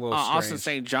mad at Austin strange.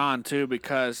 St. John, too,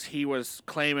 because he was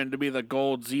claiming to be the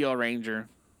Gold Zeo Ranger.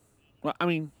 Well, I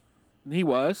mean, he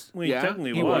was. Well, he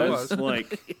technically was.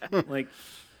 Like,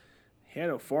 he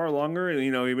had it far longer, and,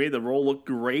 you know, he made the role look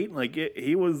great. Like,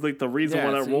 he was, like, the reason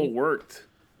why that role worked.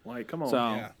 Like, come on.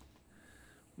 So,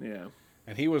 yeah.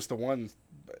 And he was the one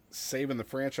saving the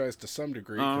franchise to some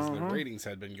degree because the ratings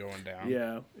had been going down.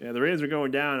 Yeah, the ratings were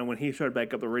going down, and when he showed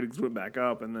back up, the ratings went back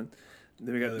up, and then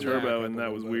we got Turbo, and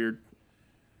that was weird.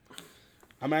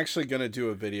 I'm actually going to do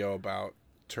a video about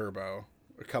Turbo.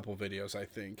 A couple videos, I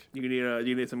think. You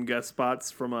need some guest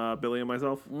spots from Billy and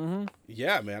myself? Mm-hmm.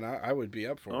 Yeah, man, I would be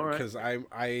up for it. Because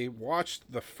I watched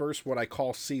the first, what I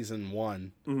call season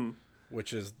 1,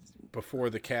 which is before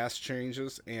the cast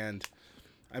changes, and...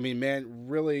 I mean, man,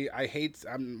 really,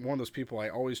 I'm one of those people, I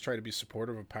always try to be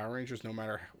supportive of Power Rangers, no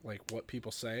matter, like, what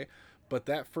people say. But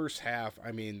that first half,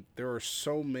 I mean, there are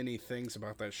so many things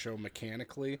about that show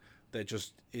mechanically that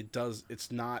just,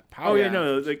 it's not Power Rangers. Oh, yeah,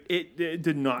 no, like, it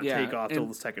did not take off till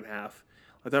the second half.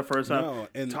 Like, that first half,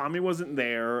 Tommy wasn't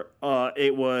there.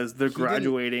 It was the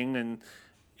graduating, and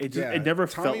it never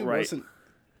felt right.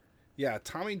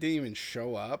 Tommy didn't even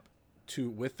show up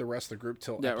with the rest of the group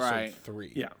till episode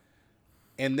 3. Yeah.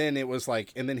 And then it was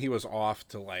like, and then he was off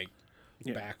to like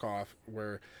back off.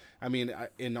 Where, I mean,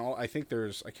 I think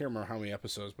there's, I can't remember how many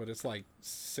episodes, but it's like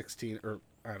 16 or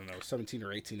I don't know, 17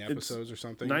 or 18 episodes or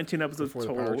something. 19 episodes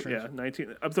total. Yeah,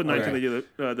 19. Episode 19, they do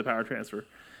the power transfer,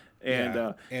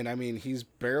 and and I mean, he's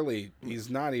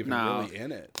not even really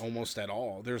in it almost at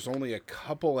all. There's only a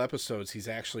couple episodes he's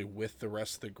actually with the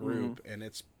rest of the group, and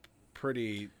it's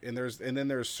pretty. And then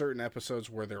there's certain episodes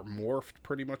where they're morphed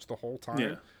pretty much the whole time.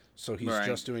 Yeah. So he's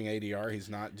just doing ADR. He's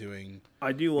not doing.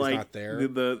 I do like not there.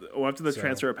 After the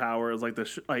transfer of power is like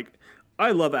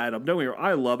I love Adam. Don't get me wrong.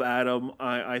 I love Adam.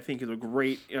 I think he's a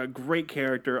great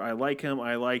character. I like him.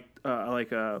 I like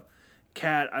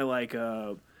Kat. I like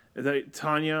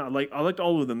Tanya. I liked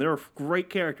all of them. They were great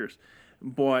characters,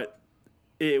 but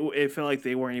it felt like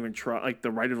they weren't even trying. Like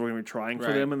the writers weren't even trying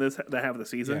for them in that half of the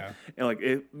season, and like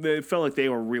it felt like they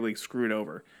were really screwed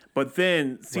over. But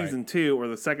then season 2 or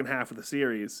the second half of the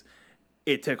series,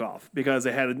 it took off because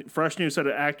they had a fresh new set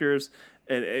of actors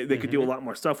and they could do a lot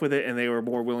more stuff with it, and they were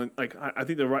more willing. Like I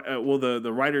think the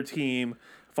writer team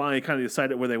finally kind of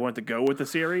decided where they wanted to go with the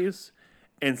series,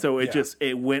 and so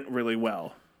it went really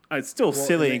well. It's still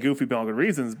silly and goofy for all good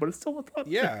reasons, but it's still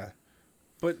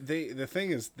But the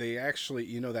thing is, they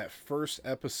actually, that first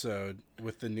episode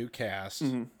with the new cast,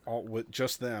 all with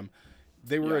just them,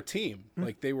 they were a team.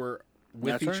 Like they were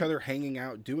with each other, hanging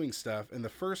out, doing stuff. In the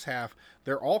first half,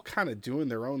 they're all kind of doing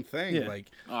their own thing. Like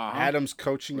Adam's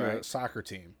coaching a soccer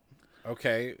team.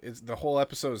 Okay, it's the whole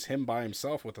episode is him by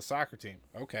himself with the soccer team.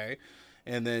 Okay,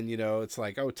 and then it's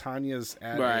like, oh, Tanya's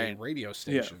at a radio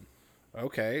station.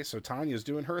 Okay, so Tanya's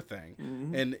doing her thing,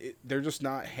 and they're just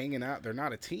not hanging out. They're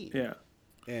not a team. Yeah,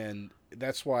 and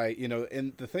that's why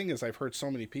And the thing is, I've heard so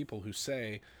many people who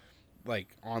say,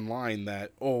 like online,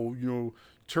 that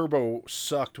Turbo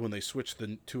sucked when they switched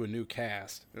to a new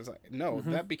cast. It's like, no,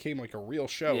 that became like a real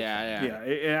show. Yeah.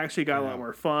 It actually got a lot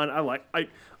more fun. I love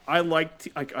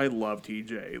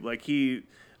TJ. Like I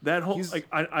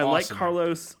awesome. like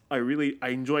Carlos. I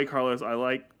enjoy Carlos. I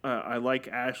like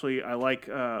Ashley. I like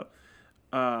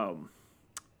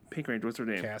Pink Ranger. What's her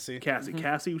name? Cassie.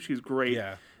 Cassie. She's great.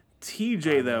 Yeah.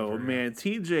 TJ though, man,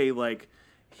 TJ, like,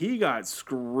 he got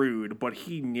screwed, but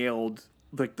he nailed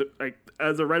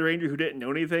as a Red Ranger who didn't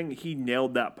know anything, he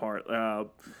nailed that part.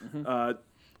 Selvin,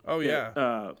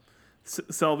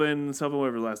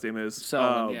 whatever his last name is.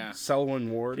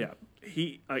 Selwyn Ward. Yeah.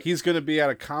 He's going to be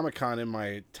at a Comic-Con in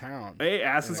my town. Hey,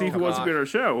 ask to see if he wants to be on our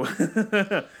show.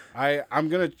 I'm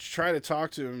going to try to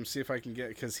talk to him, see if I can get,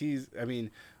 because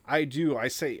I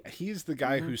say he's the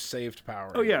guy who saved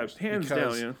Power Rangers. Oh, yeah, hands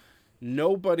down, yeah.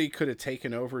 Nobody could have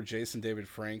taken over Jason David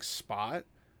Frank's spot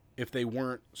if they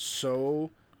weren't so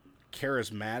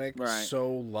charismatic, so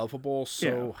lovable,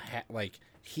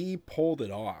 he pulled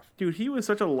it off. Dude, he was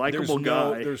such a likable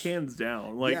guy, hands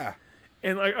down.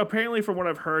 And apparently, from what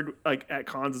I've heard, at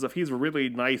cons and stuff, he's a really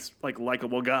nice,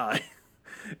 likable guy.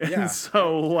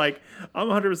 So I'm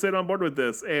 100% on board with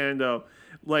this. And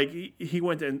he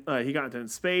went and he got into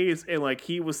space, and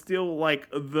he was still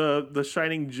the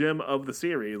shining gem of the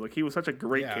series. He was such a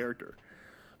great character.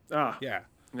 Yeah,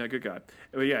 good guy.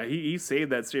 But yeah, he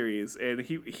saved that series, and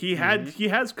he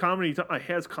has comedy.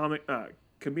 Has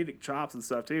comedic chops and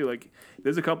stuff too.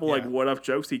 There's a couple what if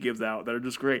jokes he gives out that are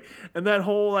just great. And that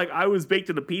whole I was baked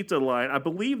in a pizza line, I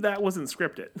believe that wasn't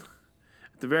scripted.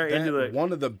 At the very end of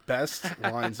one of the best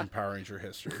lines in Power Ranger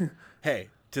history. Hey,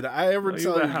 did I ever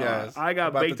tell you guys I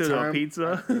got baked in a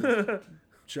pizza?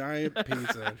 Giant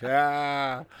pizza.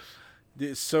 Yeah.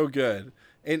 It's so good.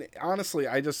 And honestly,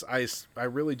 I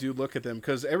really do look at them,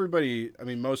 because everybody,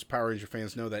 most Power Ranger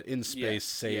fans know that In Space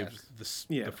saved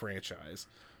the franchise.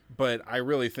 But I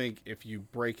really think if you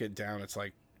break it down, it's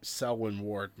like Selwyn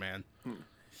Ward, man.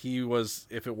 He was,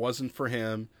 if it wasn't for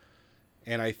him,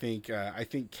 and I think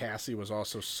Cassie was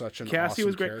also such an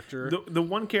awesome character. The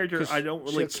one character I don't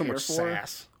really so care much for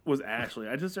sass. was Ashley.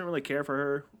 I just didn't really care for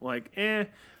her.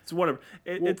 It's whatever.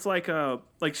 It's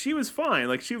she was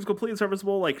fine. She was completely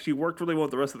serviceable. She worked really well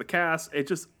with the rest of the cast.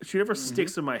 She never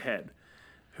sticks in my head.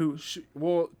 To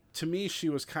me, she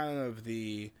was kind of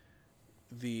the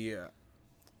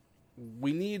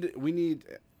we need.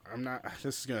 I'm not.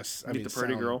 This is gonna. The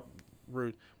pretty girl.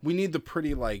 Rude. We need the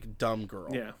pretty dumb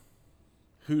girl. Yeah.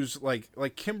 Who's like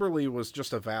Kimberly was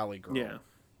just a valley girl. Yeah.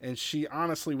 And she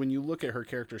honestly, when you look at her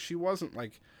character, she wasn't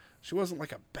like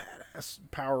a badass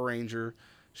Power Ranger.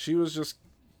 She was just.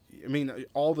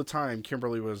 All the time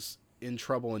Kimberly was in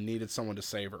trouble and needed someone to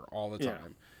save her all the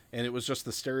time. And it was just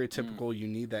the stereotypical. You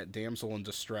need that damsel in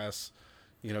distress,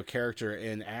 character.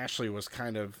 And Ashley was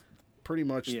kind of. Pretty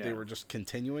much, they were just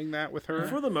continuing that with her.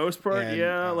 For the most part,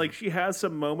 she has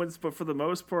some moments, but for the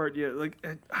most part, I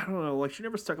don't know, she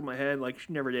never stuck in my head,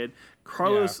 she never did.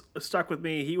 Carlos stuck with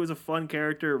me. He was a fun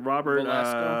character.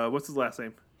 Robert, what's his last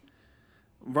name?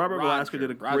 Robert Velasco did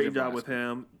a great job with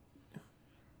him.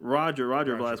 Roger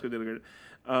Velasco did a good.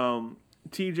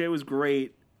 TJ was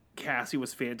great. Cassie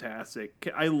was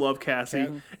fantastic. I love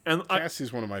Cassie, and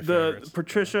Cassie's one of my favorites.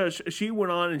 Patricia, she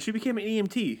went on and she became an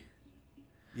EMT.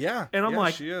 Yeah, and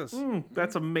I'm she is.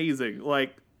 That's amazing.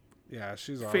 Yeah,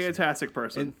 she's awesome. Fantastic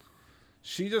person. And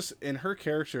she just, in her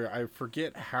character, I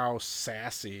forget how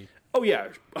sassy. Oh yeah,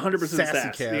 100%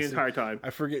 sassy the entire time.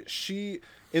 I forget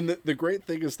the great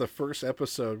thing is the first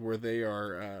episode where they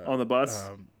are on the bus.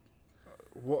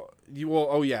 But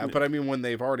when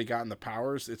they've already gotten the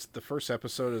powers, it's the first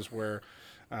episode is where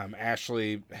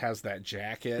Ashley has that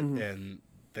jacket and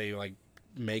they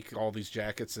make all these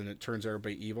jackets and it turns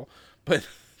everybody evil. But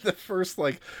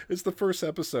it's the first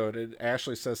episode, and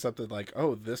Ashley says something like,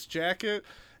 "Oh, this jacket,"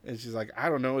 and she's like, "I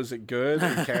don't know, is it good?"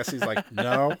 And Cassie's like,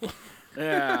 "No,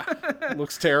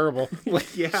 looks terrible."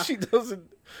 She doesn't.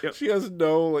 Yep. She doesn't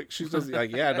know. She's just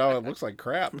no, it looks like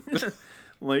crap.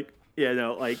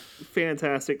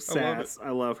 Fantastic sass. I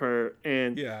love her,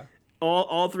 and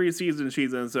all 3 seasons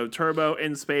she's in. So Turbo,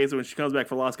 In Space, when she comes back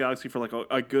for Lost Galaxy for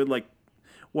a good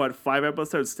 5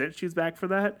 episode stint, she's back for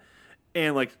that.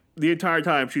 And the entire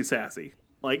time she's sassy.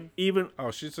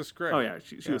 She's just great. Oh yeah,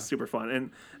 she was super fun.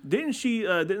 And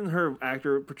didn't her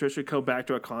actor Patricia come back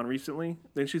to a con recently?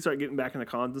 Didn't she start getting back into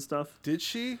cons and stuff? Did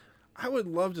she? I would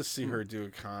love to see her do a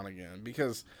con again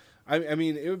because, I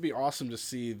mean, it would be awesome to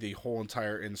see the whole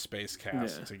entire In Space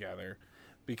cast together.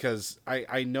 Because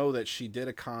I know that she did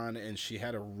a con and she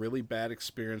had a really bad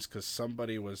experience because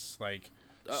somebody was like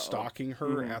stalking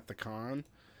her at the con,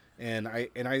 and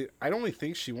I only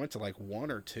think she went to like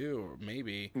 1 or 2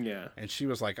 maybe. Yeah. And she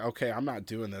was like, okay, I'm not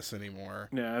doing this anymore.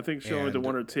 Yeah, I think she went to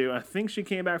 1 or 2. I think she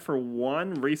came back for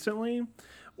 1 recently,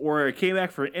 or came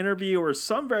back for an interview or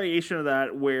some variation of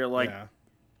that where like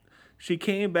she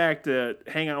came back to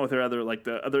hang out with her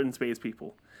the other In Space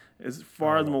people. As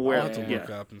far as I'm aware, I'll have to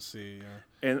look up and see. Yeah.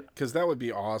 And because that would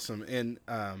be awesome. And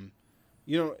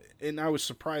you know, and I was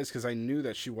surprised because I knew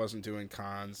that she wasn't doing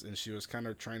cons and she was kind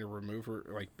of trying to remove her,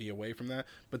 like be away from that.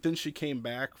 But then she came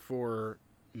back for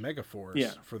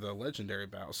Megaforce for the Legendary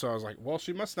battle. So I was like, well,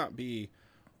 she must not be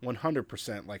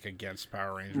 100% like against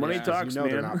Power Rangers. Money talks, you know,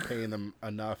 man. they're not paying them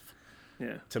enough.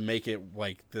 To make it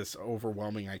like this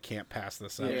overwhelming, I can't pass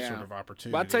this up sort of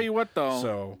opportunity. But I'll tell you what though,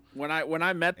 so when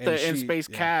I met the In Space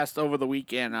cast over the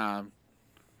weekend,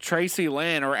 Tracy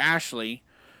Lynn or Ashley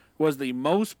was the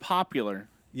most popular.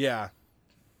 Yeah.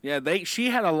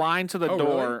 She had a line to the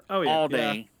door all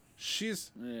day. Yeah. She's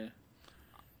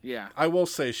yeah. I will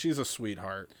say she's a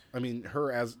sweetheart. I mean,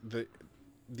 her as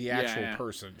the actual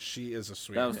person, she is a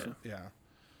sweetheart. Yeah.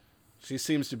 She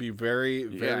seems to be very,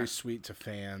 very sweet to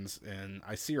fans, and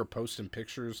I see her posting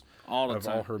pictures of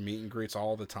all her meet and greets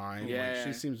all the time. Yeah, like,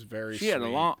 she seems very. She sweet. had a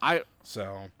long. I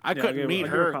couldn't meet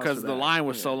her because the line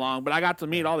was so long, but I got to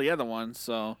meet all the other ones.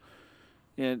 So,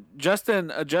 yeah, Justin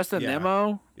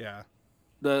Nemo. Yeah.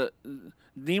 The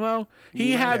Nemo.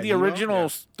 He had the original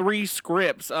 3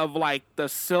 scripts of like the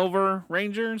Silver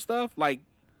Ranger and stuff. Like,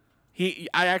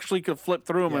 I actually could flip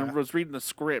through them and was reading the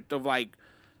script of like,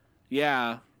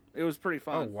 it was pretty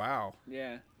fun. Oh wow!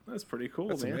 Yeah, that's pretty cool.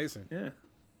 That's man. amazing. Yeah,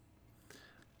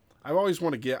 I always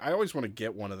want to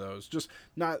get one of those. Just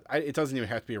not. It doesn't even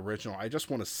have to be original. I just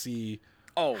want to see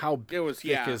how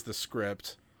thick is the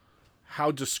script,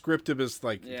 how descriptive is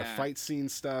like the fight scene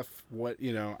stuff. What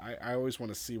I always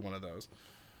want to see one of those.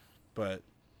 But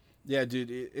yeah,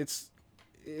 dude,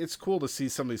 it's cool to see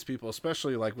some of these people,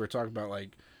 especially like we're talking about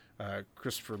like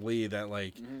Christopher Lee, that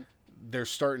like they're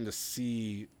starting to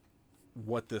see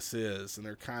what this is, and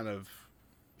they're kind of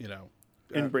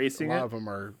embracing it. A lot of them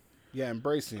are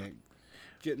embracing it,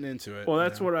 getting into it. Well,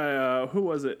 that's what I who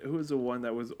was it? Who was the one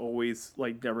that was always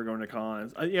like never going to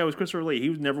cons? It was Christopher Lee. He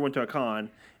never went to a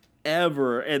con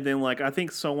ever, and then like I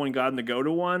think someone got him to go to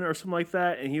one or something like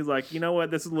that, and he's like, you know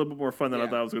what, this is a little bit more fun than I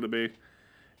thought it was going to be,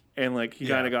 and like he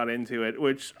kind of got into it,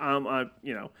 which I'm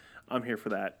here for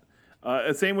that.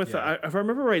 Same with, if I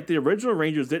remember right, the original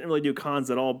Rangers didn't really do cons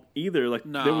at all either. Like,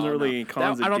 there wasn't really any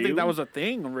cons I don't think that was a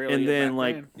thing, really. And then,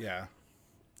 like, then.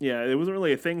 it wasn't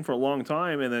really a thing for a long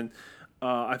time. And then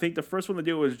I think the first one to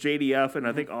do it was JDF, and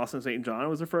I think Austin St. John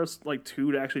was the first, like,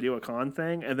 2 to actually do a con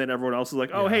thing. And then everyone else was like,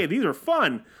 oh, hey, these are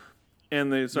fun.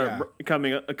 And they started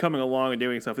coming along and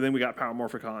doing stuff. And then we got Power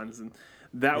Morphicons, and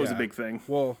that was a big thing.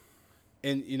 Well,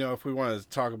 and, if we want to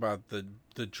talk about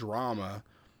the drama,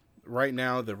 right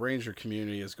now the Ranger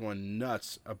community is going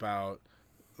nuts about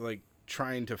like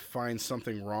trying to find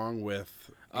something wrong with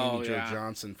Amy Jo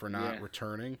Johnson for not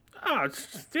returning. Oh,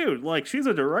 dude, like she's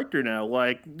a director now.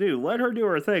 Like, dude, let her do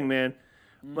her thing, man.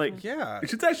 Like,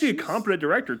 she's actually a competent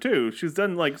director too. She's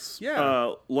done like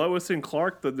Lois and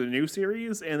Clark, the new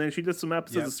series, and then she did some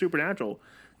episodes of Supernatural.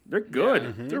 They're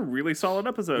good. They're really solid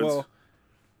episodes. Well,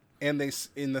 and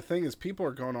the thing is, people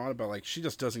are going on about like she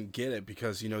just doesn't get it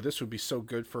because this would be so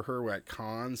good for her at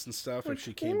cons and stuff if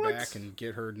she came back and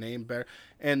get her name better.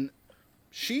 And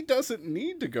she doesn't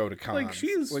need to go to cons.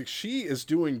 She is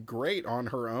doing great on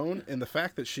her own, and the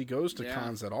fact that she goes to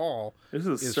cons at all is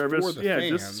a service for the fans.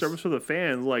 Just service for the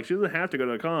fans. Like, she doesn't have to go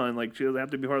to a con. Like, she doesn't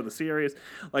have to be part of the series.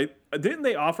 Like, didn't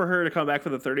they offer her to come back for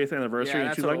the 30th anniversary?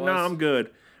 And she's like, "No, I'm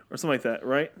good," or something like that,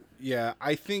 right? Yeah,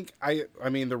 I think I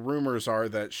mean the rumors are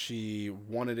that she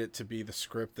wanted it to be the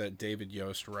script that David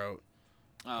Yost wrote,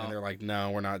 and they're like,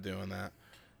 "No, we're not doing that."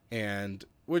 And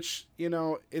which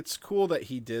it's cool that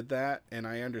he did that, and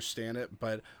I understand it,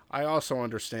 but I also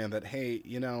understand that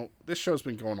this show's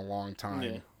been going a long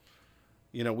time.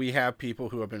 Yeah. We have people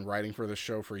who have been writing for the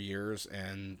show for years,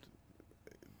 and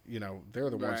they're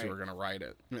the ones who are going to write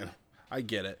it. I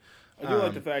get it. I do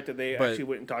like the fact that they actually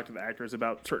went and talked to the actors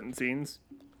about certain scenes.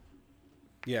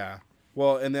 Yeah.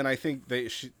 Well, and then I think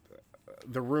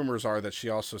the rumors are that she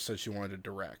also said she wanted to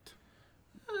direct.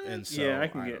 And so I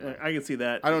can see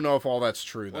that. I don't know if all that's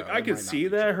true though. Like, I can see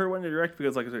that her wanting to direct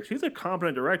because, like I said, she's a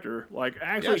competent director. Like,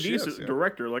 actually, decent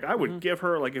director. Like, I would give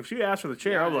her, like, if she asked for the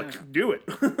chair, I would like, do it.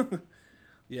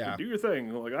 Yeah, do your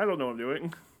thing. Like, I don't know what I'm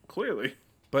doing. clearly.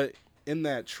 But in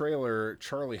that trailer,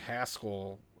 Charlie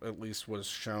Haskell at least was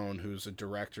shown, who's a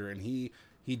director, and he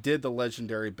did the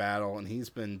legendary battle, and he's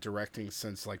been directing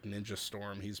since like Ninja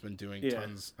Storm. He's been doing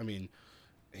tons. I mean,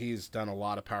 he's done a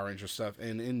lot of Power Ranger stuff,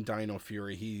 and in Dino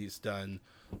Fury, he's done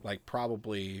like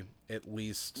probably at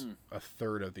least a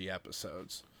third of the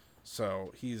episodes.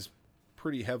 So he's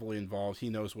pretty heavily involved. He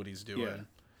knows what he's doing.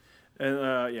 And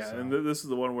and this is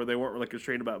the one where they weren't really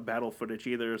constrained about battle footage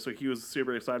either. So he was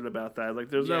super excited about that. Like,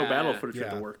 there's no battle footage we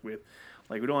have to work with.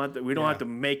 Like, we don't have to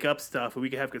make up stuff. We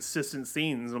can have consistent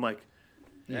scenes. And I'm like,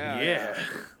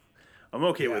 I'm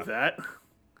okay with that.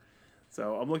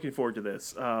 So I'm looking forward to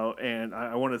this, and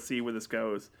I want to see where this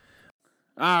goes.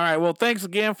 All right. Well, thanks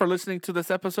again for listening to this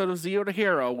episode of Zero to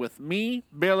Hero with me,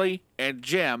 Billy, and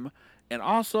Jim, and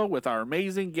also with our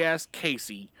amazing guest,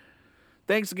 Casey.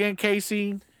 Thanks again,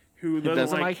 Casey. Who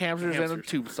doesn't like hamsters in a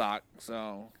tube sock.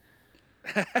 So,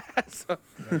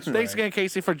 thanks again,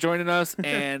 Casey, for joining us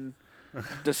and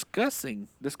discussing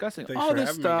all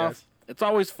this stuff. It's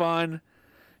always fun.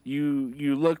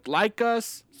 You looked like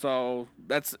us, so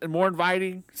that's more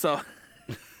inviting. So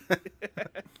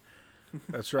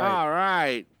that's right. All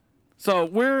right. So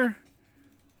we're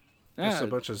just a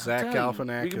bunch of Zach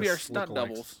Galifianakis. We can be our stunt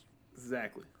doubles.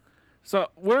 Exactly. So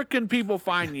where can people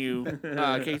find you,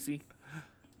 Casey?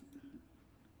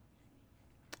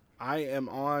 I am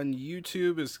on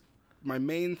YouTube is my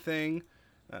main thing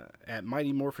at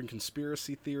Mighty Morphin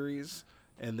Conspiracy Theories,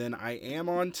 and then I am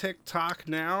on TikTok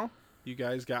now. You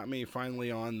guys got me finally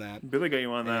on that. Billy got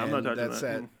you on that. I'm not touching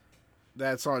that.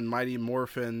 That's on Mighty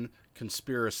Morphin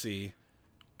Conspiracy,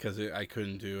 because I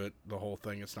couldn't do it the whole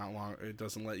thing. It's not long. It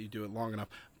doesn't let you do it long enough.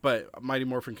 But Mighty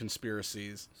Morphin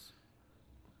Conspiracies.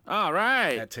 All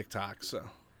right. At TikTok. So.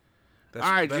 All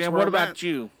right, Jim. What about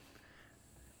you?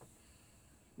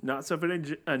 Not so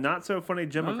funny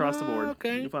Jim across the board.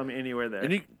 Okay. You can find me anywhere there.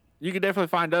 And you can definitely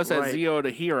find us at Zero to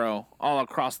Hero all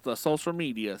across the social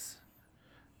medias.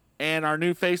 And our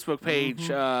new Facebook page,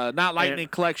 not Lightning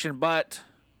Collection, but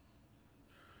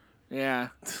yeah.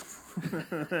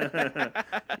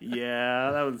 Yeah,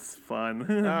 that was fun.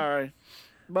 All right.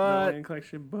 But not Lightning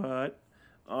Collection, but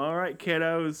all right,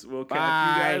 kiddos. We'll catch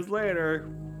you guys later.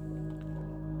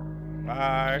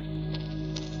 Bye.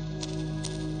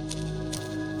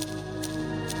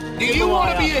 Do you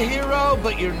want to be a hero,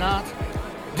 but you're not?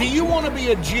 Do you want to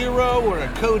be a Jiro or a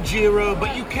Kojiro,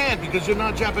 but you can't because you're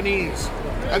not Japanese?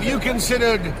 Have you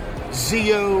considered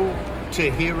Zio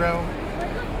to Hero?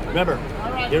 Remember,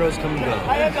 heroes come and go.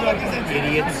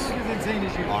 Idiots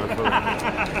are forever.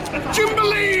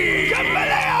 Jimbalee!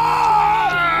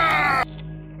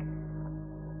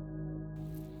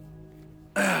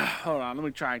 Hold on, let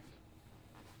me try.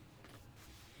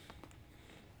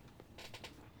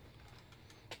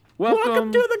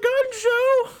 Welcome to the Gun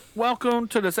Show. Welcome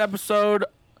to this episode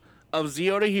of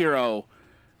Zero to Hero.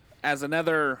 As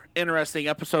another interesting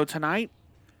episode tonight.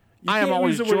 I am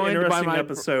always joined by my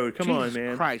episode. Come on,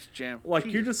 man. Christ, Jim. Like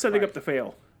you're just setting up to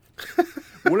fail.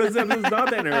 What is that? It's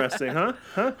not that interesting, huh?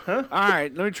 Huh? All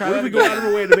right, let me try. What if we go out of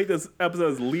our way to make this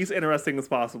episode as least interesting as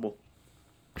possible?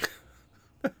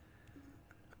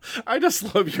 I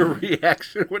just love your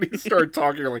reaction when you start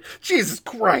talking. You're like, Jesus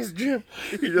Christ, Jim.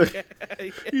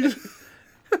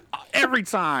 Every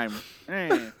time.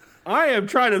 Man. I am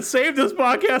trying to save this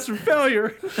podcast from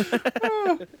failure.